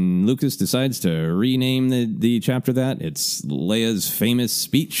 When Lucas decides to rename the chapter that, it's Leia's famous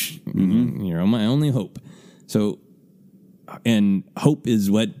speech, "You're my only hope." So, and hope is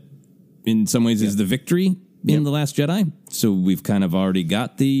what, in some ways, is the victory in The Last Jedi. So we've kind of already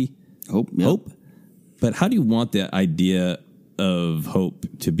got the hope. But how do you want the idea of hope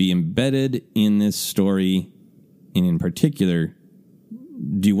to be embedded in this story, and in particular,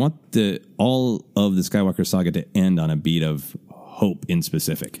 do you want all of the Skywalker saga to end on a beat of hope in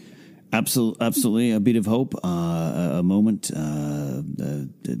specific? Absolutely, a beat of hope, a moment, a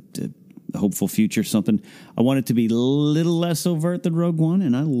hopeful future, something. I want it to be a little less overt than Rogue One,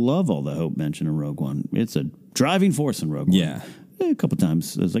 and I love all the hope mentioned in Rogue One. It's a driving force in Rogue One. Yeah. A couple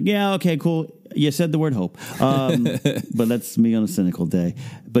times I was like, okay, cool. You said the word hope, but that's me on a cynical day.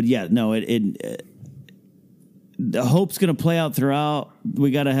 But the hope's going to play out throughout. We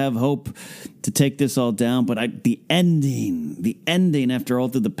got to have hope to take this all down. But the ending after all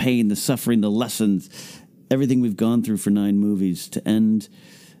through the pain, the suffering, the lessons, everything we've gone through for 9 movies, to end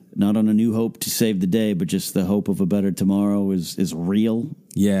not on a new hope to save the day, but just the hope of a better tomorrow is real.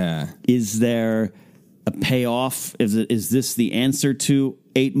 Yeah. Is there a payoff? Is this the answer to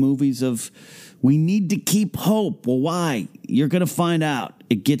 8 movies of we need to keep hope? Well, why? You're going to find out.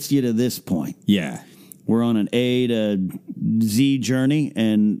 It gets you to this point. Yeah. We're on an A to Z journey,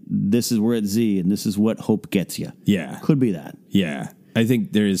 and this is where it's Z, and this is what hope gets you. Yeah. Could be that. Yeah. I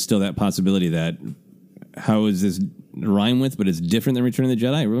think there is still that possibility that how is this rhyme with, but it's different than Return of the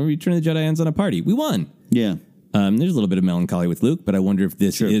Jedi. Return of the Jedi ends on a party. We won. Yeah. There's a little bit of melancholy with Luke, but I wonder if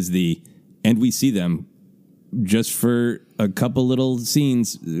this is and we see them just for a couple little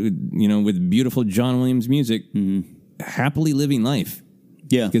scenes, with beautiful John Williams music, happily living life.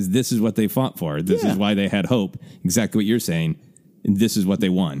 Yeah. Because this is what they fought for. This is why they had hope. Exactly what you're saying. And this is what they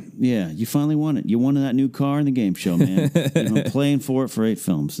won. Yeah, you finally won it. You won that new car in the game show, man. You've been playing for it for 8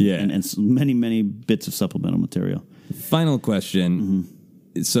 films. Yeah. And many, many bits of supplemental material. Final question.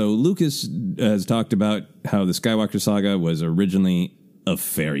 So Lucas has talked about how the Skywalker saga was originally a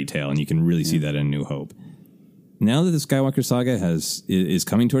fairy tale, and you can really see that in New Hope. Now that the Skywalker saga is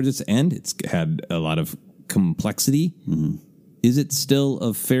coming towards its end, it's had a lot of complexity. Is it still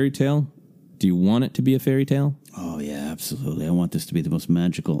a fairy tale? Do you want it to be a fairy tale? Oh, yeah, absolutely. I want this to be the most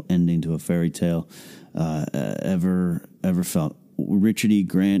magical ending to a fairy tale ever felt. Richard E.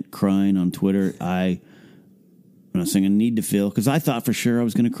 Grant crying on Twitter. When I was saying I need to feel, because I thought for sure I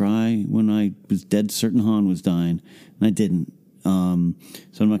was going to cry when I was dead certain Han was dying, and I didn't. So I'm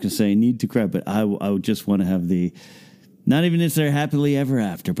not going to say I need to cry, but I would just want to have the, not even is there happily ever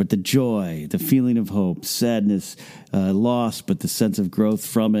after, but the joy, the feeling of hope, sadness, loss, but the sense of growth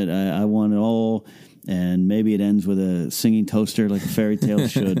from it. I want it all, and maybe it ends with a singing toaster like a fairy tale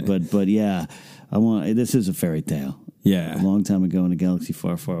should. But yeah, this is a fairy tale. Yeah, a long time ago in a galaxy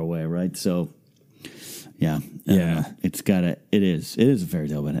far, far away, right? So yeah, it is a fairy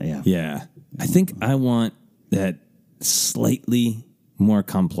tale, but yeah. I think I want that slightly more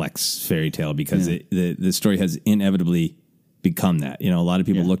complex fairy tale because the story has inevitably become that. A lot of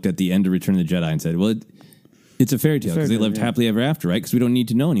people looked at the end of Return of the Jedi and said, well, it's a fairy tale because they lived happily ever after, right? Because we don't need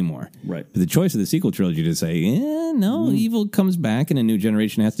to know anymore. Right. But the choice of the sequel trilogy to say, evil comes back and a new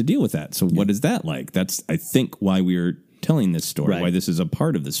generation has to deal with that. So what is that like? That's, I think, why we're telling this story, why this is a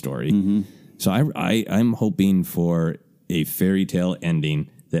part of the story. So I'm hoping for a fairy tale ending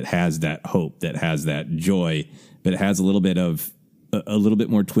that has that hope, that has that joy, but it has a little bit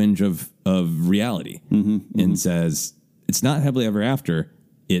more twinge of reality, and says it's not happily ever after,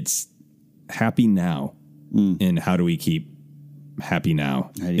 it's happy now. And how do we keep happy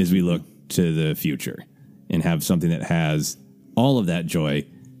now as we look to the future and have something that has all of that joy,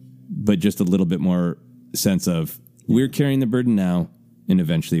 but just a little bit more sense of we're carrying the burden now, and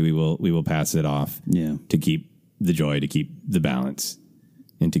eventually we will pass it off to keep the joy, to keep the balance,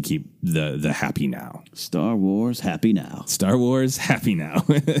 and to keep the happy now. Star Wars Happy Now. Star Wars Happy Now.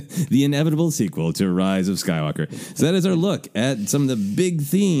 The inevitable sequel to Rise of Skywalker. So that is our look at some of the big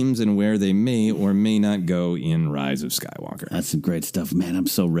themes and where they may or may not go in Rise of Skywalker. That's some great stuff, man. I'm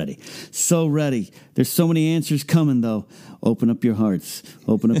so ready. So ready. There's so many answers coming, though. Open up your hearts.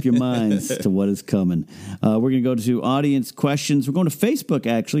 Open up your minds to what is coming. We're going to go to audience questions. We're going to Facebook,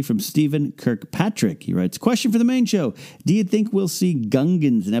 actually, from Stephen Kirkpatrick. He writes, question for the main show. Do you think we'll see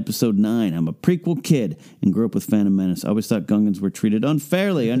Gungans in episode 9? I'm a prequel kid and grew up with Phantom Menace. I always thought Gungans were treated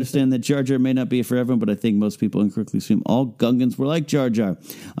unfairly. I understand that Jar Jar may not be for everyone, but I think most people incorrectly assume all Gungans were like Jar Jar.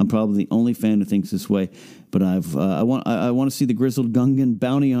 I'm probably the only fan who thinks this way. But I want to see the grizzled Gungan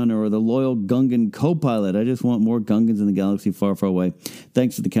bounty hunter or the loyal Gungan co-pilot. I just want more Gungans in the galaxy far, far away.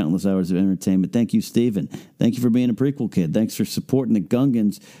 Thanks for the countless hours of entertainment. Thank you, Stephen. Thank you for being a prequel kid. Thanks for supporting the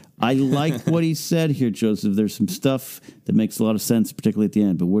Gungans. I like what he said here, Joseph. There's some stuff that makes a lot of sense, particularly at the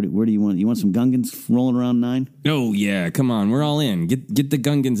end. But where do you want? You want some Gungans rolling around 9? Oh yeah, come on, we're all in. Get the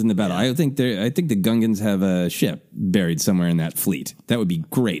Gungans in the battle. Yeah. I think the Gungans have a ship buried somewhere in that fleet. That would be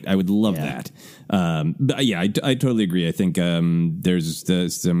great. I would love that. But yeah, I totally agree. I think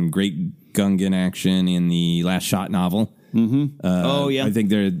there's some great Gungan action in the Last Shot novel. I think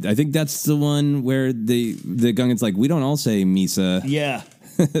that's the one where the Gungans like, we don't all say Misa. Yeah.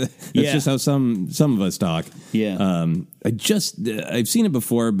 That's just how some of us talk. Yeah. I've seen it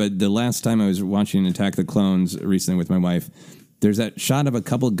before, but the last time I was watching Attack the Clones recently with my wife, there's that shot of a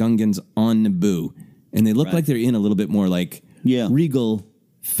couple Gungans on Naboo, and they look like they're in a little bit more like regal,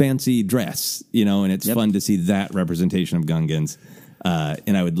 fancy dress, and it's fun to see that representation of Gungans.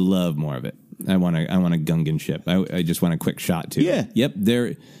 And I would love more of it. I want a Gungan ship. I just want a quick shot too. Yeah. Yep.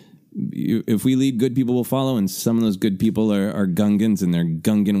 If we lead, good people will follow, and some of those good people are Gungans and their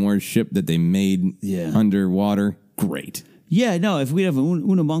Gungan Wars ship that they made underwater. Great. Yeah, no, if we have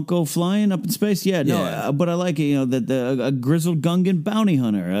Unamonko flying up in space, but I like it, that a grizzled Gungan bounty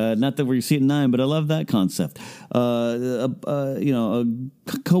hunter. Not that we see it in 9, but I love that concept. A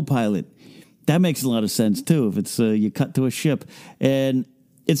co-pilot. That makes a lot of sense, too, if it's you cut to a ship. And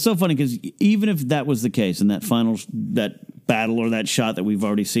it's so funny because even if that was the case and that battle or that shot that we've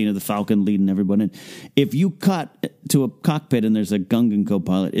already seen of the Falcon leading everyone in, if you cut to a cockpit and there's a Gungan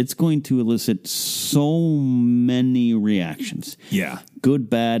co-pilot, it's going to elicit so many reactions. Yeah. Good,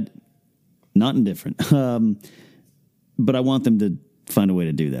 bad, Not indifferent. But I want them to find a way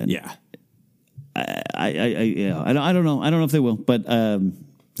to do that. Yeah. I don't know. I don't know if they will, but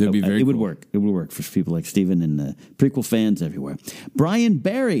It'd be very it would cool. work. It would work for people like Steven and prequel fans everywhere. Brian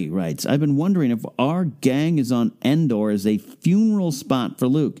Barry writes, I've been wondering if our gang is on Endor as a funeral spot for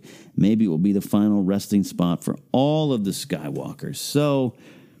Luke. Maybe it will be the final resting spot for all of the Skywalkers. So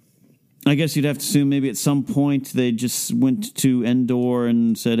I guess you'd have to assume maybe at some point they just went to Endor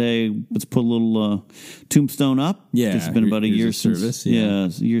and said, hey, let's put a little tombstone up. Yeah. It's been about a year service. a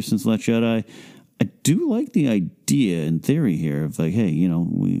year since Last Jedi. I do like the idea in theory here of like, hey,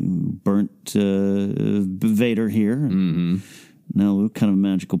 we burnt Vader here. And now Luke, kind of a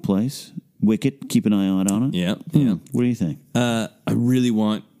magical place. Wicket, keep an eye out on it. Yeah. What do you think? I really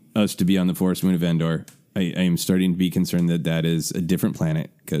want us to be on the Forest Moon of Endor. I am starting to be concerned that is a different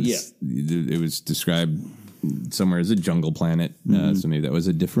planet because it was described somewhere as a jungle planet. So maybe that was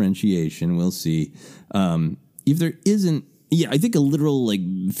a differentiation. We'll see. If there isn't, I think a literal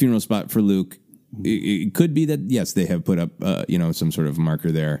funeral spot for Luke. It could be that, yes, they have put up, some sort of marker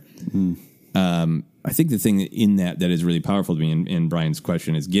there. I think the thing in that is really powerful to me, and Brian's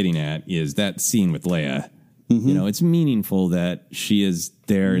question is getting at, is that scene with Leia. It's meaningful that she is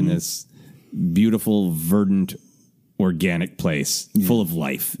there in this beautiful, verdant, organic place full of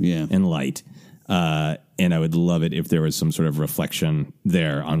life and light. And I would love it if there was some sort of reflection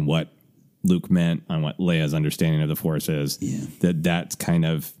there on what Luke meant, on what Leia's understanding of the Force is. That's kind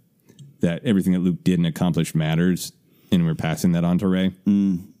of... that everything that Luke did and accomplished matters, and we're passing that on to Rey.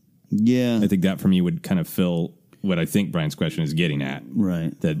 I think that for me would kind of fill what I think Brian's question is getting at.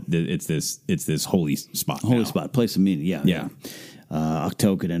 Right. That it's this holy spot. Spot, place of meeting. Yeah.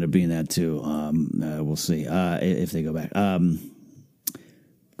 Octo could end up being that too. We'll see if they go back. Go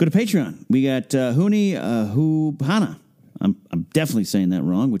to Patreon. We got Huni Hupana. I'm definitely saying that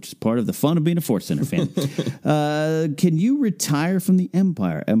wrong, which is part of the fun of being a Force Center fan. Can you retire from the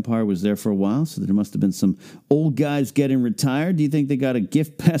Empire? Empire was there for a while, so there must have been some old guys getting retired. Do you think they got a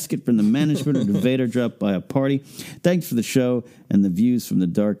gift basket from the management or the Vader drop by a party? Thanks for the show and the views from the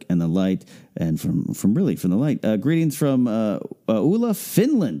dark and the light, and from the light. Greetings from Ulla,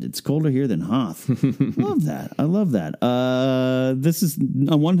 Finland. It's colder here than Hoth. Love that. I love that. This is,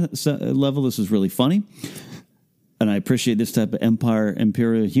 on one level, this is really funny. And I appreciate this type of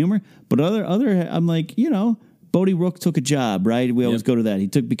Imperial humor. But other, I'm like, Bodhi Rook took a job, right? We always go to that. He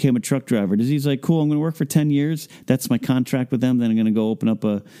became a truck driver. He's like, cool, I'm going to work for 10 years. That's my contract with them. Then I'm going to go open up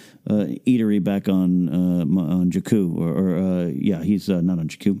a eatery back on Jakku. He's not on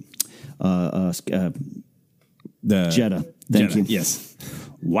Jakku. Jeddah. Thank you. Yes.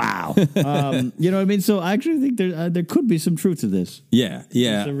 Wow. You know what I mean? So I actually think there could be some truth to this. Yeah.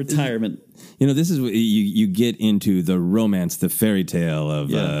 It's a retirement. This is what you get into the romance, the fairy tale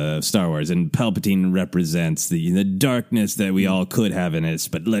of Star Wars, and Palpatine represents the darkness that we all could have in us,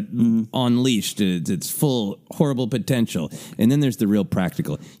 but unleashed its full horrible potential. And then there's the real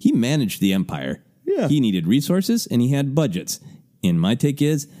practical. He managed the Empire. Yeah. He needed resources and he had budgets. And my take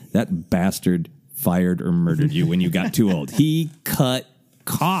is that bastard fired or murdered you when you got too old. He cut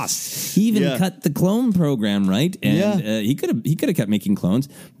costs. He even cut the clone program, right? And he could have kept making clones,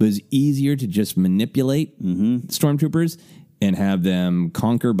 but it was easier to just manipulate stormtroopers and have them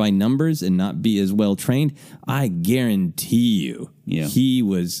conquer by numbers and not be as well trained. I guarantee you, he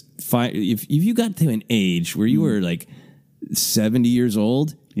was if you got to an age where you were like 70 years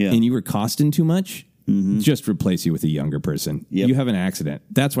old and you were costing too much, just replace you with a younger person. You have an accident.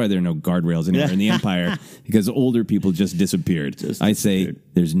 That's why there are no guardrails anymore in the Empire, because older people just disappeared. I say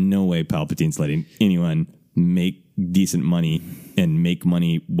there's no way Palpatine's letting anyone make decent money and make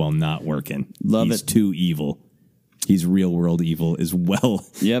money while not working. He's too evil. He's real world evil as well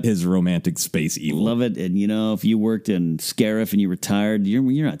as romantic space evil. Love it. And, if you worked in Scarif and you retired, you're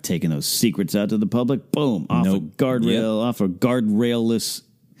not taking those secrets out to the public. Boom. Off a guardrail, off a guardrail-less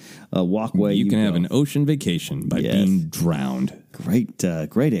walkway. You can have an ocean vacation by being drowned. Great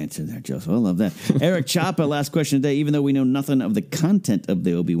answer there, Joseph. I love that. Eric Chapa, last question today. Even though we know nothing of the content of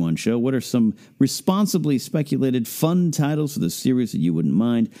the Obi-Wan show, what are some responsibly speculated fun titles for the series that you wouldn't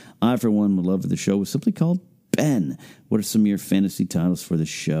mind? I, for one, would love if the show was simply called Ben. What are some of your fantasy titles for the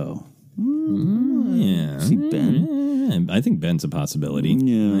show? See Ben. I think Ben's a possibility.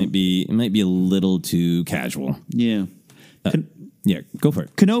 It might be a little too casual. Go for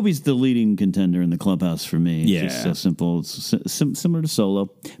it. Kenobi's the leading contender in the clubhouse for me. It's just so simple. It's similar to Solo,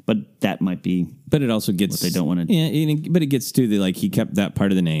 but that might be. But it also gets what they don't want to. Yeah, but it gets to he kept that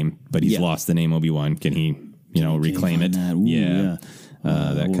part of the name, but he's lost the name Obi-Wan. Can he, reclaim it?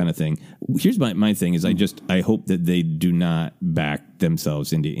 That kind of thing. Here's my thing is I hope that they do not back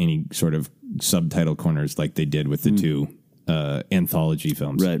themselves into any sort of subtitle corners like they did with the two anthology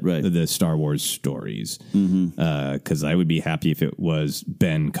films, right, the Star Wars stories. Because I would be happy if it was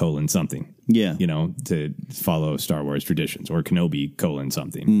Ben : something, to follow Star Wars traditions, or Kenobi :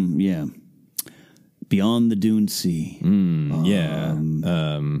 something. Beyond the Dune Sea.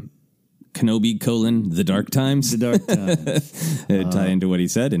 Kenobi : The Dark Times. The Dark Times. Tie into what he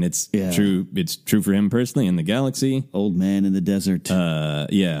said, and it's true. It's true for him personally in the galaxy. Old Man in the Desert.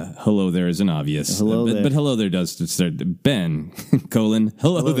 Hello There is an obvious. Hello there. But Hello There does start Ben :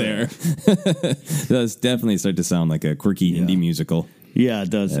 Hello there. Does definitely start to sound like a quirky indie musical. Yeah,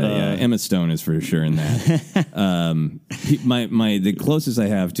 it does. Emma Stone is for sure in that. The closest I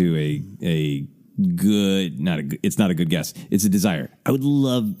have to a good, it's not a good guess. It's a desire. I would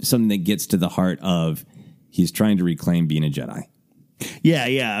love something that gets to the heart of he's trying to reclaim being a Jedi.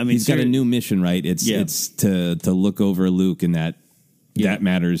 Yeah. I mean, he's got a new mission, right? It's to look over Luke, and that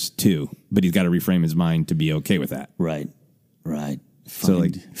matters too. But he's got to reframe his mind to be okay with that. Right.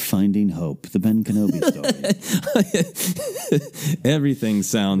 Finding Hope, the Ben Kenobi story. Everything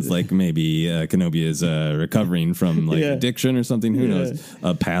sounds like maybe Kenobi is recovering from addiction or something. Who knows?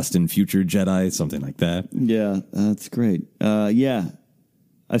 A past and future Jedi, something like that. Yeah, that's great. I'm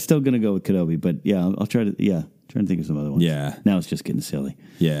still going to go with Kenobi, but I'll try to think of some other ones. Yeah. Now it's just getting silly.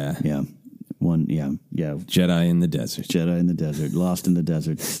 Yeah. Jedi in the Desert. Jedi in the Desert. Lost in the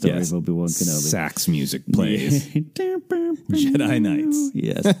Desert. Story of Obi-Wan Kenobi. Sax music plays. Jedi Knights.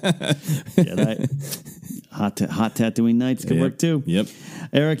 Yes. Jedi. Hot Tatooine Nights could work too. Yep.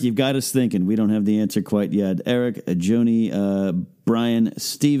 Eric, you've got us thinking. We don't have the answer quite yet. Eric, Joni, Brian,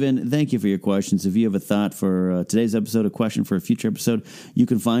 Steven, thank you for your questions. If you have a thought for today's episode, a question for a future episode, you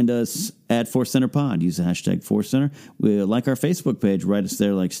can find us at Force Center Pod. Use the hashtag Force Center. We like our Facebook page. Write us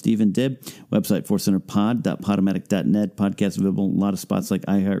there like Steven did. Website forcecenterpod.podomatic.net. Podcast available in a lot of spots like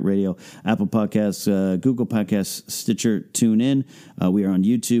iHeartRadio, Apple Podcasts, Google Podcasts, Stitcher, TuneIn. We are on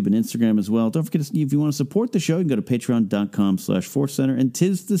YouTube and Instagram as well. Don't forget, if you want to support the show, you can go to patreon.com/Force Center. And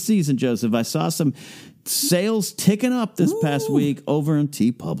 'tis the season, Joseph. I saw some sales ticking up this past week over in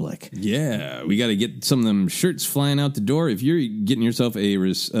TeePublic. Yeah, we got to get some of them shirts flying out the door. If you're getting yourself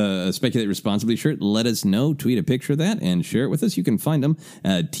a Speculate Responsibly shirt, let us know. Tweet a picture of that and share it with us. You can find them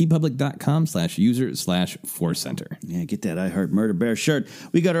at teepublic.com/user/forcecenter. Yeah, get that I Heart Murder Bear shirt.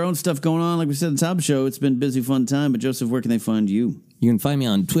 We got our own stuff going on. Like we said at the top of the show, it's been a busy, fun time. But Joseph, where can they find you? You can find me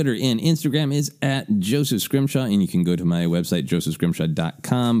on Twitter and Instagram is at Joseph Scrimshaw, and you can go to my website,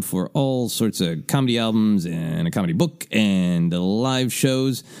 josephscrimshaw.com, for all sorts of comedy albums and a comedy book and live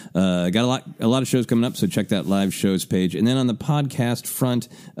shows. Got a lot of shows coming up, so check that live shows page. And then on the podcast front,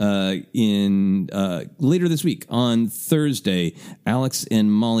 later this week, on Thursday, Alex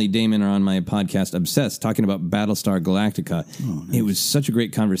and Molly Damon are on my podcast, Obsessed, talking about Battlestar Galactica. Oh, nice. It was such a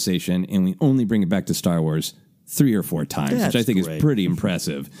great conversation, and we only bring it back to Star Wars 3 or 4 times, which I think is pretty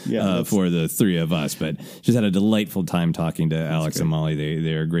impressive for the three of us. But just had a delightful time talking to Alex and Molly.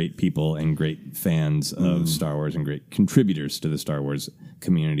 They are great people and great fans of Star Wars and great contributors to the Star Wars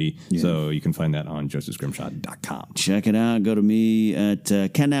community. Yeah. So you can find that on josephscrimshaw.com. Check it out. Go to me at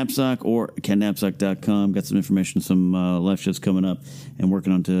Ken Napzok or kennapzok.com. Got some information, some live shows coming up, and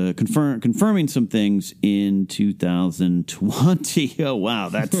working on to confirming some things in 2020. Oh, wow.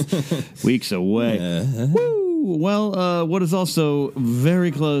 That's weeks away. Woo! Well, what is also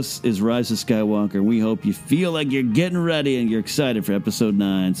very close is Rise of Skywalker. We hope you feel like you're getting ready and you're excited for Episode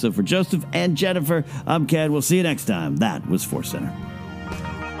 9. So for Joseph and Jennifer, I'm Cad. We'll see you next time. That was Force Center.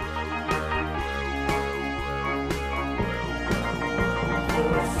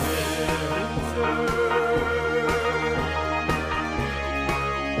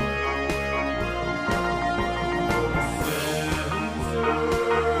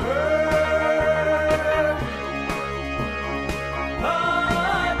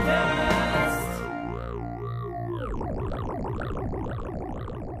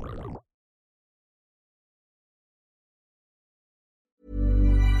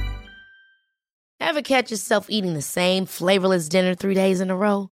 Ever catch yourself eating the same flavorless dinner 3 days in a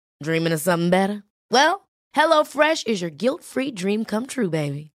row? Dreaming of something better? Well, HelloFresh is your guilt-free dream come true,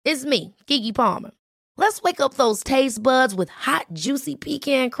 baby. It's me, Keke Palmer. Let's wake up those taste buds with hot, juicy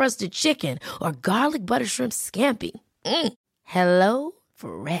pecan-crusted chicken or garlic butter shrimp scampi. Hello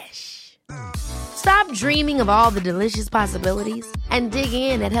Fresh. Stop dreaming of all the delicious possibilities and dig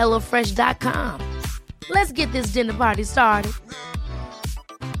in at HelloFresh.com. Let's get this dinner party started.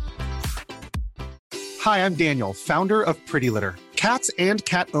 Hi, I'm Daniel, founder of Pretty Litter. Cats and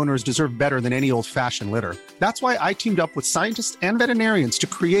cat owners deserve better than any old-fashioned litter. That's why I teamed up with scientists and veterinarians to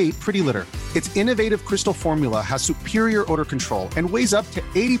create Pretty Litter. Its innovative Crystal formula has superior odor control and weighs up to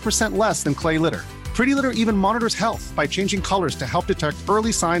 80% less than clay litter. Pretty Litter even monitors health by changing colors to help detect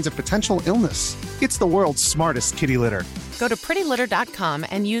early signs of potential illness. It's the world's smartest kitty litter. Go to prettylitter.com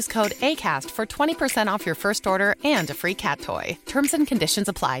and use code ACAST for 20% off your first order and a free cat toy. Terms and conditions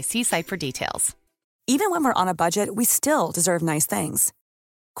apply. See site for details. Even when we're on a budget, we still deserve nice things.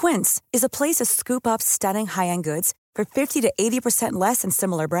 Quince is a place to scoop up stunning high-end goods for 50 to 80% less than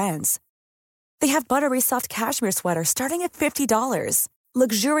similar brands. They have buttery soft cashmere sweaters starting at $50,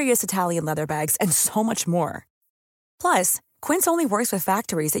 luxurious Italian leather bags, and so much more. Plus, Quince only works with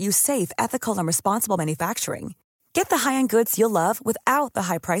factories that use safe, ethical, and responsible manufacturing. Get the high-end goods you'll love without the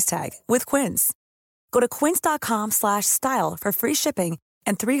high price tag with Quince. Go to quince.com/style for free shipping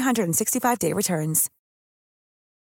and 365-day returns.